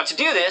 Now, to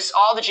do this,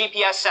 all the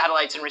GPS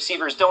satellites and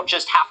receivers don't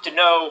just have to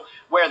know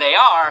where they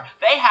are,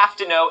 they have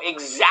to know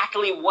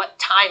exactly what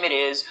time it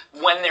is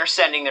when they're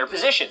sending their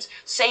positions.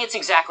 Say it's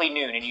exactly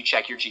noon and you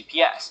check your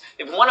GPS.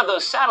 If one of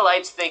those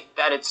satellites think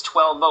that it's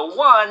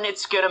 12:01,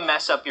 it's going to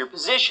mess up your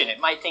position.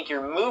 It might think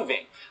you're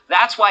moving.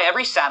 That's why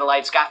every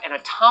satellite's got an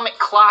atomic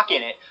clock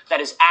in it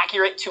that is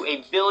accurate to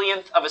a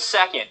billionth of a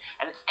second.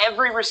 And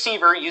every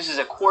receiver uses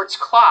a quartz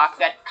clock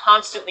that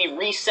constantly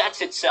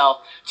resets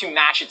itself to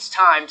match its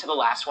time to the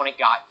last one it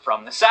got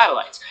from the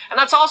satellites. And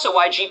that's also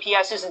why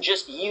GPS isn't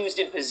just used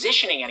in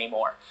positioning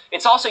anymore.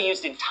 It's also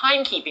used in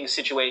timekeeping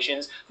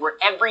situations where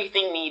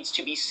everything needs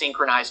to be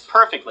synchronized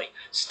perfectly.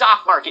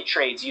 Stock market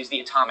trades use the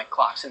atomic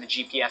clocks in the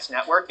GPS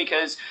network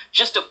because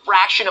just a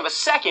fraction of a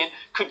second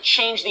could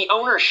change the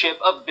ownership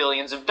of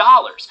billions of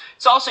dollars.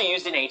 It's also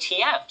used in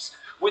ATMs.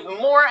 With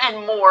more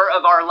and more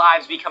of our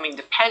lives becoming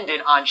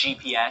dependent on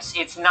GPS,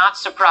 it's not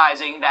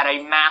surprising that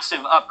a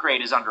massive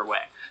upgrade is underway.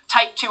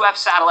 Type 2F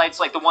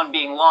satellites like the one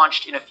being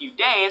launched in a few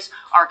days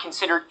are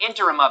considered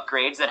interim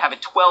upgrades that have a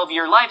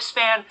 12-year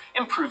lifespan,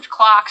 improved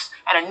clocks,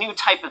 and a new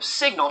type of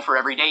signal for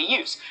everyday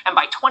use. And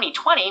by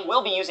 2020,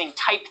 we'll be using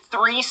Type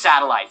 3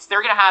 satellites.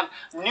 They're going to have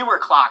newer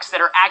clocks that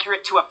are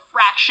accurate to a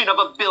fraction of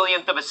a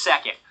billionth of a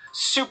second.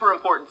 Super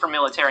important for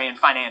military and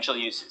financial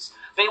uses.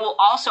 They will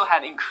also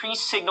have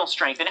increased signal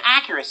strength and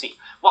accuracy.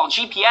 While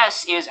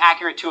GPS is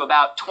accurate to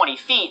about 20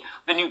 feet,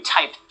 the new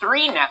Type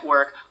 3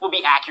 network will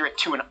be accurate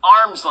to an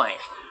arm's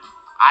length.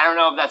 I don't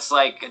know if that's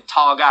like a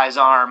tall guy's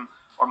arm,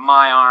 or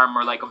my arm,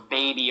 or like a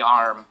baby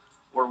arm,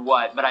 or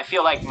what, but I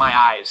feel like my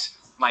eyes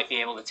might be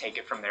able to take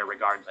it from there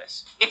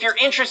regardless. If you're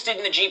interested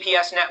in the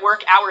GPS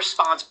network, our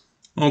sponsor...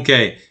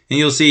 Okay, and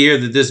you'll see here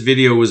that this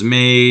video was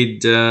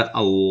made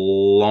a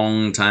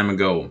long time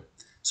ago.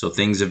 So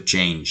things have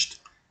changed.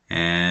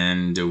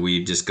 And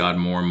we've just got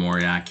more and more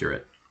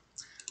accurate.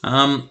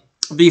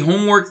 The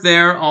homework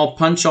there, I'll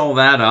punch all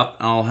that up.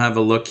 I'll have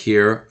a look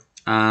here.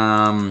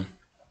 What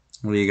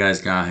do you guys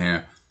got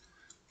here?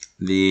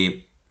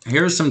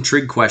 Here are some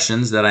trig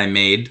questions that I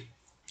made.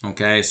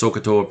 Okay,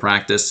 SOHCAHTOA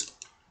practice.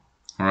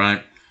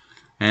 Alright.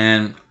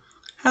 And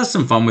have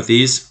some fun with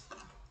these.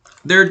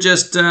 They're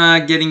just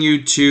getting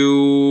you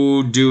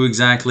to do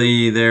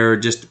exactly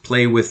just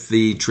play with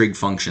the trig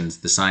functions,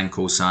 the sine,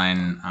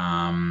 cosine.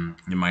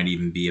 There might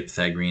even be a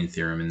Pythagorean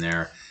theorem in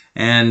there.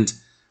 And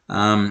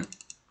I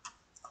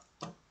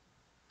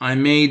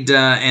made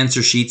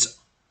answer sheets.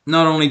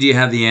 Not only do you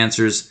have the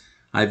answers,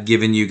 I've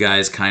given you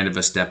guys kind of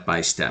a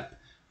step-by-step.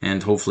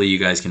 And hopefully you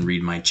guys can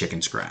read my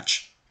chicken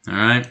scratch. All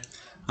right.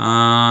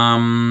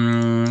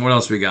 What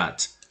else we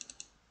got?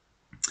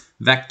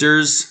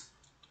 Vectors.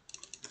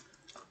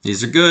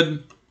 These are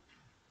good.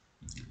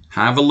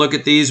 Have a look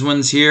at these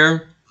ones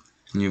here.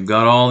 And you've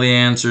got all the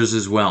answers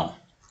as well.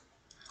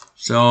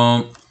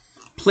 So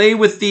play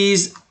with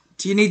these.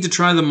 Do you need to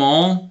try them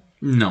all?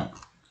 No.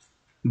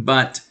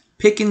 But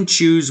pick and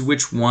choose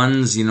which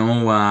ones, you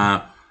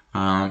know,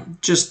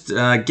 just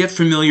get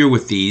familiar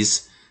with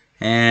these.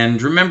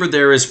 And remember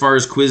there, as far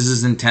as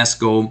quizzes and tests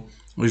go,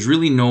 there's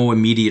really no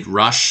immediate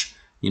rush.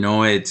 You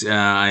know,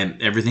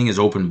 everything is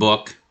open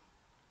book.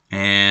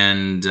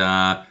 And...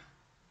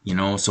 you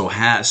know, so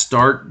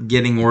start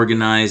getting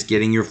organized,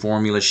 getting your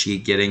formula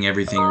sheet, getting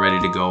everything ready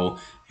to go,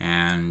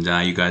 and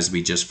you guys will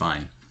be just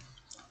fine.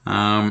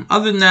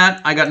 Other than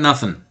that, I got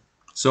nothing.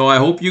 So I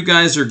hope you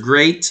guys are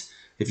great.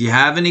 If you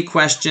have any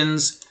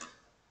questions,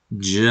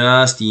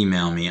 just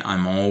email me.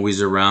 I'm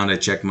always around. I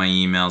check my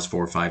emails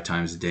 4 or 5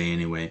 times a day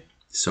anyway.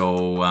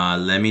 So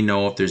let me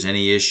know if there's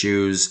any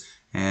issues.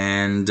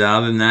 And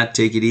other than that,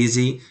 take it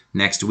easy.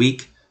 Next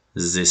week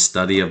is the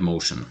study of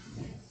motion.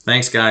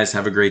 Thanks, guys.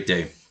 Have a great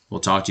day. We'll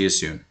talk to you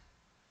soon.